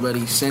I was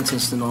already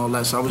sentenced and all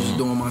that. So I was just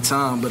doing my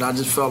time, but I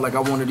just felt like I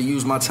wanted to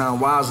use my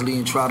time wisely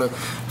and try to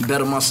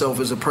better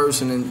myself as a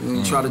person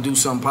and try to do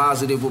something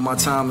positive with my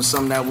time and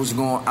something that was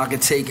I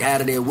could take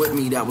out of there with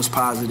me that was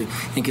positive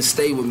and could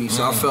stay with me.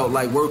 So I felt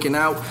like working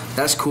out,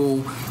 that's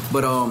cool.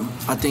 But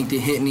I think that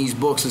hitting these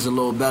books is a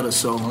little better,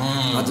 so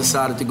I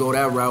decided to go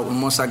that route.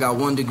 And once I got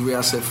one degree,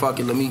 I said, fuck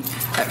it, let me...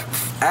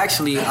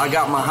 Actually, I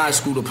got my high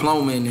school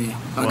diploma in there.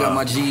 I got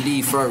my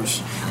GED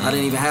first. I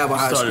didn't even have a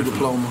high school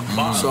diploma.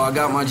 So I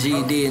got my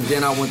GED, and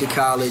then I went to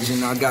college,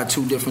 and I got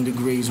 2 different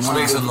degrees. One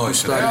make some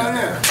noise. What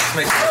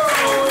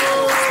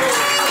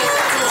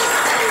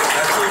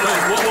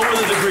were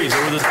the degrees?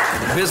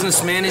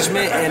 Business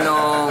management and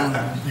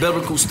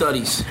biblical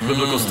studies.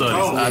 Biblical studies.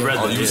 I read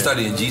that. You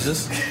studying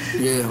Jesus?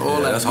 Yeah,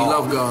 all that. We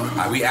love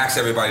God. We ask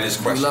everybody this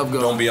question. We love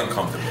God. Don't be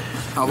uncomfortable.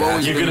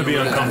 You're going to be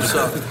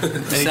uncomfortable.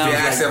 You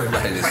ask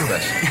everybody this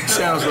question.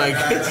 Sounds like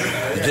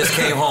you just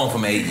came home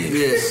from 8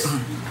 years. Yeah.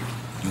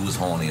 You was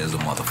horny as a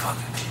motherfucker.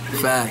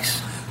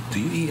 Facts. Do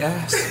you eat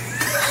ass?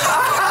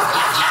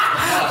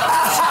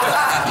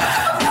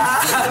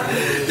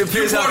 You're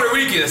Puerto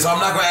Rican, so I'm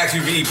not gonna ask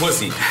you if you eat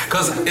pussy,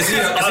 cause it's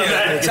here.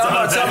 Tell me,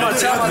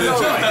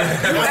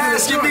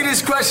 give me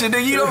this question.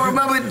 Then you don't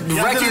remember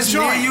records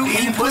near you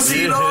eat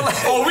pussy and all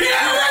that? Oh, we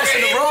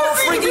asking the wrong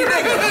freaky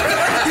nigga.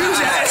 You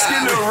was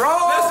asking the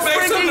wrong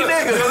freaky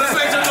nigga. Let's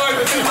make some noise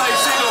with you like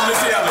shit on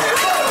Missy Elliott.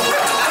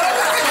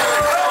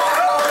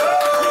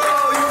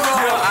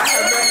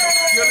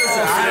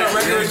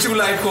 You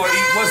like for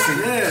eat pussy.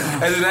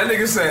 Yeah. And then that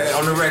nigga said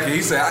on the record,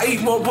 he said, I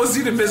eat more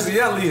pussy than Missy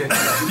Elliott.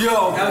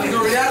 Yo. Yeah.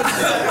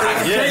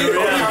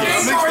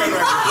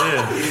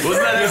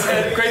 Wasn't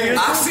that crazy?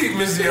 I seen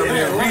Missy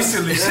Elliott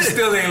recently. She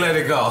still ain't let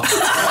it go.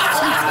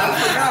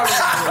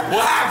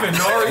 What happened,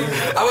 Nori?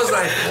 I was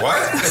like, what?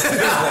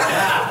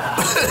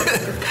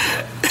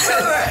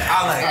 I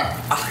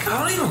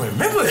don't even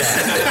remember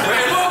that.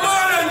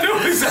 I knew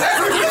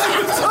exactly what you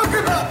were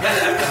talking about.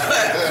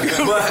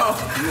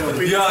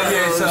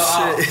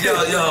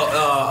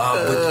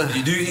 But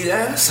you do eat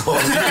ass? We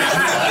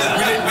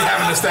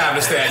haven't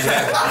established that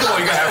yet. Come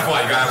on, you gotta have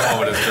fun. You gotta have fun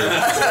with this too.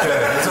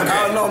 It's okay. I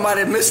don't know, I might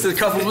have missed a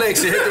couple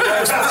licks and hit the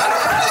wrong spot.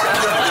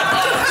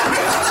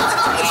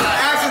 It's an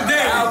accident.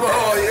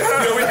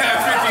 Yeah, we had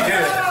 50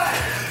 here.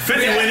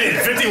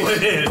 50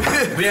 went in.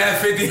 We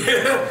had 50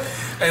 here.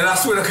 And I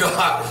swear to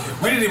God,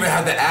 we didn't even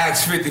have to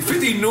ask 50.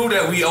 50 knew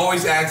that we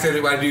always asked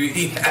everybody, do you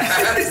eat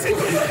ass?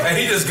 And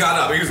he just got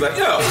up. He was like,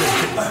 yo,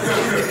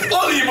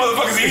 all of you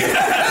motherfuckers eat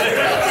ass.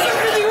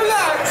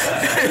 Relax.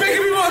 You're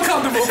making me more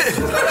uncomfortable.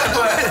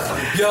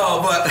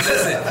 But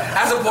listen,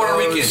 as a Puerto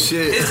Rican,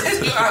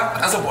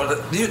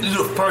 you're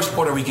the first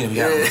Puerto Rican we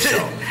have on the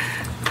show.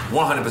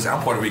 100%.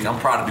 I'm Puerto Rican.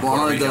 I'm proud to be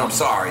Puerto Rican. I'm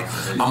sorry. I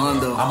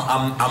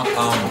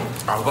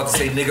was about to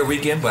say nigger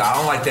Rican, but I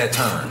don't like that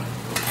term.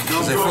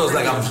 Because it feels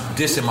like I'm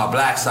dissing my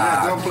black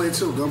side. Gunplay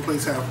too.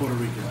 Gunplay's half Puerto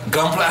Rican.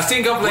 Gunplay. I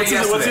seen Gunplay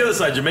yesterday. What's the other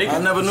side? Jamaican? I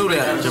never knew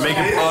that.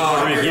 Jamaican.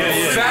 Puerto Rican.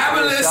 Yeah.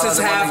 Fabulous is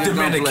half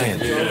Dominican.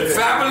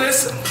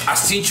 Fabulous. I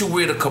seen you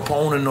wear the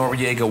Capone and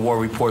Noriega War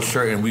Report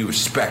shirt, and we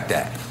respect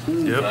that.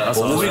 Yep. But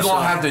what we're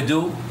gonna have to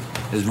do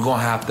is we're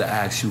gonna have to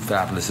ask you,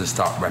 Fabulous, to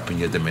start repping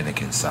your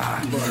Dominican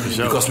side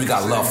because we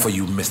got love for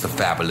you, Mr.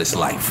 Fabulous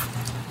Life.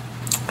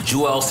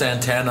 Joel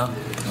Santana,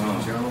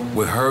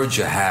 we heard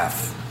you have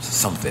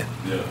something.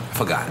 Yeah.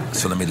 Forgot it.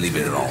 So let me leave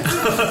it alone.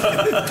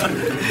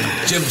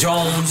 Jim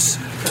Jones,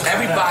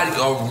 everybody,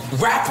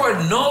 rapper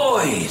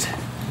Noid.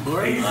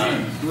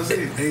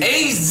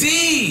 AZ.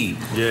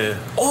 Yeah.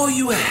 All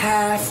you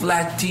half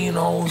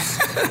Latinos.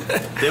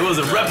 They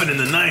wasn't repping in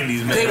the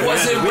 90s, man. They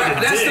wasn't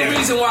repping. That's the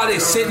reason why they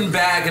sitting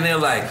back and they're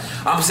like,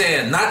 I'm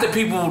saying, not the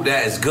people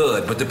that is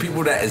good, but the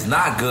people that is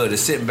not good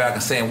is sitting back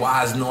and saying,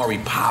 why is Nori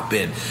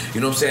popping?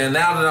 You know what I'm saying?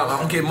 Now that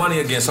I'm getting money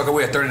again, so I can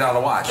wear a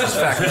 $30 watch. It's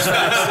fact.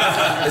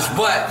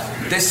 But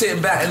they're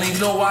sitting back, and you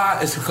know why?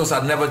 It's because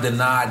I never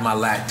denied my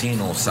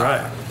Latino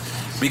side. Right.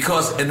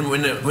 Because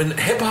when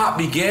hip hop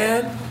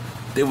began,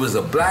 there was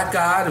a black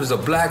guy, and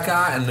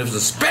there was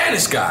a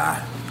Spanish guy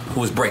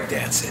who was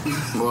breakdancing.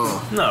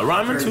 No,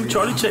 rhyming too,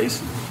 Charlie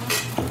Chase.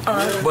 All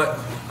right, but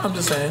I'm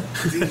just saying.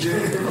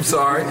 I'm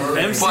sorry.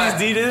 MCs,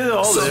 DJ,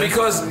 all that. So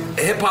because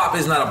hip-hop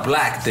is not a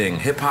black thing.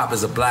 Hip-hop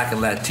is a black and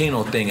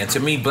Latino thing. And to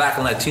me, black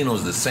and Latino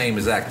is the same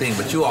exact thing.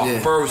 But you are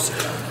first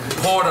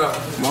Puerto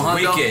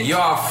Rican. You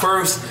are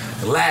first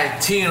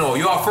Latino.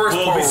 You are first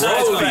Puerto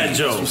Rican. Fat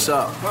Joe. What's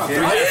up?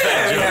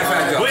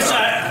 Fat Joe. Which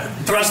I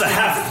thrust the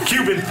half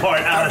Cuban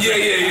part out of Yeah.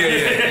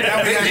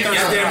 He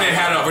damn near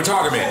had a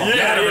retarget man.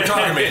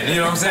 You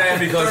know what I'm saying?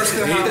 Because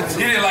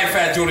he didn't like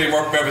Fat Joe to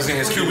represent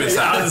his Cuban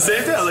side. I was the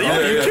same time. Like,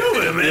 you're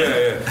Cuban, man.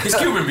 Yeah. He's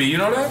Cuban B. You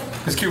know that?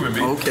 He's Cuban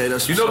B. Okay,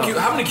 that's you know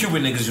how many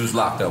Cuban niggas you was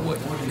locked up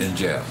with in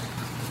jail?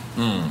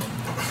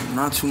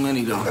 Not too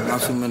many though.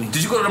 Not too many.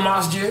 Did you go to the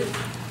masjid?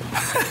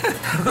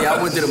 Yeah, I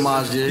went to the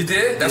masjid. You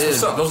did? That's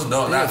what's up. Those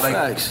are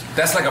facts.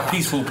 That's like a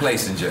peaceful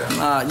place in jail.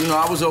 You know,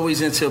 I was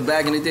always into,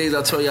 back in the days,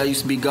 I told you I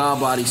used to be God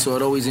body, so I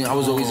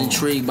was always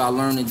intrigued by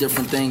learning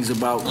different things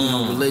about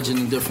religion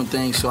and different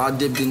things. So I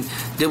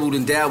dibbled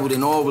and dabbled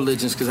in all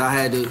religions because I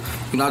had to,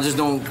 I just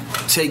don't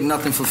take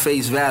nothing for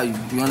face value.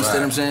 You understand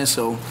what I'm saying?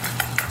 So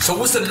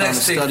what's the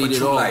next thing for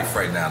True Life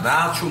right now?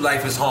 Now True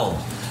Life is home.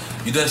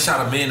 You done shot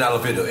 $1 million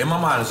video. In my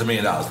mind, it's $1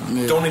 million.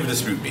 Yeah. Don't even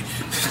dispute me.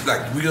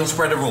 Like, we gonna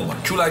spread the rumor.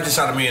 True Life just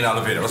shot $1 million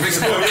video. Let's make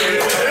some noise.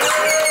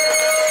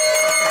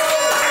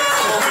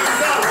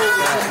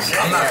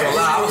 I'm not gonna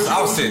lie,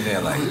 I was sitting there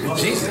like,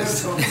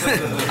 Jesus.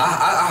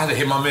 I had to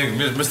hit my man,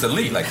 Mr.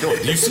 Lee, like, yo,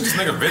 do you see this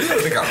nigga video?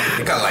 They got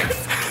like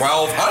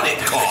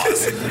 1,200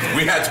 cars.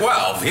 We had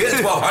 12. Here's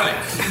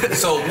 1,200.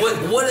 So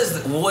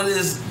what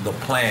is the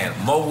plan?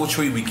 Mogul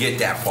Tree, we get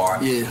that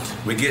far. Yeah.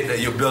 We get that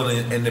you're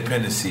building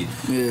independency.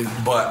 Yeah.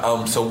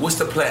 But so what's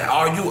the plan?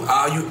 Are you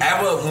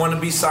ever want to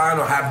be signed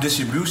or have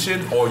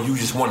distribution, or you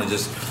just want to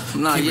just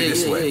keep it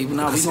this way?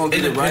 Nah, we gonna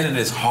get it right. Independent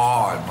is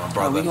hard, my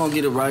brother. We gonna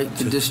get it right.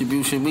 The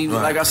distribution.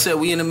 Like I said,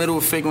 we in the middle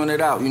of figuring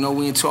it out.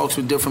 We in talks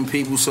with different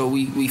people, so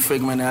we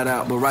figuring that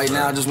out. But right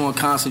now, I just want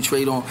to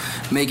concentrate on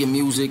making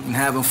music and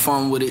having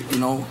fun with it.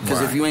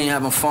 Because if you ain't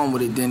having fun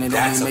with it, then it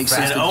don't even make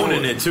sense. And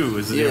owning it too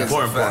is the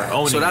important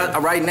part. So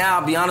right now,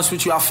 I'll be honest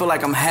with you, I feel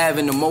like I'm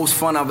having the most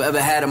fun I've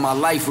ever had in my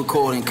life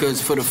recording.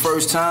 Because for the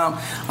first time,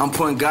 I'm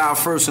putting God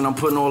first, and I'm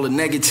putting all the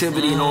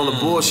negativity and all the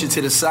bullshit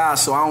to the side.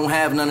 So I don't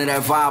have none of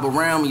that vibe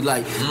around me.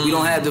 Like we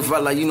don't have the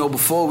vibe. Like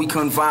before we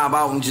couldn't vibe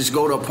out and just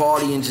go to a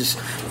party and just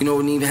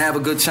and even have a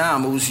good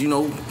time. It was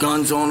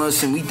guns on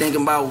us, and we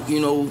thinking about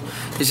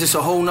it's just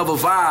a whole nother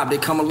vibe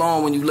that come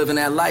along when you living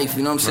that life.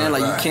 You know what I'm saying?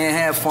 You can't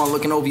have fun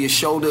looking over your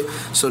shoulder.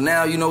 So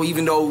now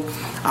even though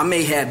I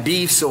may have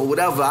beefs or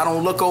whatever, I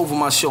don't look over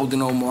my shoulder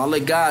no more. I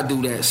let God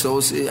do that. So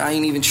I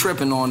ain't even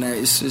tripping on that.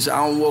 It's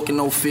I don't walk in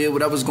no fear.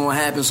 Whatever's gonna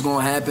happen is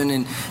gonna happen,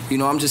 and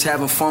I'm just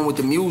having fun with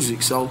the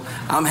music. So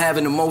I'm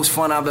having the most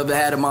fun I've ever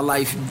had in my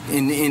life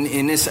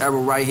in this era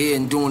right here,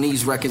 and doing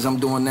these records I'm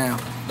doing now.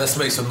 Let's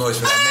make some noise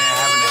for that man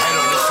having the head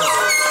on the show.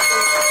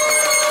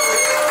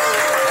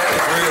 That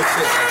is real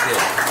shit right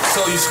there. So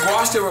you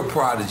squashed it with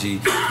Prodigy.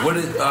 What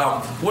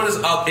is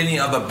any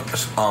other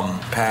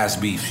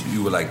past beefs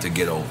you would like to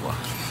get over?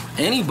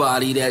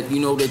 Anybody that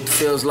that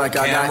feels like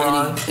Cameron, I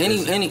got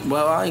any.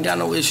 Well, I ain't got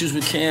no issues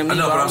with Cam. I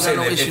know, but I'm saying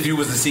that if you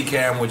was to see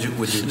Cam, would you?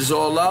 It's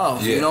all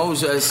love. Yeah.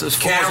 As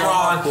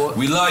Cameron,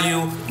 we love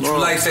you. True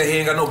Life said he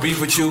ain't got no beef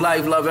with you. True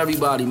Life love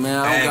everybody, man.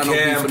 I don't got no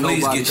beef with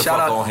nobody. Get the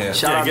fuck on here.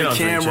 Shout out to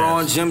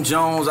Cameron, Jim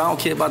Jones. I don't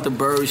care about the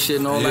bird shit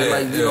and all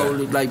that.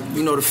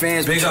 The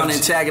fans be trying to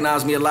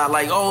antagonize me a lot.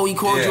 Like, oh, he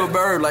called you a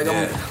bird. Like,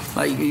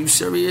 are you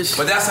serious?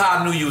 But that's how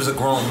I knew you was a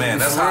grown man.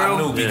 That's how I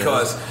knew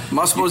because. Am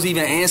I supposed to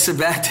even answer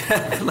back to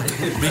that?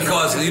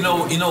 Because you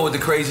know what the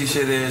crazy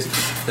shit is?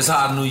 That's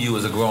how I knew you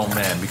was a grown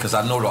man, because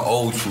I know the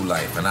old True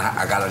Life, and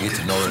I gotta get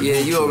to know the new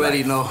you True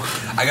already Life. know.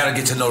 I gotta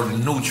get to know the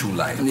new True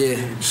Life. Yeah.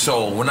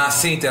 So when I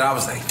seen that, I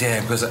was like,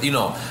 damn, because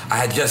I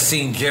had just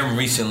seen Jim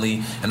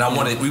recently, and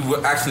we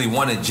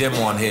wanted Jim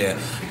on here,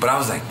 but I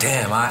was like,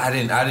 damn, I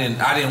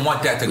didn't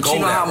want that to go. You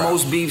know how route.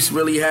 most beefs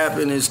really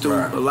happen is through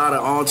a lot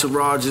of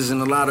entourages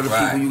and a lot of the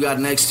people you got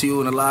next to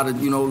you, and a lot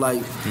of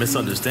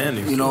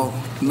misunderstandings.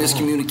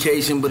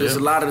 Miscommunication. But it's a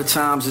lot of the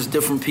times it's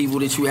different people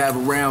that you have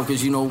around,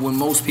 because when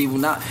most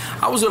people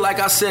I was like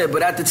I said,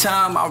 but at the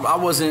time I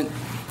wasn't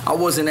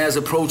as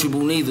approachable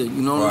neither. You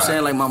know what I'm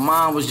saying? Like my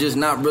mom was just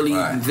not really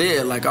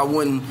there. Like I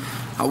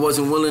I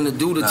wasn't willing to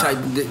do the type.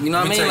 You know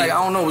what I mean? Like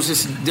I don't know. It's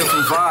just a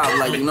different vibe.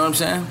 Like you know what I'm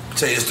saying?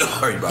 Tell you a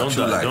story about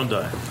True Life. Don't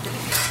die.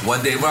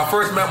 One day when I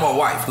first met my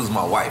wife, who's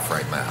my wife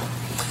right now.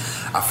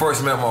 I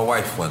first met my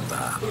wife one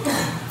time.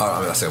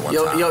 I said one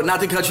time. Yo, not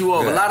to cut you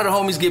off. Yeah. A lot of the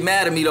homies get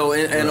mad at me though,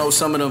 and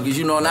some of them, because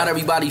you know, not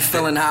everybody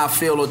feeling how I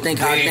feel or think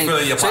how I think.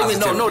 Feeling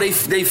your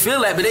they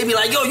feel that, but they be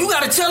like, yo, you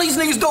gotta tell these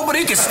niggas though, but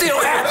it can still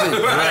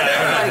happen.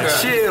 Like,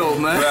 chill,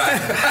 man. You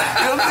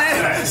know what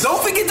I'm saying?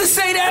 Don't forget to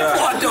say that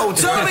part though.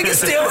 Tell them it can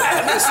still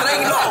happen, so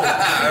they know.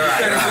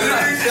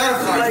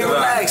 Like,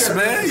 relax,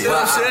 man. You know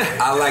what I'm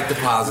saying? I like the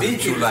positive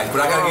True Life,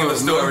 but I gotta give a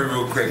story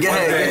real quick. Yeah,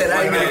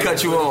 I ain't gonna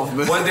cut you off,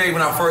 man. One day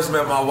when I first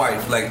met my wife,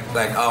 like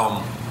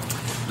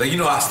you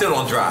know, I still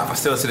don't drive. I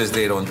still to this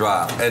day don't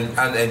drive.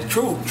 And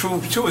True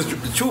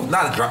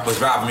was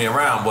driving me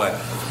around, but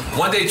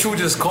one day True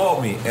just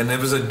called me, and there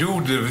was a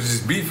dude that was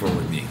just beefing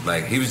with me.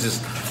 Like it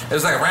was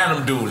like a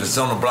random dude that's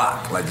on the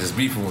block, like just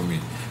beefing with me.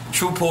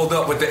 True pulled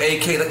up with the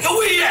AK, like, yo,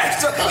 where he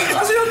at?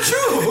 I said, yo,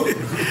 True,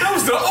 that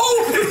was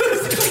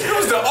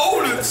the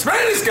oldest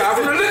Spanish guy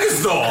from the liquor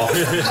store.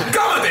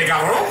 Come on, they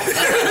got him.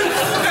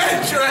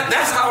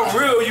 That's how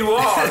real you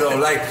are, though.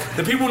 Like,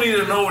 the people need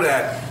to know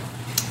that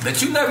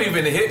you never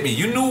even hit me.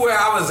 You knew where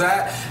I was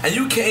at, and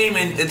you came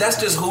in, and that's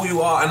just who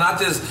you are. And I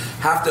just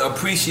have to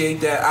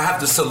appreciate that. I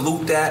have to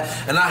salute that,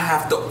 and I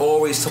have to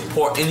always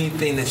support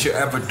anything that you're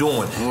ever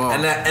doing. Wow.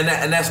 And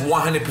that's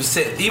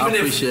 100%. Even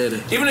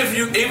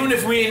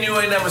if me and you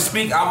ain't never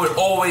speak, I would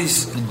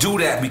always do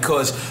that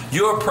because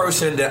you're a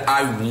person that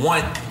I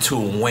want to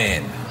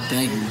win.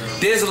 Thank you.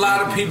 There's a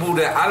lot of people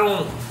that I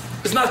don't.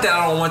 It's not that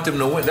I don't want them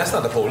to win. That's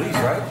not the police,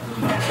 right?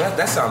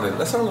 That sounded a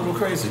little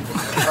crazy.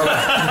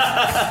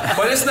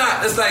 But it's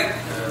not. It's like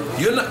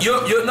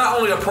you're not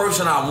only the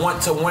person I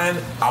want to win.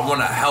 I want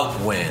to help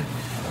win.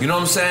 You know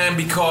what I'm saying?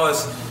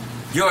 Because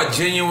you're a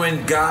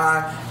genuine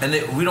guy, and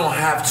we don't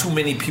have too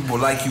many people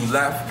like you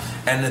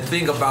left. And the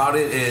thing about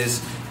it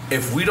is,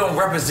 if we don't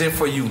represent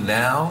for you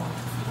now,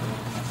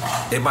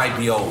 it might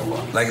be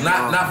over. Like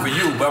not for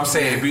you, but I'm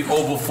saying it'd be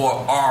over for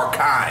our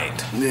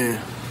kind. Yeah.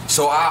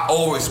 So I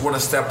always want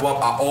to step up.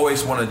 I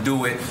always want to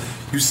do it.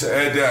 You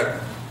said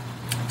that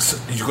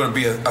you're going to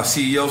be a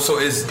CEO. So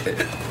is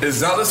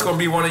Zealous going to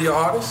be one of your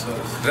artists?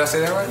 Did I say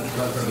that right?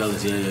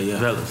 Velas, yeah.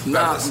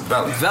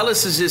 Velas.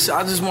 Velas is just.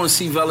 I just want to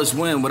see Velas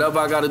win. Whatever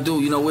I got to do,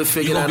 we'll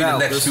figure that out. You're going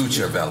to be the next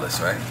Future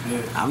Velas, right?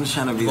 Yeah. I'm just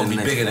trying to be the next. You're going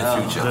to be bigger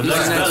than Future. The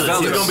next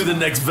Velas. You're going to be the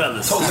next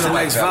Velas. He's the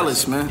next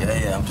Velas, man.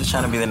 Yeah. I'm just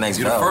trying to be the next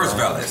Velas. You're the first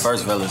Velas.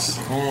 First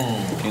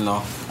Velas. You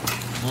know.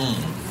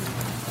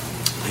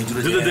 Do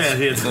the dance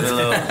here. Do the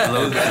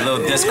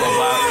little disco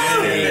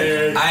vibe.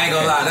 Yeah. I ain't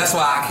gonna lie. That's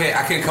why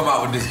I can't come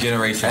out with this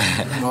generation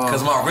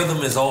because my rhythm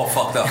is all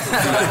fucked up.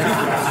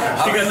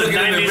 I be looking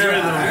in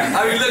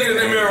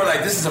the mirror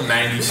like this is some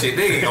 90s shit.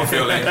 They ain't gonna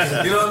feel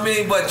that. You know what I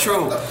mean? But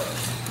true.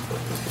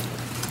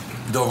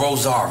 The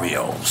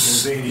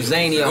Rosarios.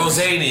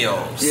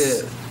 Rosanios.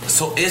 Yeah.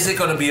 So is it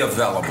gonna be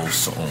available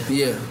soon?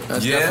 Yeah,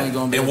 that's definitely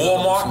gonna be in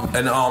Walmart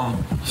and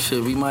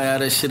shit. We might have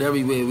that shit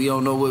everywhere. We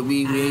don't know what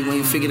we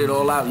ain't figured it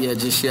all out yet,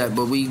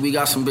 but we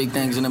got some big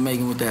things in the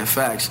making with that.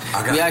 Facts.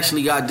 We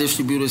actually got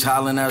distributors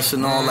hollering at us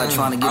and all that,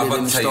 trying to get it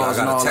in the stores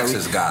and all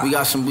that. We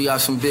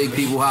got some big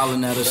people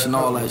hollering at us and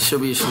all that.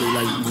 Seriously,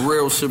 like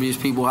real serious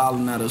people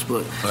hollering at us,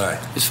 but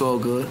it's all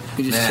good.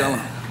 We just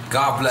chilling.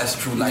 God bless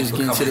True Life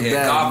for coming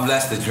here. God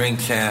bless the Drink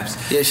Champs.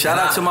 Yeah, shout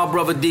out to my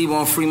brother Debo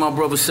on Free My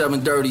Brother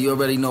 730. You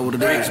already know what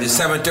it is. The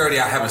 730,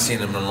 I haven't seen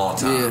him in a long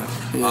time.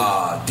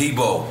 Yeah.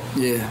 Debo.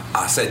 Yeah.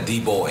 I said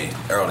D-Boy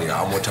earlier.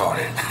 I'm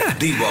retarded.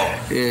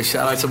 Debo. Yeah,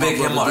 shout out to my brother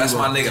Big him up. That's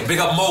my nigga. Big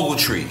up Mogul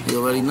Tree.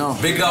 You already know.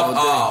 Big up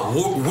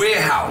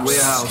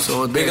Warehouse.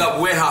 Big up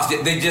Warehouse.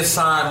 They just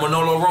signed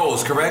Manolo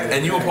Rose, correct?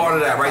 And you were part of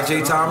that, right,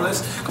 Jay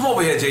Thomas? Come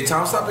over here, Jay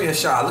Thomas. Stop being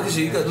shy. Look at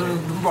you. You got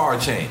a bar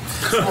chain.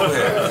 Come over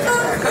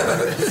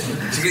here.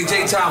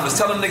 Jay Thomas,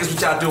 tell them niggas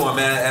what y'all doing,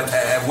 man,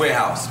 at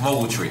Warehouse,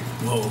 Mogul Tree.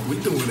 Well, we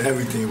doing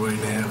everything right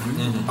now.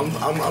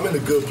 I'm in a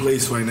good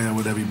place right now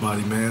with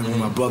everybody, man. With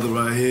my brother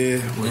right here,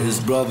 with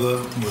his brother,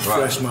 with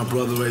Fresh, my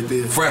brother right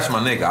there. Fresh, my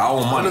nigga. I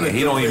owe money.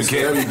 He don't even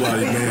care.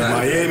 Everybody, man.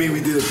 Miami, we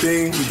did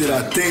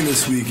our thing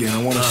this weekend.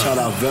 I want to shout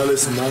out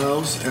Velas in the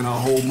house and our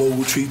whole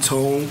Mogul Tree,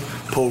 Tone,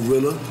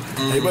 Porilla.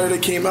 Everybody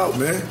that came out,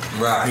 man.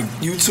 Right.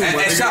 And you too,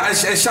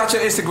 and shout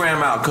your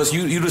Instagram out, because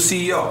you the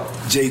CEO.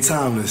 Jay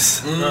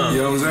Thomas. You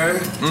know what I'm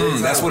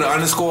saying? That's with an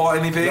underscore or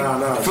anything?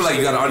 Nah. I feel like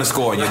you got an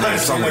underscore in your name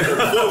somewhere.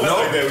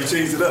 No? We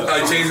changed it up. Oh,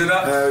 you changed it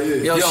up?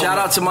 Yo, shout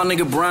out to my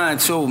nigga Brian,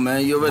 too,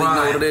 man. You already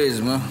know what it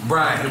is, man.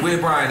 Brian, where's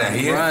Brian at?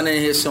 Brian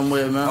in here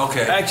somewhere, man.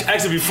 Okay.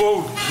 Actually,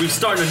 before we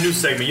start a new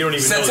segment, you don't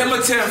even September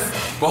know September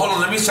 10th. But hold on,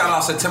 let me shout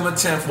out September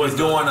 10th. We're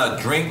doing a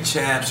Drink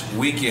Champs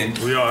weekend.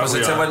 We are.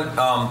 September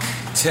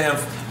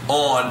 10th.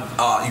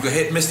 You can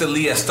hit Mr.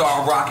 Lee at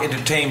Star Rock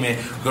Entertainment.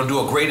 We're gonna do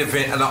a great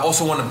event, and I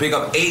also want to big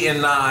up 8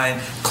 and 9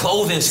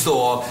 clothing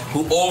store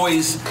who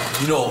always,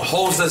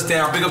 holds us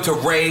down. Big up to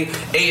Ray,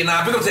 8 and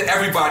 9. Big up to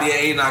everybody at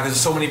 8 and 9 because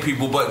there's so many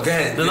people. But go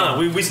ahead. No,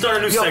 we start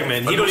a new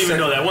segment. He don't even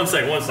know that. One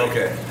second.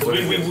 Okay.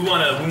 We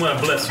wanna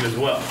bless you as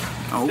well.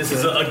 Okay. This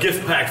is a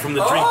gift pack from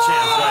the Drink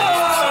Champs right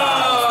here.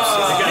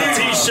 You got a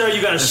T-shirt,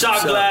 you got a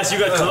shot glass, you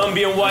got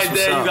Colombian white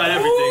there, you got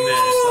everything there.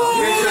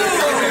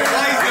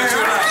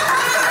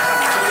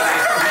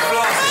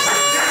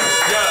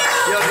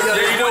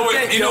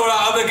 You know what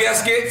our other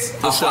guest gets?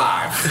 A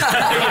 5.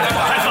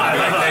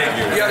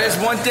 Yo, there's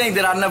one thing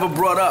that I never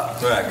brought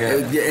up.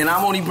 And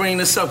I'm only bringing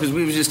this up because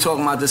we were just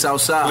talking about this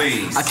outside.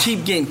 Please. I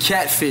keep getting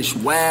catfish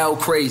wild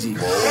crazy.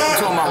 I'm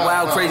talking about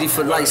wild crazy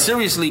for, like,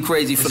 seriously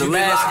crazy for the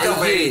last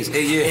 8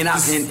 years.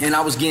 And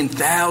I was getting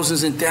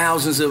thousands and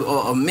thousands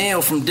of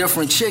mail from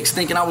different chicks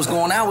thinking I was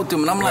going out with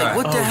them. And I'm like,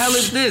 what the hell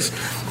is this?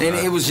 And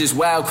it was just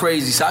wild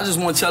crazy. So I just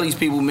want to tell these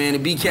people, man, to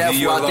be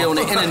careful out there on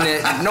the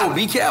internet. No,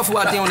 be careful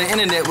out there on the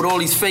internet with all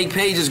these fake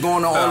pages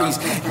going on all these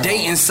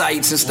dating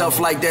sites and stuff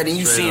like that. And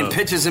you seeing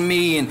pictures of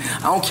me, and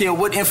I don't care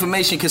what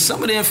information, because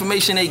some of the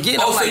information they get,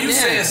 so you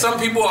saying some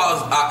people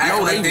are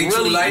acting like they really,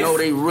 true life? No,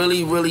 they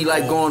really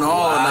like going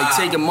hard, like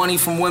taking money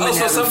from women,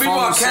 having some people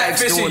are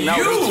catfishing you.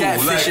 They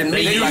catfishing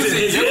me. They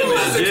using you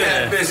as a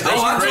catfish.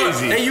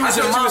 They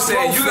using my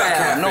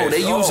profile. No, they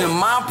using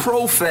my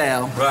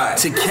profile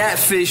to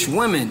catfish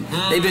women.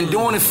 They've been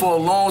doing it for a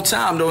long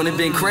time, though, and it's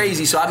been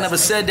crazy. So I never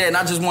said that, and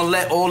I just want to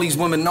let all these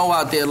women know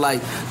out there,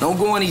 like, don't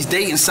go on these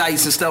dating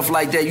sites and stuff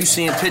like that. You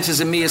seeing pictures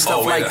of me and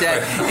stuff like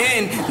that.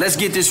 And let's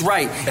get this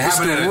right. It's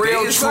the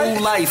real true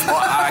life.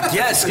 I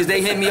guess, because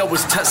they hit me up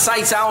with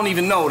sites I don't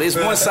even know. There's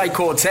one site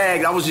called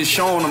Tagged. I was just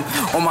showing them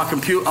on my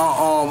computer,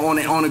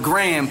 on the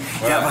gram,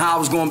 how I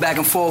was going back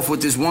and forth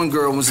with this one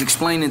girl, was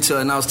explaining to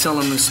her, and I was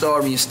telling them the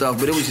story and stuff.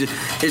 But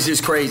it's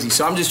just crazy.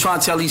 So I'm just trying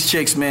to tell these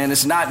chicks, man,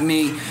 it's not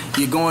me.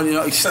 You're going,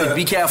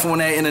 be careful on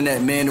that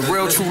internet, man. The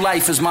real true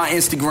life is my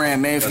Instagram,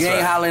 man. If you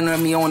ain't hollering at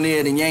me on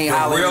there, then you ain't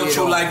hollering at me. Real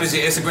true life is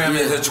your Instagram,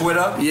 is your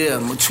Twitter? Yeah,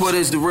 my Twitter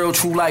is the real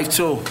true life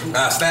too.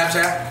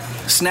 Snapchat?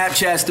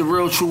 Snapchat's the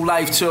real true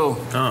life too.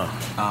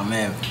 Oh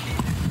man,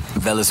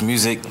 Velas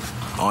Music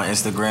on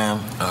Instagram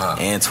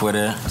and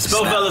Twitter.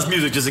 Spell Velas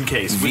Music just in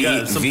case. We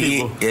got some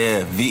people.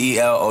 Yeah,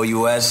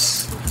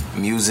 VELOUS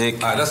Music.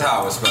 That's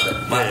how I would spell it.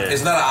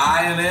 It's not an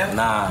I in there?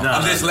 Nah.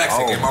 I'm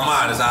dyslexic. In my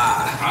mind, it's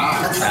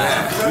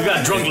I. We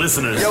got drunk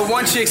listeners. Yo,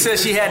 one chick said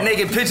she had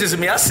naked pictures of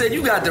me. I said,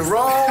 you got the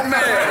wrong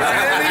man.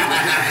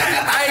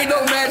 I ain't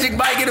no Magic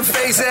Mike in the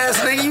face ass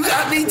nigga. You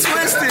got me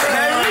twisted, man.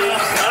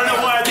 I don't know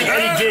why I think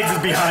Eddie Giggs is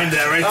behind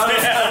that right there.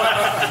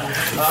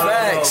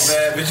 Facts.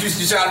 Man. But you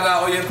shouted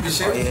out all your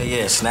shit? Oh,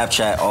 yeah.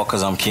 Snapchat, all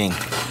cause I'm king.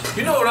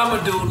 You know what I'm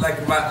gonna do?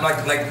 Like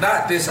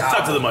not this album.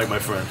 Talk to the mic, my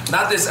friend.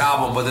 Not this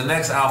album, but the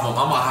next album,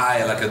 I'm gonna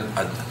hire like a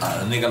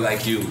nigga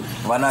like you.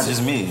 Why not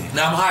just me?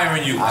 No, I'm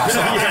hiring you.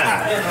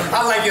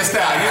 I like your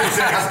style. You know what I'm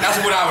saying? That's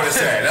what I would have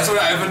said. If a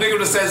nigga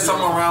would have said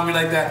something around me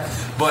like that,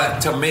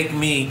 but to make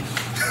me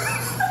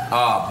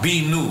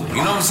be new.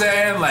 You know what I'm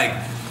saying? Like,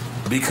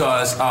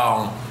 because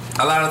a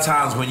lot of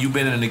times when you've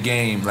been in the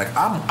game, like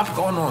I'm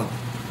going on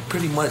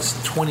pretty much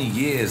 20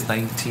 years,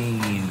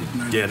 19.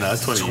 Yeah, no,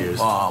 it's 20 years.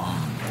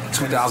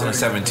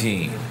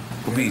 2017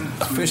 will be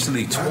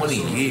officially 20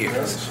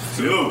 years.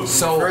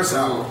 So, first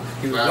album.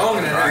 Longer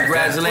than that.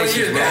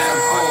 Congratulations, man.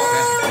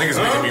 Niggas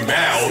making me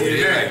mad.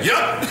 Like,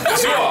 yup,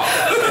 that's you all.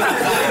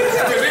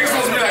 Niggas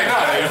supposed to be like,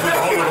 nah, they put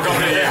the whole little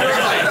company in.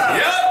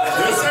 Like, yup,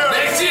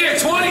 next year,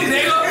 20,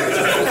 nigga.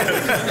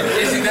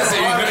 That's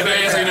it.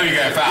 You know you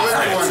got fouled.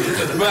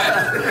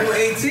 But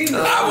 18.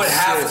 I would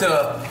have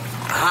to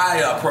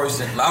hire a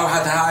person. I would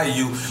have to hire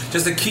you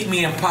just to keep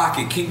me in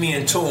pocket, keep me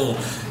in tune,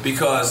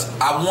 because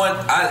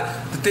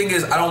the thing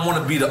is, I don't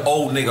want to be the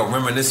old nigga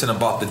reminiscing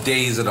about the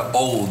days of the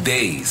old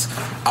days.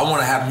 I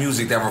want to have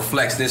music that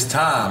reflects this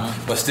time,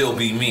 but still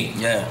be me.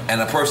 Yeah. And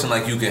a person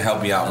like you can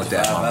help me out with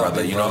that, my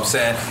brother. You know what I'm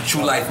saying?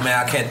 True life, man,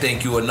 I can't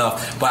thank you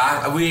enough.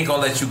 But we ain't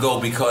gonna let you go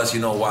because,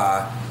 you know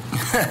why?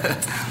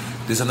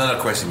 There's another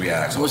question we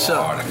ask all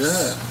our artists.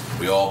 Yeah.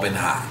 We all been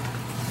high.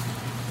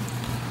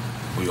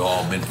 We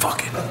all been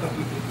fucking.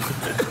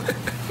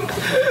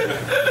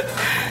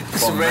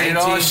 From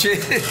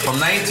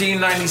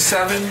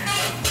 1997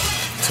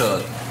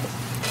 to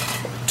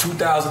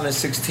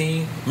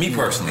 2016, me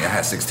personally, I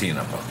had 16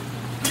 of them.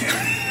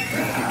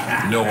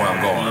 You know where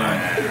I'm going,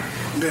 right?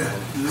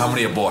 How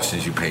many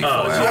abortions you paid for?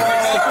 This is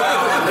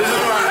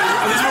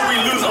where we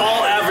lose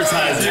all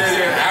advertising.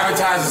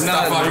 Advertising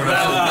stuff.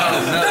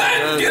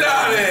 Get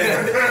out of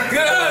here.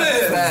 Get out of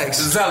here.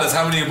 Facts. Tell us,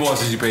 how many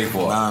abortions you paid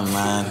for? None,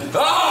 man.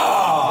 Oh!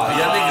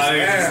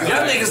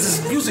 Y'all niggas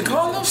is using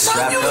condoms?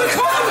 Stop using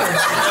condoms!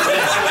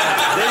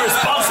 They're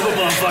responsible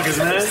motherfuckers,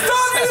 man.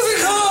 Stop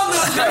using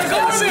condoms!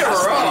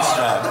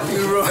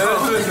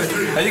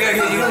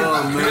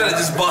 You gotta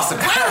just bust it.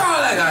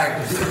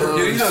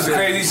 You know the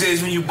crazy shit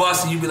is when you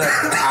bust and you be like,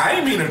 I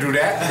ain't mean to do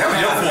that. That was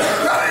your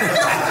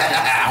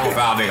fault. I'm a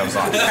foul nigga, I'm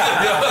sorry.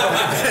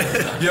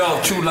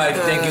 Yo, True Life,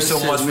 thank you so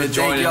much for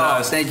joining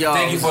us. Thank y'all.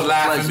 Thank you for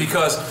laughing,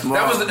 because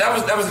that was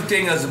the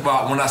thing that's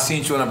about when I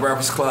seen you in a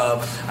Breakfast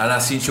Club and I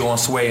seen you on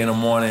Sway in the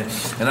morning,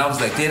 and I was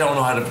like, they don't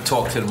know how to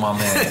talk to my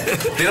man.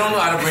 They don't know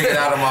how to bring it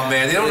out of my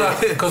man. They don't know,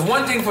 because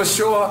one thing for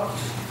sure,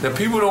 that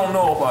people don't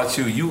know about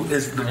you. You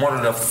is one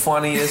of the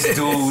funniest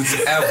dudes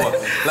ever.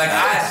 Like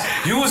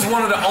you was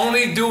one of the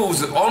only dudes,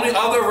 the only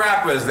other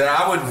rappers that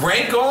I would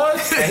rank on,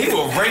 and he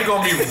would rank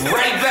on me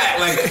right back.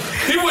 Like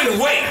he wouldn't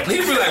wait.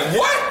 He'd be like,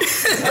 "What? You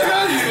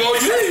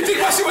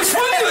think my shit was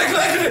funny?"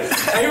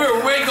 And he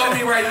would rank on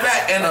me right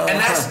back. And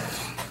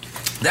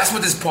that's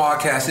what this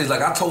podcast is.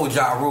 Like I told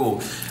Ja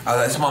Rule,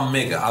 that's my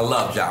nigga. I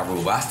love Ja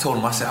Rule. But I told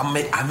him, I said,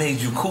 I made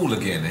you cool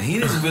again. And he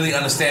didn't really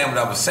understand what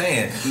I was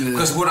saying.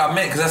 Because what I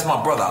meant, because that's my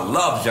brother. I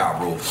love Ja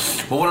Rule.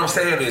 But what I'm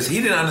saying is,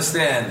 he didn't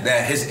understand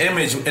that his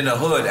image in the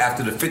hood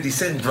after the 50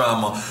 Cent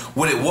drama,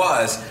 what it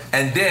was.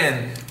 And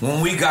then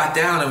when we got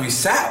down and we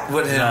sat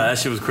with him. Nah, that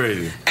shit was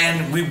crazy.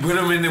 And we put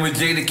him in there with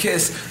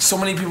Jadakiss. So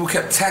many people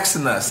kept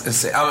texting us and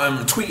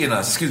tweeting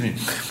us,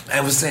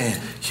 and was saying,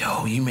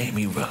 yo, you made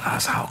me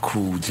realize how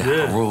cool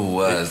Ja Rule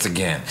was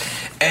again.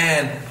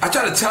 And I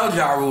tried to tell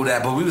Ja Rule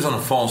that, but we was on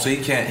the phone, so he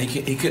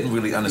couldn't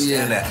really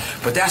understand that.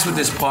 But that's what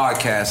this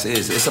podcast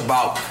is. It's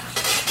about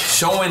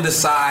showing the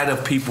side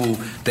of people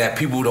that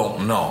people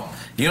don't know.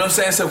 You know what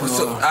I'm saying?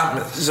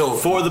 So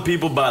for the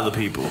people, by the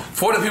people.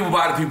 For the people,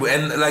 by the people.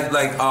 And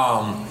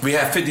we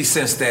had 50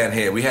 Cent stand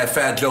here. We had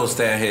Fat Joe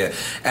stand here.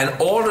 And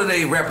all of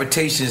their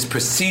reputations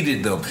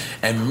preceded them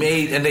and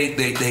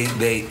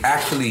they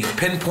actually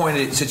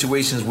pinpointed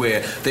situations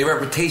where their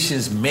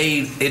reputations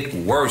made it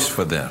worse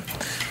for them.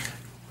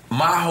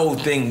 My whole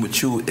thing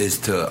with you is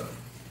to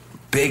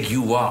big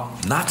you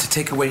up, not to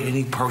take away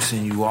any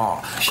person you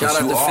are. Shout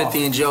out to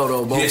 50 and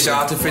Joe though. Yeah,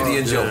 shout out to 50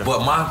 and Joe.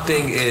 But my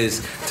thing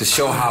is to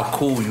show how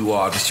cool you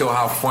are, to show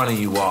how funny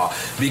you are.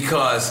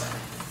 Because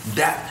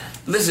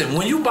listen,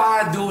 when you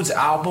buy a dude's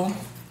album,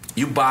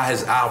 you buy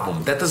his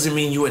album. That doesn't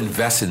mean you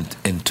invest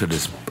into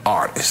this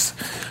artist.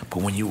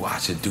 But when you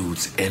watch a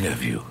dude's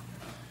interview,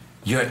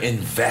 you're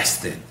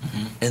invested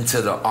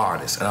into the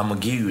artist. And I'm going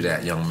to give you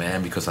that, young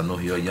man, because I know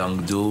you're a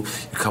young dude.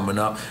 You're coming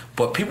up.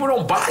 But people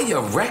don't buy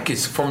your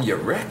records from your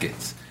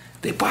records.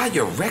 They buy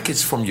your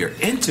records from your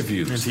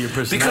interviews. Into your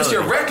personality. Because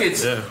your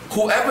records,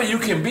 whoever you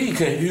can be,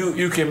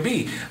 you can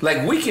be. Like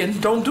Weeknd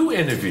don't do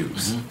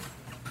interviews.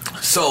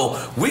 So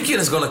Weeknd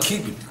is going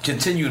to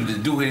continue to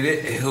do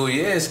who he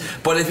is.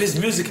 But if his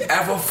music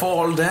ever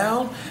fall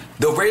down,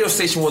 the radio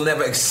station will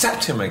never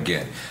accept him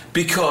again.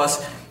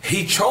 Because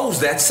he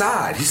chose that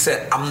side. He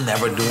said, I'm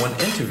never doing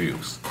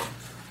interviews.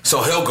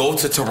 So he'll go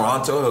to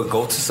Toronto, he'll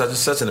go to such and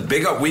such, and a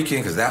big up Weeknd,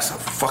 because that's a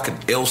fucking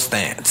ill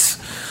stance.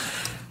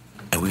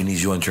 And we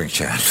need you on Drink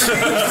Champs. Do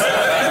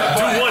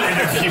one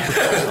interview.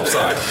 I'm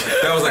sorry.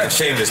 That was like a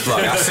shameless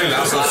plug. I'm so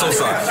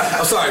sorry.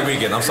 I'm sorry,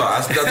 Weeknd. I'm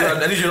sorry.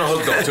 I need you to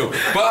hook up too.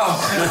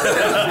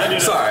 But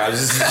sorry, I'm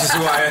just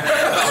who I am.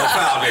 I'm a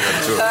foul nigga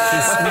too.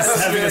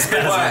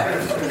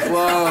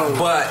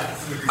 But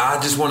I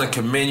just want to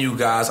commend you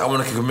guys. I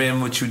want to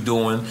commend what you're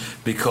doing,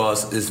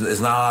 because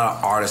there's not a lot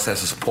of artists that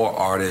support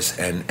artists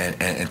and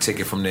take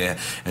it from there.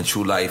 And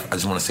True Life, I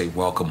just want to say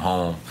welcome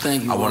home.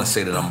 Thank you. I want to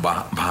say that I'm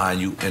behind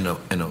you in a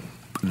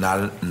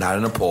not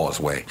in a pause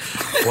way,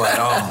 but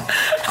I'm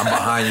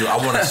behind you. I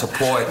want to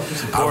support.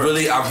 I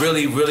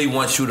really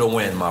want you to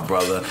win, my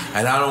brother,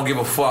 and I don't give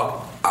a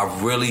fuck. I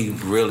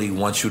really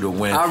want you to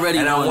win. I already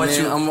and won, I want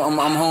man. you. I'm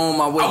home.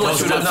 I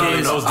want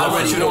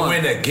you to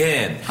win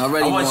again. I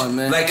already won,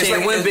 man. I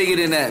can't win bigger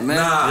than that, man.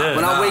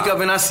 When I wake up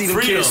and I see them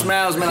kids'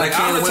 smiles, man, like, I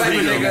can't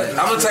win bigger.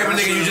 I'm the type of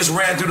nigga you just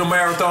ran through the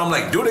marathon. I'm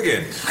like, do it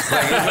again.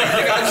 Like,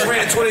 nigga, I just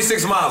ran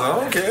 26 miles. I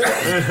don't care.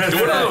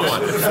 Do another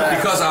one.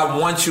 Because I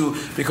want you.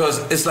 Because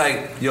it's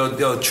like,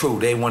 yo, True.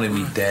 They wanted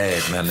me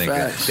dead, man, nigga.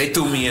 Facts. They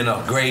threw me in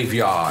a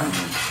graveyard,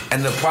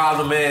 and the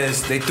problem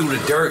is they threw the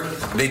dirt.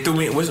 They threw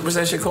me. What's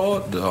that shit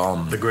called?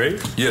 The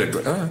grave? Yeah, the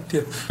grave.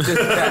 They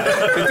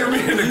threw me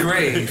in the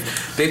grave.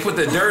 They put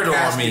the dirt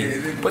on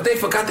me, but they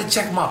forgot to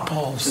check my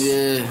pulse.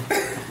 Yeah.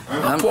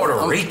 I'm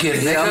Puerto Rican,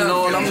 nigga. Yeah, I'm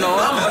knowing. You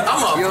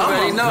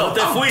already know.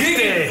 I'm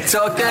digging.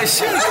 Talk that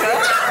shit,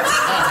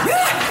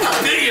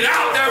 I'm digging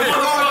out that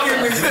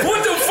motherfucker.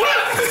 What the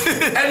fuck?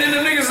 And then the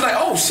niggas like,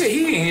 oh shit,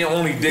 he ain't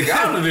only dig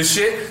out of this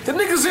shit. The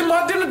niggas in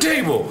my dinner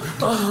table.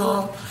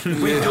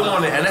 We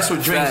doing it, and that's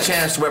what Drink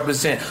Champs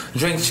represent.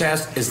 Drink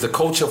Champs is the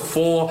culture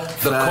for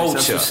the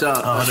culture.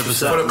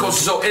 100%. For the culture.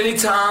 So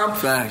anytime,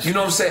 you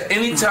know what I'm saying?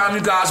 Anytime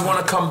you guys want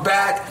to come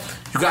back,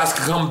 you guys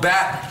can come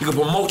back. You can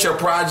promote your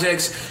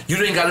projects.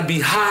 You ain't got to be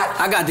hot.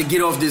 I got to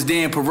get off this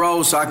damn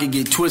parole so I can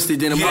get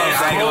twisted in a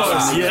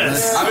motherfucker.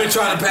 Yes. I've been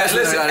trying to pass.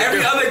 Listen,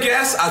 every other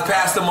guest, I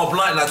passed them a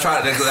blunt and I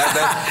tried. That's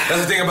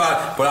the thing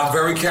about it. But I'm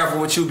very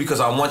careful with you because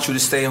I want you to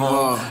stay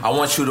home. I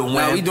want you to win.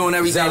 Nah, we doing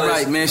everything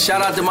right, man.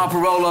 Shout out to my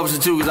parole officer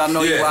too, because I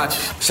know you watch.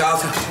 Shout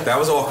out to, that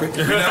was awkward.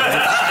 Shout out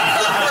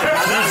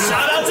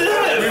to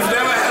him. We've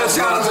never had a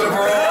shout out to the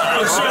parole.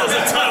 I'm sure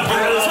there's a ton of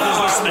parole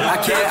officers listening. I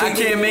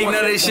can't make none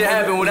of this shit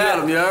happen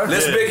without him, you heard?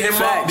 Let's big him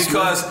up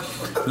because,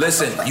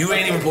 listen, you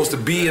ain't even supposed to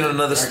be in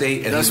another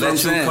state and he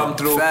let you come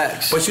through.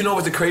 Facts. But you know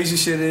what the crazy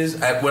shit is?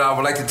 What I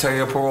would like to tell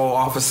your parole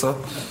officer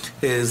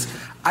is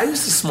I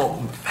used to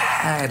smoke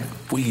mad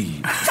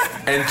weed.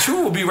 and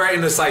True will be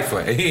writing the cipher,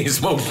 and he ain't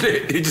smoke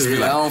shit. He just be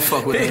like, I don't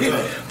fuck with him.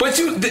 But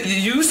you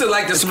used to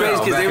like the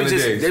smell back in the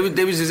days.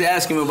 They was just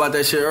asking me about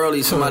that shit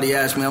earlier. Somebody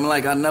asked me. I'm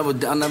like, I never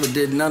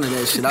did none of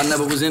that shit. I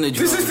never was into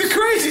drugs. This is the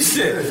crazy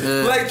shit.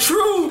 Like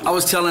True. I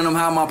was telling them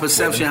how my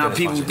perception, how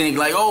people think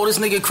like, oh, this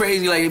nigga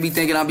crazy. Like they be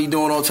thinking I be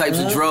doing all types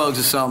of drugs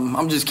or something.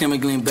 I'm just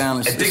chemically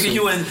imbalanced. And thinking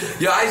you and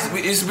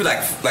it used to be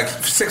like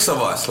 6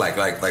 of us, like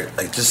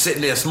just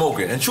sitting there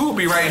smoking, and True would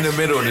be right in the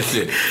middle of the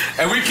shit,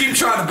 and we keep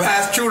trying to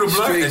pass True the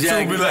blunt, and True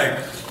would be like,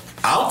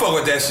 I don't fuck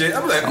with that shit.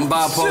 I'm like, I'm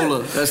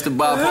bipolar. Shit. That's the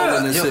bipolar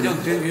in the city. You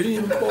didn't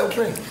even pour a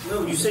drink.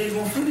 No, you say you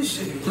gonna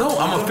finish it. No,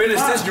 I'm gonna finish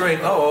this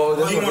drink. You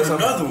want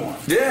another one?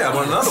 Yeah, I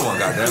want another one,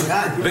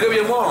 goddamn. Big up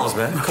your moms,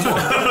 man. Come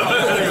on.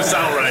 You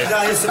sound right.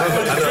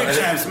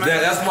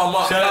 That's my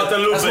mom. Shout out to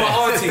Lupe. That's my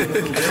auntie.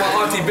 That's my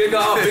auntie. Big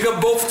up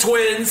both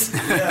twins.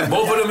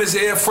 Both of them is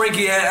here.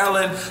 Frankie and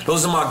Ellen.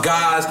 Those are my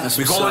guys.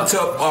 We're going to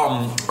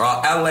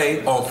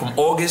LA from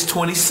August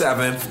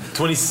 27th.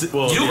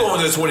 You going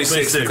to the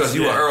 26th because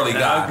you an early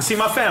guy. See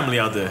my family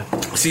out there.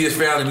 See his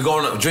family. We're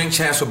going to Drink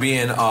Champs will be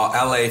in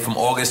LA from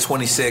August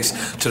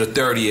 26th to the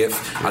 30th.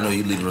 I know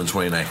you're leaving on the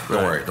 29th.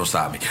 Don't worry, don't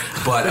stop me.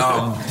 But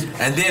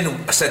and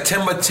then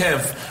September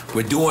 10th,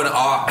 we're doing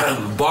our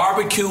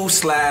barbecue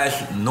 /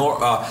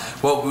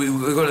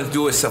 we're going to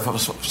do it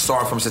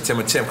starting from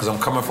September 10th because I'm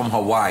coming from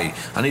Hawaii.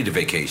 I need a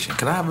vacation.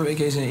 Can I have a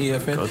vacation in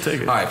EFN? Go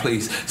take it. All right,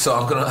 please. So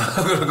I'm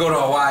gonna go to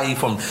Hawaii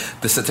from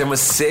the September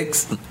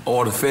 6th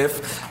or the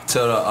 5th to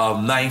the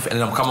 9th, and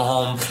then I'm coming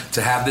home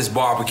to have this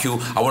barbecue.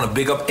 I want to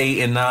big up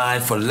 8 and 9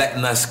 for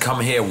letting us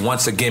come here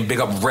once again. Big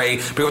up Ray.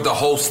 Big up the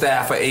whole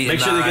staff for 8 and 9. Make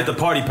sure they get the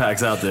party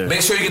packs out there.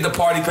 Make sure you get the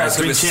party packs.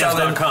 We're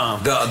selling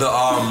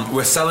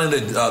we're selling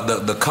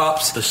the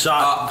cups. The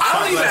shot.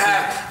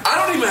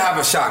 I don't even have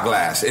a shot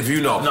glass. If you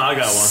know. No, I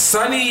got one.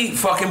 Sonny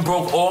fucking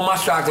broke all my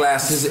shot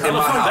glasses in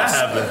my house.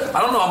 That happened? I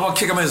don't know. I'm gonna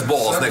kick him in his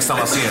balls next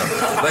time I see him.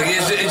 Like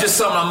it's just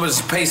something. I'm gonna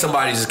just pay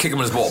somebody to just kick him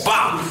in his ball.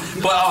 Bam.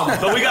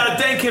 But we gotta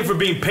thank him for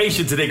being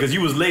patient today because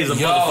you was lazy.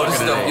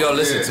 Yo,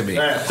 listen to me.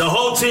 The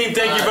whole team,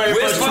 thank you very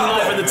much.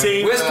 For the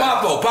team. Where's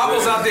Papo?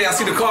 Papo's out there. I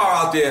see the car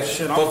out there.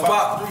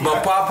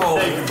 But Papo,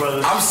 thank you,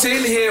 brother. I'm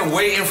sitting here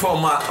waiting for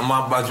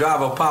my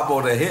driver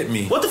Papo to hit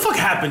me. What the fuck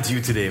happened to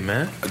you today,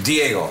 man?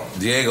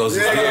 Diego's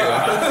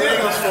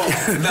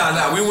fault.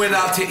 Nah. We went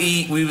out to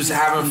eat. We was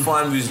having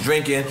fun. We was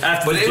drinking.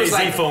 After the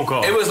Jay-Z phone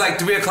call. It was like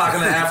 3 o'clock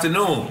in the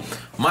afternoon.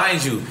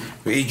 Mind you,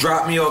 he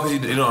dropped me off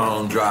because I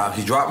don't drive.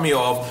 He dropped me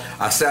off.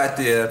 I sat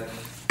there.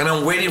 And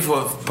I'm waiting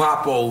for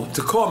Papo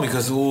to call me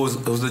because it was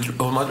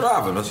my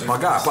driver, my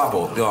guy,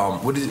 Papo.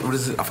 What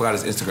is it? I forgot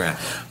his Instagram.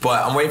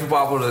 But I'm waiting for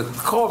Papo to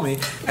call me,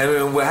 and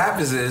then what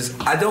happens is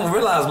I don't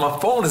realize my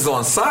phone is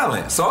on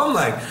silent. So I'm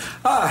like,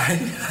 all right,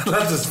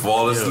 let's just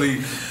fall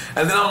asleep.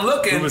 And then I'm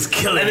looking. He was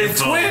killing and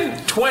then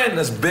Twin,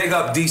 let's big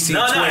up DC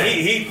Twin.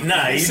 He did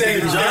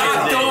the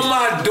knocked on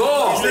my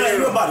door.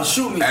 You about to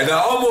shoot me. And I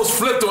almost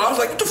flipped him. I was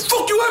like, the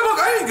fuck you at,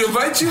 I ain't gonna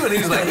invite you. And he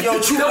was like, yo,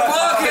 the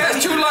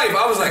podcast, True Life.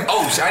 I was like,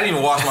 oh shit, I didn't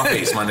even wash my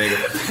face, my nigga.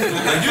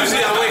 Like usually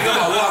I wake up,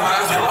 I walk,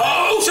 I was like,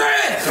 oh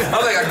shit. I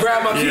was like, I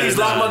grabbed my keys,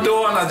 locked my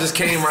door, and I just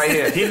came right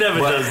here. He never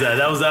does that.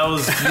 That was.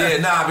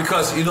 Yeah,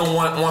 because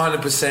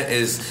 100%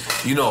 is,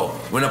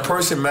 when a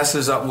person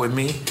messes up with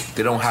me,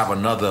 they don't have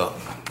another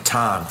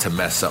time to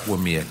mess up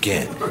with me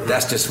again.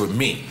 That's just with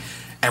me.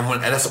 And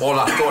that's all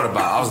I thought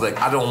about. I was like,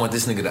 I don't want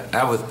this nigga to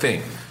ever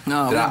think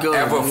that I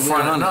ever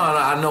front. No,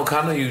 I know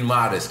you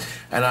modest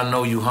and I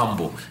know you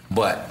humble,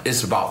 but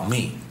it's about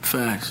me.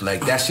 Facts.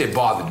 Like that shit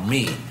bothered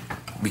me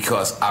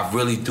because I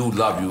really do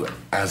love you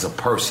as a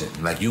person.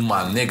 Like you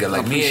my nigga.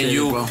 Like me and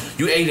you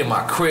ate in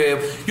my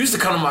crib. You used to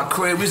come to my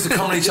crib. We used to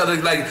come to each other.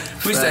 Like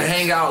we used to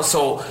hang out.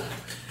 So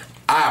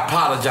I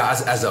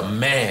apologize as a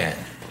man.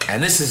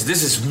 And this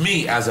is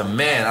me as a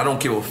man. I don't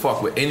give a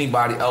fuck what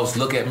anybody else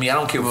look at me. I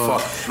don't give a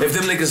fuck if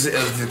them niggas,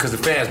 because the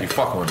fans be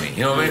fucking with me.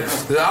 You know what I mean?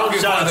 I don't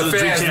give a fuck if the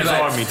fans be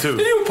like, Army too.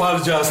 You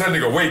apologize that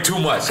nigga way too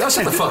much. Shut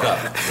the fuck up.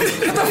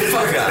 Shut the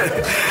fuck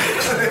up.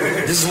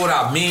 This is what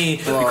I mean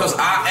because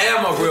I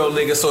am a real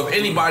nigga. So if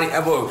anybody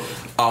ever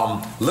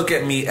look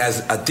at me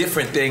as a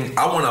different thing,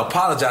 I want to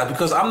apologize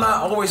because I'm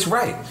not always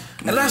right.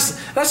 And that's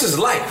just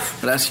life.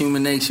 But that's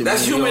human nature.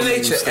 That's human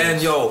nature.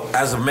 And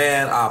as a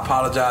man, I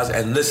apologize.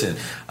 And listen,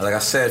 like I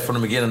said from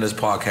the beginning of this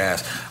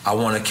podcast, I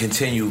want to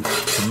continue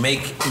to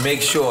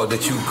make sure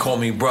that you call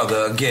me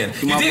brother again.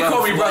 You did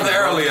call me brother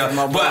earlier,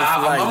 but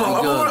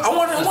I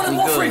want it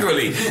more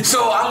frequently.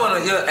 So I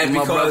want to, and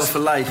because for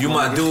life, you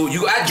my dude,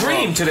 you at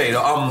Dream today.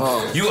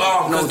 Tomorrow.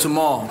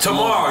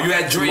 Tomorrow you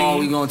at Dream. Tomorrow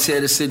we gonna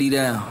tear the city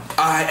down.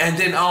 And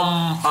then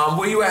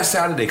where you at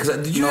Saturday? Because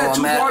did you have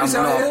 2 parties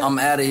out here? I'm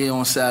out of here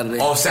on Saturday.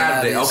 On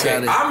Saturday, okay.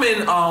 Saturday. I'm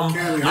in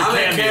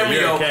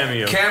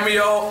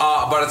Cameo.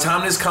 By the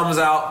time this comes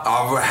out,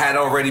 I had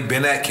already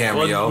been at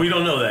Cameo. Well, we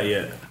don't know that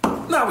yet.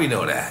 No, we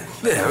know that.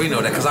 Yeah, we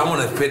know that because I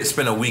want to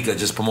spend a week of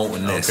just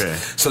promoting this. Okay.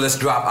 So let's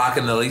drop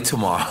Akinelli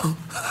tomorrow.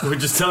 We're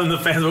just telling the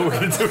fans what we're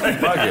going to do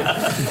right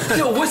now.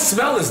 Yo, what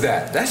smell is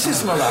that? That shit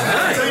smells like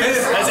nice.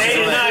 That's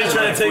 8 and 9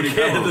 trying to take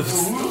care of the...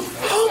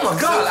 Oh Oh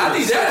my God, I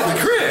need that at the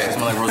crib.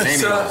 Smell like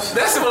Rosanio.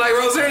 That smell like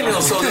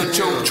Rosanio.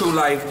 So True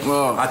Life,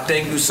 I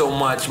thank you so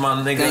much, my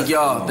nigga. Thank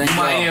y'all. Thank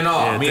my y'all.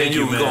 A&R. Yeah, Me and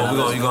you, we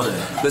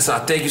gonna. Listen, I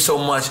thank you so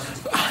much.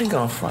 I ain't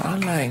gonna front. I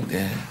like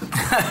that.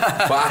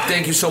 But I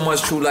thank you so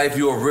much, True Life.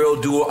 You're a real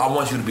duo. I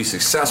want you to be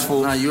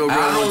successful. Nah, you're a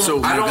real one too.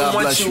 Man. God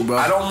bless you, bro.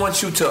 I don't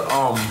want you to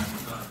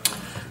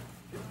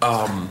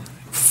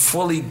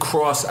fully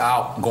cross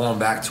out going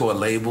back to a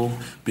label,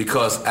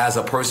 because as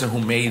a person who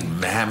made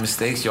mad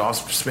mistakes, y'all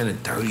spending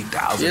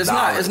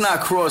 $30,000. It's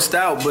not crossed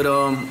out, but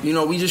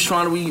we just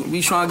trying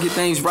to get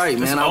things right,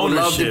 man. I would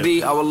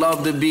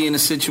love to be in a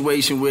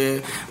situation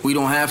where we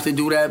don't have to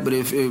do that, but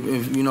if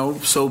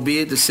so be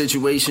it. The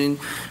situation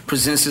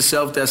presents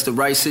itself. That's the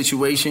right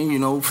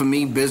situation, for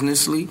me,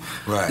 businessly.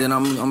 Right. Then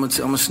I'm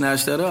gonna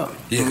snatch that up.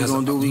 Yeah, because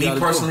me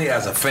personally,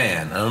 as a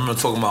fan, and I'm not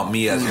talking about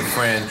me as your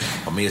friend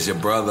or me as your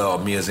brother or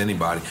me as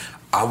anybody.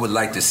 I would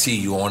like to see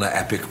you on a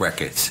Epic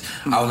Records.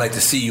 I would like to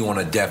see you on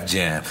a Def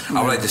Jam.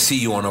 I would like to see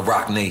you on a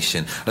Rock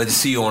Nation. I'd like to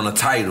see you on a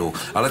Tidal.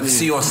 I'd like to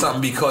see you on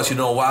something, because you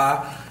know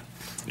why?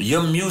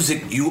 Your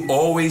music, you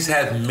always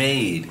have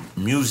made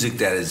music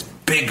that is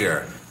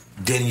bigger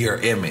than your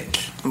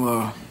image.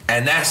 Wow.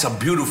 And that's a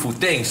beautiful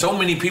thing. So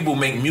many people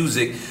make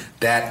music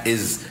that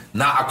is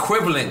not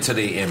equivalent to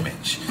their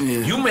image.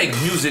 Yeah. You make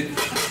music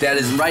that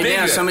is right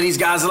bigger. now. Some of these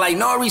guys are like,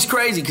 "Nori's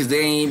crazy," because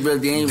they don't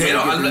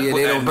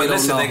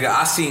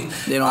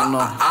know.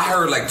 I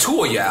heard like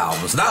 2 of your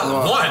albums, not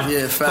one.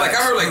 Yeah, facts. Like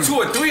I heard like 2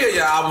 or 3 of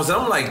your albums, and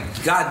I'm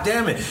like, God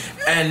damn it!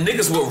 And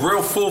niggas with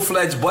real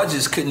full-fledged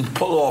budgets couldn't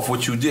pull off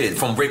what you did,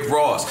 from Rick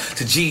Ross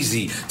to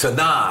Jeezy to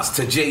Nas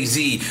to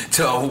Jay-Z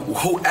to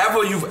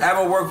whoever you've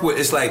ever worked with.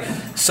 It's like,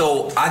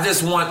 so I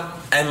just want,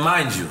 and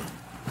mind you,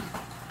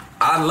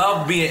 I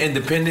love being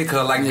independent because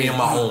I like being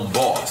my own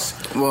boss.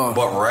 Wow.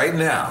 But right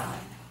now,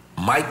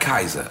 Mike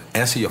Kaiser,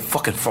 answer your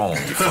fucking phone.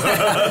 You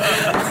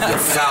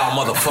foul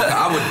motherfucker.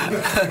 I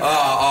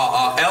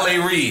would, L.A.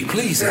 Reid,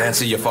 please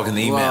answer your fucking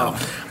email. Wow.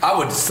 I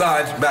would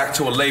sign back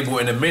to a label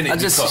in a minute. I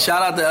just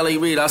shout out to L.A.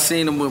 Reid. I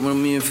seen him when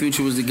me and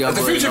Future was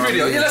together. The Future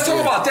video. Yeah, let's talk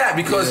about that,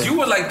 because you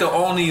were like the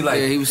only like.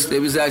 Yeah, they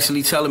was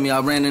actually telling me. I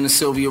ran into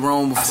Sylvia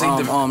Rome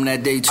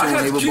that day too,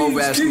 and they were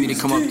both asking me to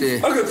come up there.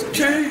 I got the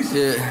keys.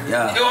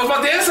 Yeah. You want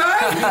about the inside?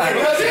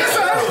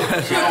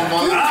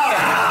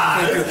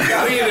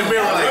 We in the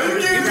mirror like.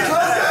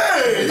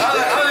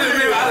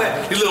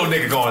 This little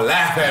nigga gonna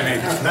laugh at me.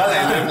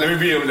 Let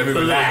me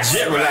relax.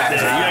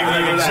 Relax.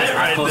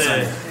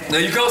 Now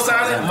you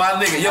co-sign it? My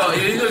nigga. Yo,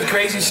 you know the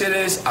crazy shit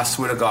is? I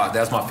swear to God,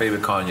 that's my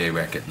favorite Kanye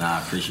record. Nah,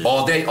 I appreciate it.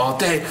 All day. All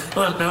day.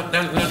 And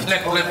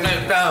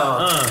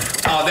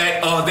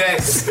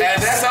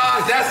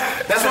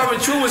that's why when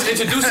True was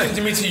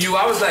introducing me to you,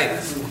 I was like,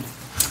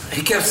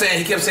 he kept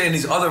saying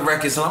these other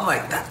records, and I'm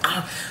like,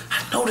 I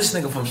know this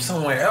nigga from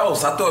somewhere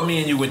else. I thought me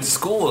and you went to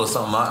school or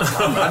something.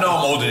 I know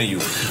I'm older than you,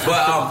 but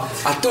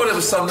I thought it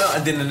was something else.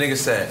 And then the nigga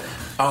said,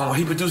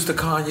 he produced the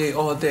Kanye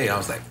All Day. I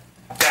was like,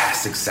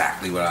 that's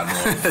exactly what I know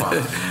him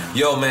from.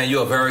 Yo, man,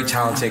 you're a very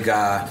talented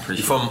guy. You're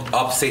from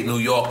upstate New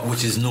York,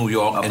 which is New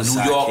York.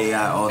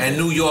 And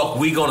New York,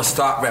 we gonna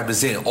start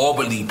representing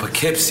Albany,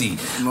 Poughkeepsie.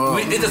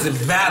 It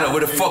doesn't matter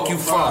where the fuck you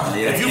from.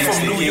 If you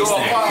from New York,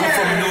 we're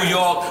from New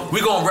York.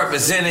 We gonna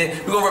represent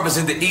it. We gonna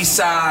represent the East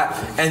Side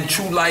and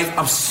True Life.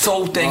 I'm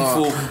so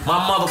thankful, my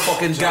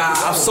motherfucking guy.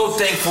 I'm so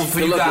thankful for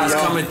you guys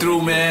coming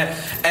through, man.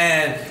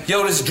 And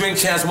yo, this Drink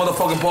Champs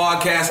motherfucking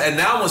podcast. And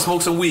now I'm gonna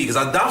smoke some weed, because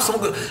I'm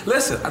smoking.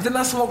 Listen, I did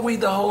not smoke weed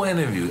the whole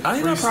interview. Are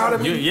you not proud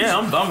of me? Yeah,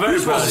 I'm very proud of you. You're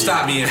supposed to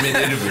stop me in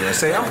mid-interview and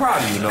say, I'm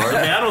proud of you, Nori.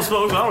 Man, I don't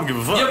smoke. I don't give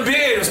a fuck. Your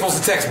beard was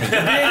supposed to text me.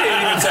 Your beard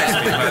didn't even text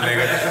me, my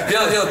nigga.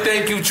 Yo,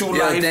 thank you, True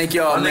Life. Thank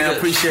y'all, man. I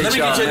appreciate y'all. Let me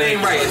get your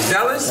name right. It's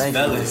Velas?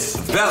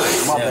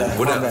 Velas.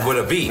 With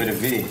a B.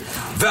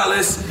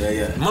 Velas.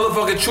 Yeah.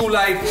 Motherfucking True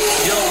Life.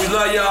 Yo, we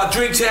love y'all.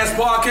 Drink Champs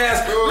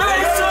podcast.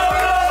 Make some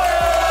noise!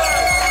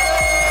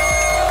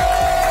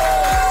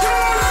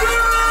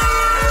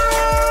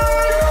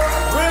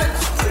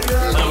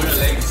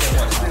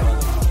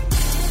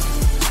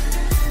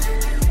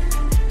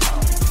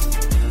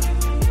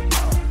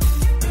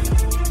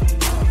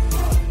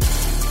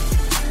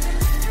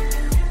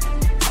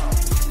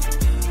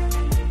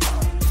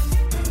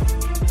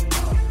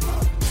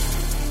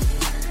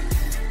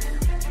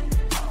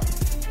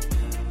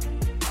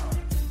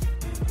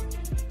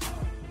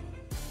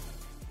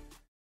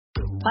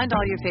 Find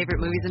all your favorite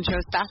movies and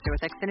shows faster with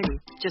Xfinity.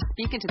 Just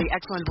speak into the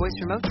X1 voice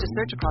remote to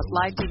search across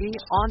live TV,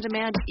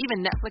 on-demand,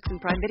 even Netflix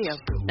and Prime Video.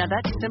 Now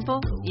that's simple,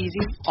 easy,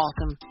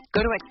 awesome.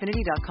 Go to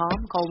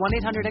Xfinity.com, call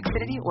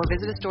 1-800-XFINITY, or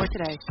visit a store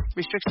today.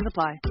 Restrictions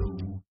apply.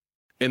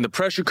 In the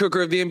pressure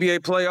cooker of the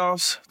NBA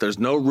playoffs, there's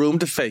no room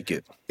to fake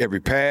it.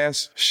 Every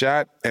pass,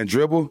 shot, and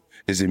dribble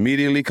is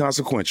immediately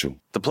consequential.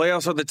 The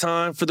playoffs are the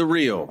time for the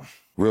real.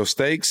 Real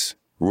stakes,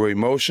 real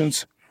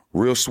emotions,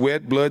 real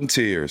sweat, blood, and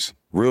tears.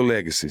 Real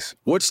legacies.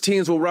 Which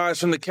teams will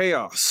rise from the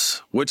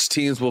chaos? Which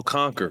teams will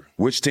conquer?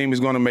 Which team is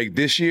going to make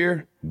this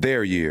year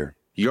their year?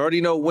 You already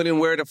know when and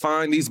where to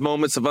find these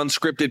moments of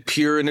unscripted,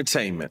 pure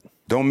entertainment.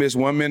 Don't miss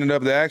 1 minute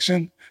of the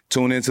action.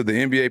 Tune into the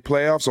NBA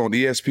playoffs on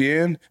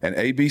ESPN and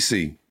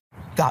ABC.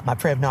 Got my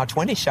Prevnar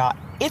 20 shot.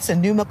 It's a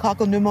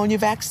pneumococcal pneumonia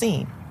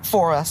vaccine.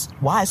 For us,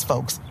 wise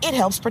folks, it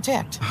helps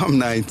protect. I'm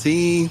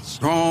 19,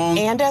 strong.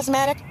 And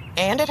asthmatic,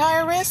 and at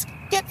higher risk?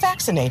 Get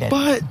vaccinated.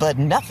 But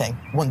nothing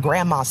when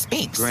grandma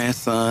speaks.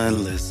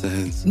 Grandson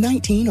listens.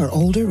 19 or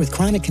older with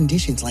chronic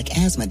conditions like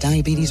asthma,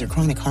 diabetes, or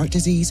chronic heart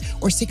disease,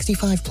 or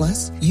 65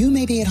 plus, you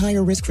may be at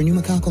higher risk for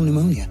pneumococcal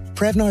pneumonia.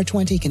 Prevnar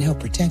 20 can help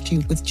protect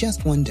you with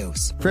just one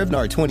dose.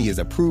 Prevnar 20 is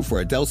approved for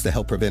adults to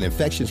help prevent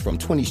infections from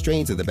 20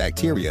 strains of the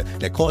bacteria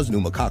that cause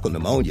pneumococcal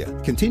pneumonia.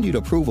 Continued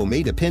approval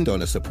may depend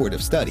on a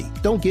supportive study.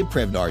 Don't give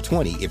Prevnar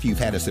 20 if you've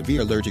had a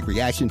severe allergic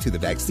reaction to the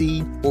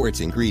vaccine or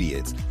its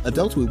ingredients.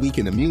 Adults with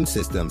weakened immune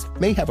systems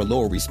may have a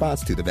lower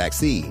response to the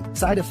vaccine.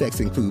 Side effects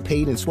include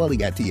pain and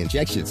swelling at the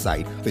injection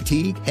site,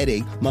 fatigue,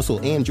 headache, muscle,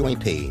 and joint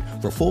pain.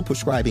 For full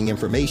prescribing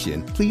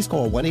information, please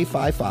call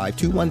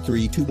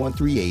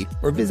 1-855-213-2138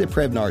 or visit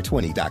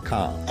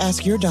Prevnar20.com.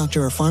 Ask your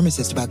doctor or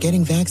pharmacist about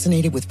getting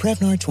vaccinated with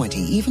Prevnar 20,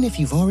 even if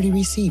you've already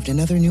received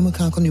another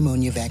pneumococcal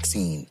pneumonia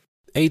vaccine.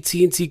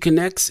 AT&T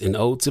connects an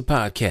ode to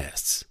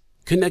podcasts.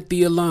 Connect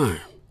the alarm.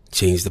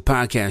 Change the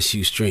podcast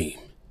you stream.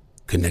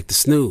 Connect the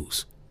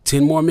snooze.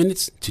 10 more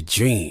minutes to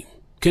dream.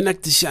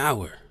 Connect the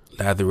shower.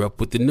 Lather up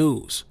with the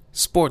news,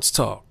 sports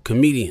talk,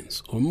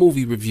 comedians, or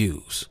movie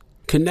reviews.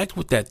 Connect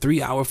with that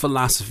 3-hour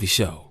philosophy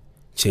show.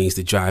 Change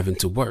the drive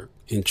into work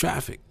in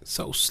traffic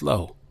so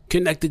slow.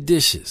 Connect the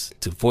dishes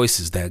to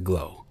voices that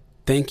glow.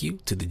 Thank you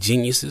to the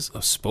geniuses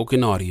of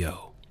spoken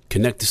audio.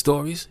 Connect the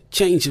stories,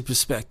 change your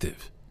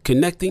perspective.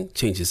 Connecting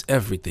changes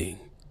everything.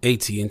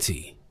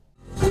 AT&T.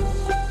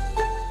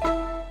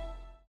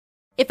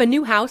 If a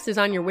new house is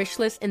on your wish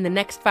list in the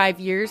next 5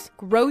 years,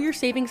 grow your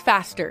savings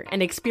faster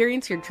and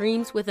experience your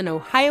dreams with an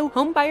Ohio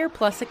Homebuyer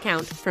Plus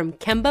account from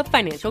Kemba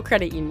Financial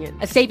Credit Union.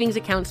 A savings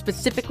account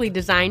specifically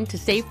designed to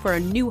save for a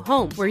new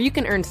home, where you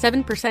can earn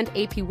 7%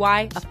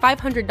 APY, a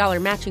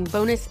 $500 matching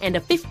bonus, and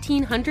a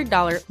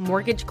 $1,500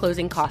 mortgage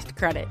closing cost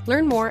credit.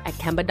 Learn more at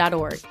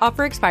Kemba.org.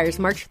 Offer expires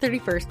March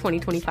 31st,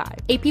 2025.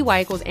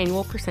 APY equals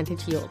annual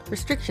percentage yield.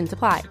 Restrictions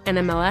apply.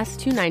 NMLS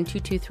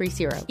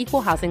 292230.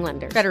 Equal housing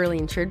lender. Federally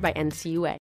insured by NCUA.